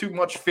a little too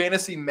much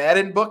fantasy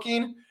Madden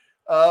booking,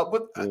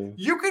 but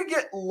you could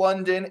get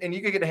London and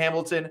you could get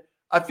Hamilton.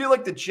 I feel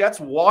like the Jets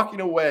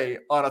walking away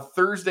on a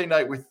Thursday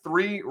night with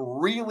 3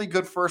 really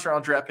good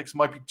first-round draft picks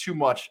might be too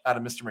much out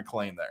of Mr.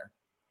 McClain there.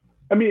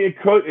 I mean, it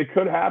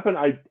could happen.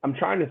 I'm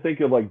trying to think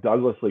of like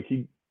Douglas, like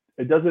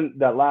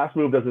that last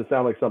move doesn't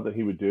sound like something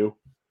he would do.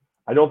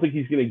 I don't think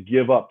he's going to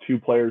give up 2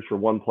 players for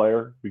 1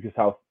 player because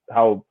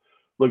how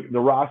look, the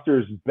roster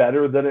is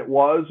better than it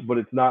was, but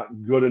it's not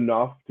good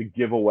enough to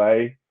give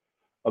away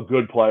a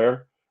good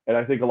player. And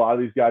I think a lot of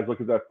these guys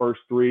look at that first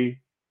 3,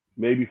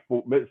 maybe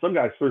 4, some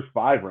guys first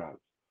 5 rounds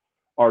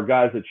are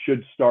guys that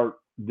should start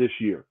this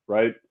year,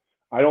 right?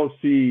 I don't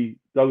see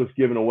Douglas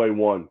giving away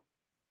 1.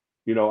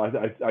 You know,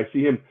 I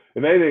see him,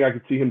 if anything, I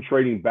could see him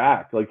trading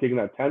back, like taking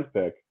that 10th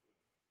pick,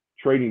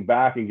 trading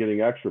back and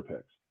getting extra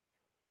picks.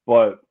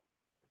 But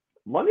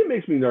London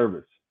makes me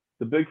nervous.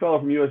 The big fella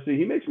from USC,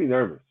 he makes me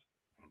nervous.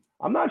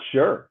 I'm not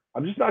sure.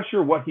 I'm just not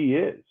sure what he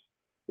is.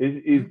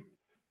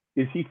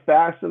 Is he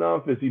fast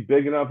enough? Is he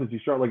big enough? Is he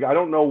strong? Like I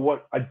don't know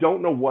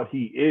what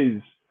he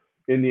is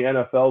in the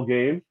NFL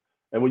game.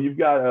 And when you've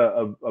got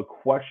a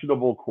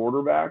questionable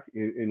quarterback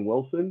in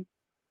Wilson,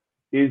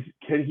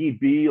 can he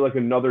be like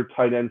another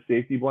tight end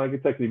safety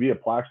blanket type? Can he be a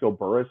Plaxico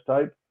Burress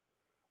type?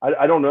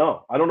 I don't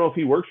know. I don't know if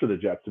he works for the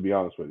Jets, to be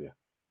honest with you.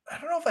 I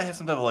don't know if I have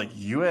some type of like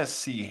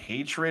USC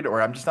hatred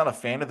or I'm just not a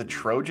fan of the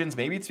Trojans.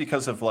 Maybe it's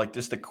because of like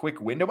just a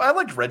quick window. I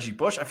liked Reggie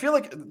Bush. I feel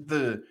like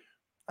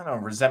I don't know,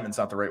 resentment's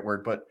not the right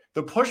word, but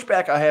the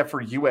pushback I have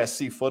for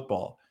USC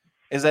football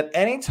is that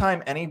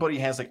anytime anybody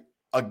has like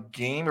a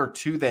game or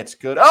 2 that's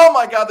good, oh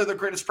my God, they're the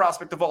greatest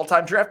prospect of all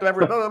time, draft them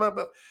ever. Blah, blah,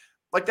 blah.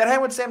 Like that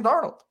happened with Sam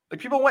Darnold. Like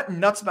people went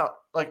nuts about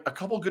like a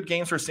couple good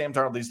games for Sam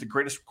Darnold. He's the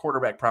greatest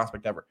quarterback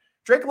prospect ever.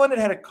 Drake London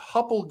had a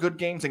couple good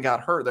games and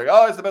got hurt. They're like,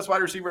 oh, he's the best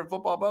wide receiver in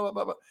football, blah, blah,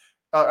 blah, blah.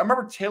 I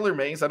remember Taylor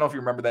Mays. I don't know if you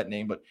remember that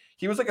name, but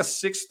he was like a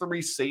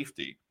 6'3"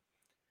 safety.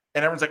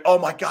 And everyone's like, oh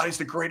my God, he's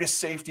the greatest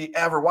safety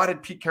ever. Why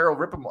did Pete Carroll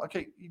rip him?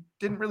 Okay, he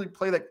didn't really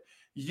play that.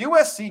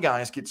 USC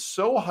guys get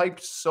so hyped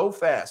so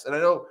fast. And I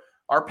know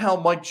our pal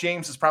Mike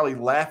James is probably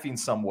laughing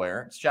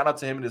somewhere. Shout out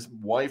to him and his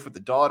wife with the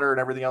daughter and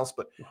everything else.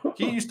 But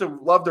he used to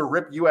love to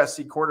rip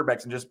USC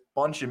quarterbacks and just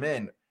bunch him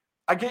in.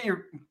 I get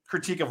your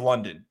critique of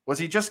London. Was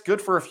he just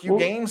good for a few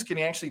games? Can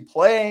he actually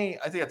play?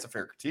 I think that's a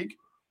fair critique.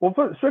 Well,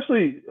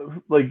 especially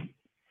like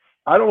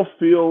I don't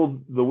feel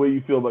the way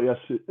you feel about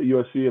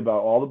USC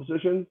about all the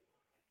positions,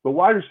 but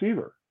wide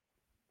receiver.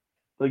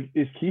 Like,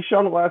 is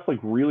Keyshawn the last like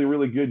really,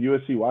 really good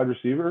USC wide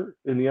receiver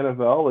in the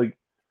NFL? Like,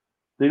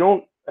 they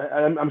don't.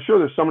 I'm sure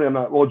there's somebody I'm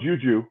not. Well,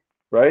 Juju,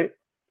 right?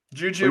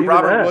 Juju,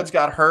 Robert Woods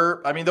got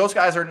hurt. I mean, those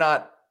guys are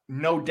not,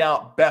 no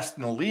doubt, best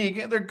in the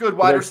league. They're good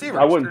wide receivers.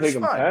 I wouldn't take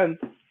them 10th.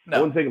 No. I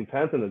wouldn't take them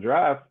 10th in the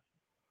draft.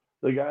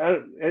 Like,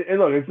 and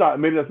look, it's not.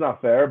 Maybe that's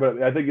not fair,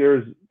 but I think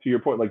there's, to your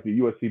point, like the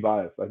USC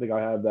bias. I think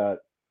I have that.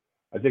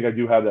 I think I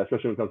do have that,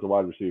 especially when it comes to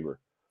wide receiver.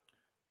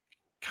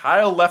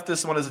 Kyle left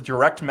this one as a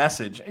direct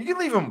message. You can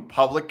leave them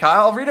public,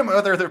 Kyle. I'll read them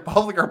whether they're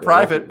public or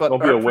private, but don't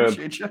be I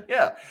appreciate you.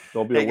 Yeah.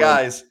 Don't be a wimp.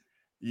 Guys,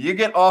 you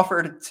get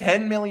offered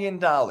 $10 million,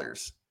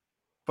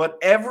 but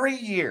every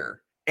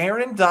year,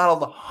 Aaron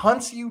Donald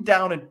hunts you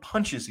down and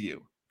punches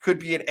you. Could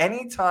be at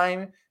any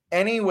time,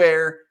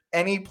 anywhere,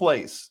 any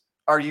place.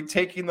 Are you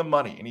taking the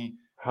money? And he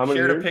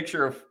shared a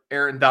picture of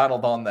Aaron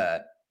Donald on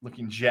that,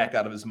 looking jacked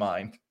out of his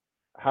mind.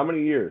 How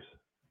many years?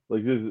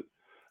 Like,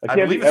 I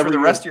believe it's for the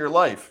rest of your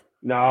life.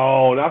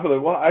 No, not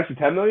for actually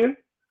 10 million?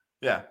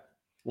 Yeah.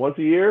 Once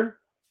a year?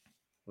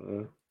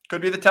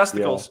 Could be the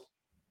testicles.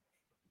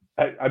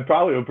 Yeah. I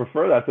probably would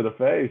prefer that to the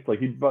face. Like,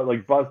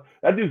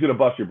 that dude's going to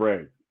bust your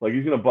brain. Like,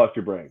 he's going to bust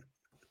your brain.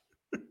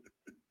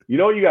 You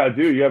know what you got to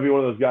do? You got to be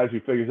one of those guys who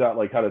figures out,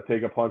 like, how to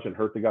take a punch and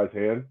hurt the guy's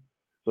hand.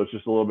 So it's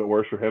just a little bit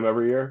worse for him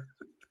every year.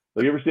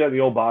 Like, you ever see that in the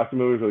old boxing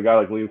movies where the guy,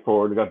 like, leans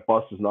forward and the guy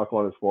busts his knuckle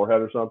on his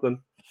forehead or something?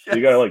 Yes. So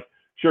you got to, like,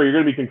 sure, you're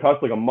going to be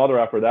concussed like a mother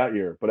after that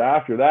year. But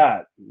after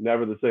that,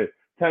 never the same.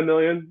 10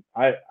 million,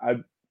 I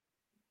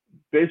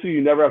basically,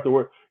 you never have to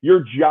work.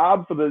 Your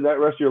job for the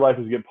rest of your life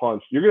is to get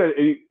punched.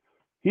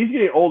 He's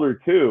getting older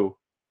too.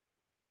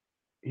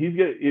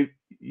 You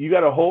got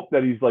to hope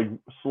that he's like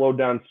slowed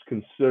down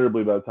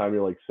considerably by the time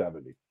you're like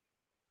 70.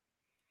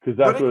 Because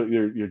that's what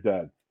you're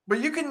dead. But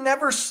you can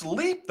never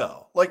sleep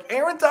though. Like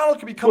Aaron Donald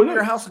can be coming to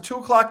your house at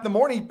 2:00 in the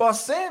morning, he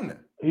busts in.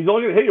 He's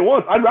only going to hit you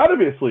once. I'd rather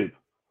be asleep.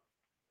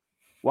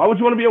 Why would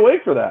you want to be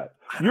awake for that?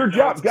 Your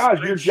job, guys,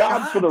 your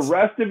job for the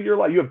rest of your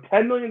life. You have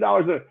 $10 million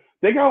in it.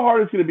 Think how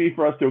hard it's going to be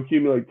for us to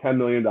accumulate $10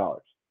 million.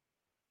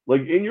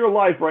 Like in your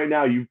life right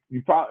now, you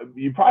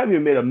probably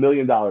haven't made $1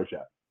 million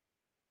yet.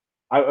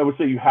 I would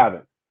say you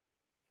haven't.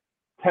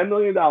 $10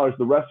 million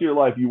the rest of your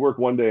life, you work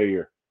 1 day a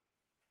year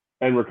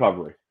and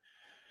recovery.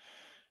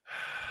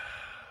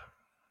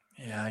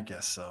 Yeah, I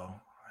guess so.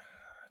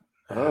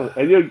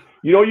 And you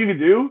know what you could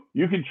do?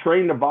 You could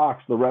train to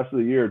box the rest of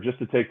the year just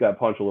to take that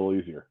punch a little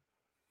easier.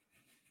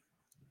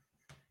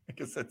 I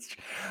guess that's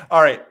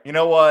all right. You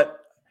know what?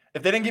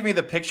 If they didn't give me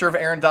the picture of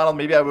Aaron Donald,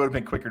 maybe I would have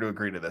been quicker to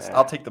agree to this.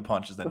 I'll take the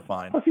punches, then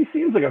fine. Plus, he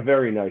seems like a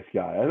very nice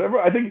guy.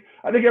 I think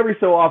every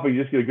so often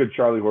you just get a good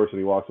Charlie horse and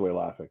he walks away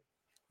laughing.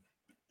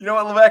 You know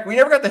what, Levack? We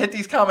never got to hit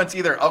these comments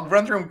either. I'll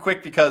run through them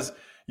quick because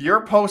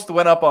your post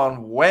went up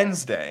on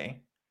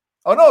Wednesday.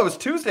 Oh, no, it was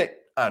Tuesday.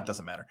 It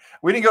doesn't matter.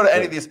 We didn't go to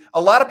any of these.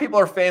 A lot of people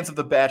are fans of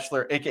The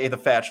Bachelor, a.k.a. The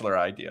Fatchelor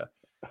idea.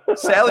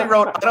 Sally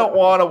wrote, I don't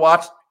want to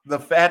watch The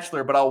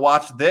Fatchelor, but I'll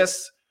watch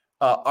this.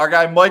 Our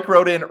guy Mike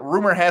wrote in,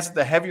 rumor has it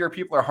the heavier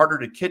people are harder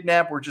to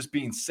kidnap. We're just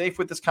being safe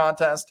with this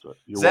contest.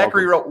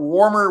 Zachary wrote,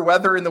 warmer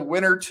weather in the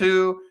winter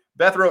too.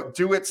 Beth wrote,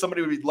 do it.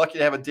 Somebody would be lucky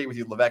to have a date with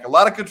you, Levack. A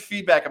lot of good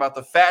feedback about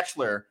The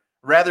Fatchelor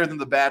rather than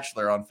The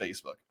Bachelor on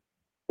Facebook.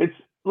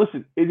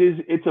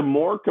 It's a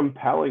more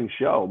compelling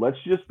show. Let's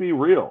just be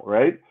real,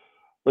 right?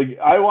 Like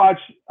I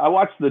watched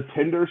The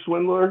Tinder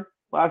Swindler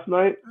last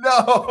night.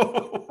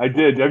 No, I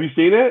did. Have you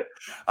seen it?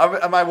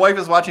 My wife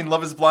is watching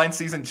Love Is Blind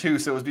season 2,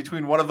 so it was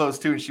between one of those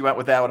two, and she went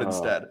with that one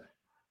instead.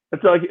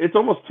 It's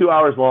almost 2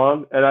 hours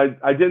long, and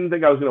I didn't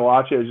think I was going to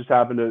watch it. It just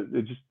happened to.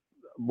 It just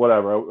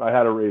whatever. I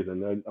had a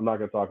reason. I'm not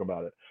going to talk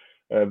about it.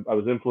 I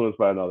was influenced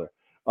by another.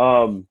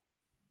 I'm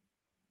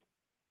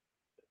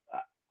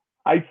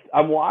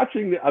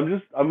watching.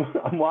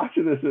 I'm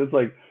watching this, and it's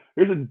like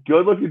here's a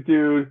good-looking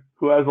dude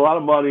who has a lot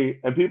of money,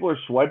 and people are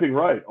swiping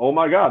right. Oh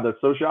my God, that's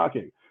so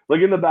shocking.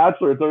 Like in The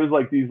Bachelor, it's always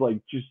like these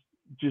like just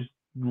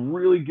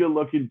really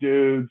good-looking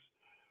dudes,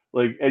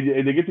 like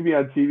and they get to be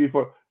on TV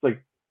for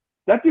like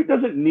that dude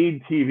doesn't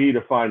need TV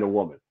to find a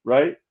woman,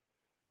 right?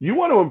 You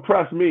want to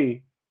impress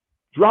me,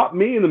 drop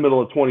me in the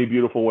middle of 20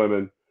 beautiful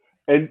women,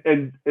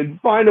 and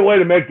find a way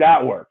to make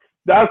that work.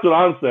 That's what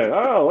I'm saying.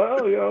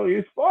 Oh well,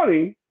 he's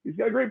funny. He's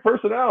got a great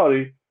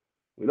personality.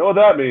 We know what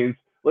that means.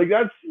 Like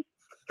that's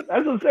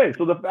what I'm saying.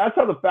 So that's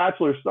how The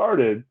Bachelor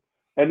started,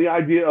 and the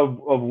idea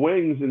of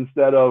wings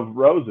instead of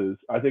roses,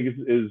 I think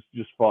is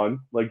just fun.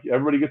 Like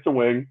everybody gets a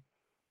wing.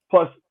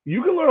 Plus,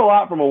 you can learn a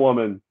lot from a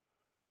woman,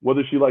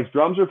 whether she likes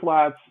drums or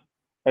flats,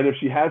 and if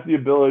she has the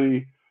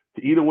ability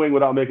to eat a wing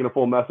without making a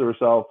full mess of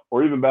herself,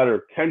 or even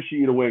better, can she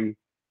eat a wing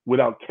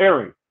without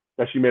caring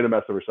that she made a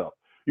mess of herself?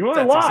 You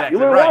learn a lot. Exactly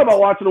you learn a lot about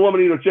watching a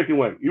woman eat a chicken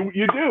wing.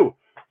 You do.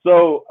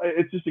 So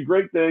it's just a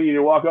great thing.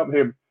 You walk up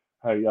and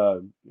hey,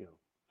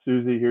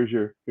 Susie, here's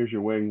your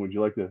wing. Would you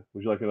like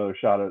another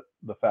shot at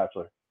The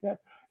Bachelor? Yeah.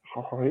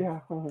 Oh yeah.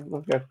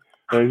 Okay.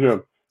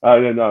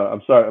 And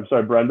I'm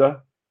sorry,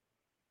 Brenda.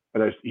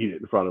 And I just eat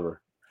it in front of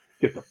her.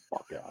 Get the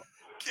fuck out.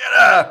 Get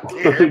out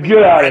here.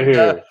 Get out of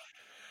here.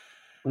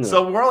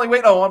 So we're only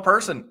waiting on one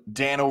person,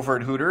 Dan over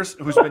at Hooters,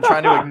 who's been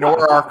trying to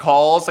ignore our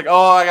calls. Like,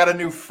 oh, I got a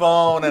new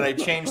phone and I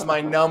changed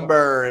my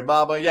number and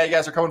blah, blah. Yeah, you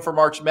guys are coming for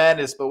March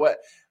Madness, but what?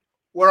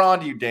 We're on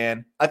to you,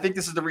 Dan. I think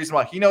this is the reason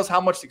why. He knows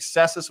how much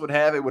success this would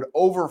have. It would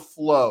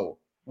overflow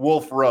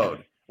Wolf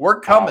Road. We're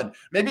coming. Wow.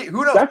 Maybe,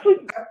 who knows?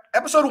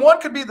 Episode 1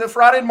 could be the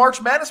Friday in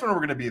March Madness when we're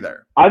going to be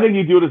there. I think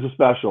you do it as a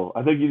special.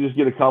 I think you just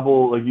get a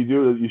couple, like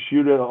you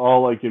shoot it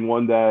all like in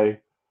one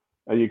day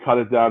and you cut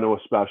it down to a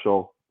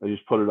special and you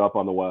just put it up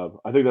on the web.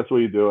 I think that's the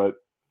way you do it.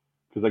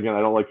 Because again,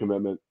 I don't like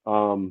commitment.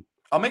 I'll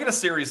make it a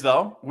series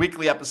though.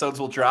 Weekly episodes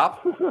will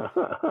drop.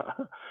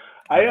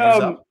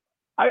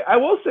 I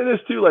will say this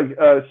too, like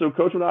so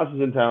Coach Menas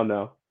is in town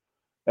now,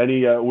 and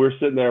we're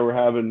sitting there, we're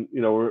having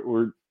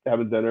we're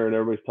having dinner, and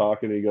everybody's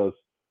talking. And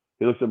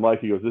he looks at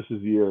Mike, he goes, "This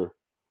is the year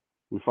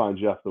we find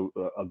Jeff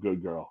a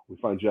good girl. We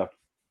find Jeff,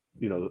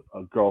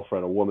 a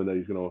girlfriend, a woman that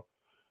he's gonna."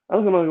 I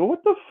was like,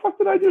 "What the fuck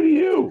did I do to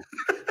you?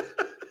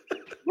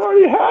 I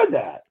already had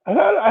that.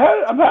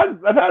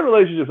 I've had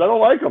relationships. I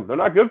don't like them. They're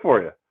not good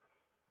for you.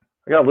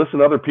 I gotta listen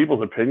to other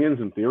people's opinions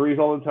and theories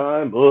all the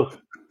time.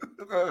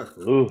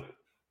 Ugh,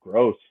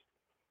 gross."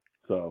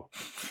 So,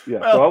 yeah.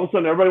 Well, so all of a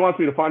sudden, everybody wants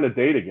me to find a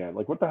date again.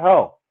 Like, what the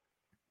hell?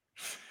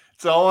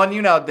 It's all on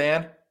you now,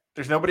 Dan.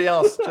 There's nobody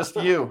else, just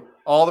you.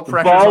 All the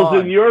pressure's Balls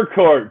on. in your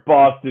court,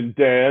 Boston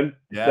Dan.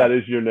 Yeah. That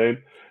is your name.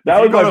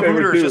 That was my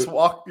favorite Hooters, too. just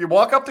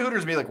walk up to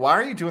Hooters and be like, "Why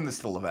are you doing this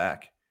to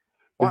Levack?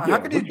 How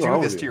could you do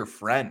this to your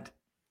friend?"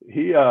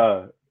 He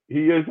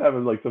is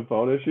having like some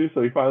phone issues,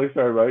 so he finally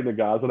started writing to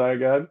Gaz and I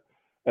again,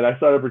 and I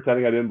started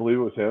pretending I didn't believe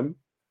it was him.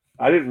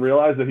 I didn't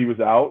realize that he was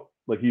out.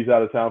 Like he's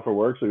out of town for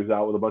work, so he was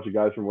out with a bunch of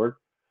guys from work.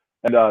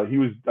 And I think he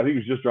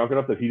was just drunk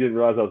enough that he didn't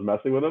realize I was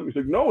messing with him. He's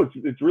like, "No,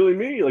 it's really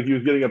me." Like he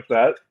was getting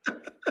upset.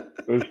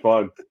 It was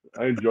fun.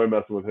 I enjoy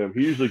messing with him.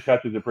 He usually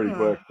catches it pretty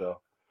quick. So,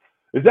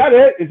 is that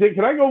it? Is it?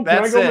 Can I go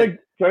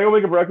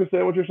make a breakfast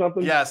sandwich or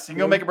something? Yes, you can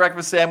go make a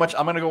breakfast sandwich.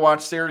 I'm gonna go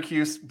watch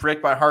Syracuse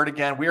break my heart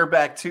again. We are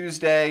back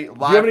Tuesday. Live.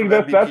 Do you have any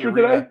best bets for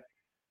today?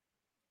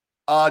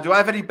 Do I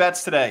have any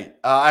bets today?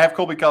 I have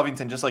Colby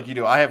Covington, just like you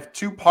do. I have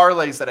 2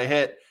 parlays that I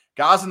hit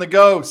Guys in the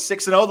go,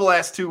 6-0 the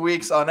last 2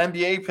 weeks on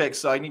NBA picks,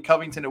 so I need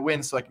Covington to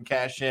win so I can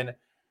cash in.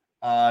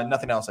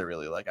 Nothing else I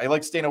really like. I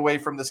like staying away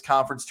from this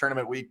conference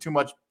tournament week.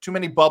 Too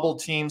many bubble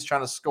teams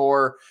trying to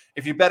score.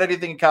 If you bet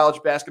anything in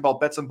college basketball,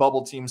 bet some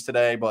bubble teams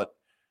today, but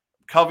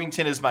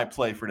Covington is my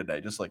play for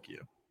today, just like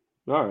you.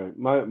 All right.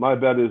 My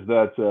bet is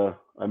that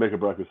I make a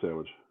breakfast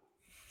sandwich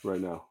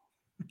right now.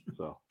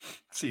 So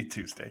see you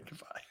Tuesday.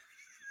 Goodbye.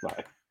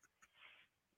 Bye.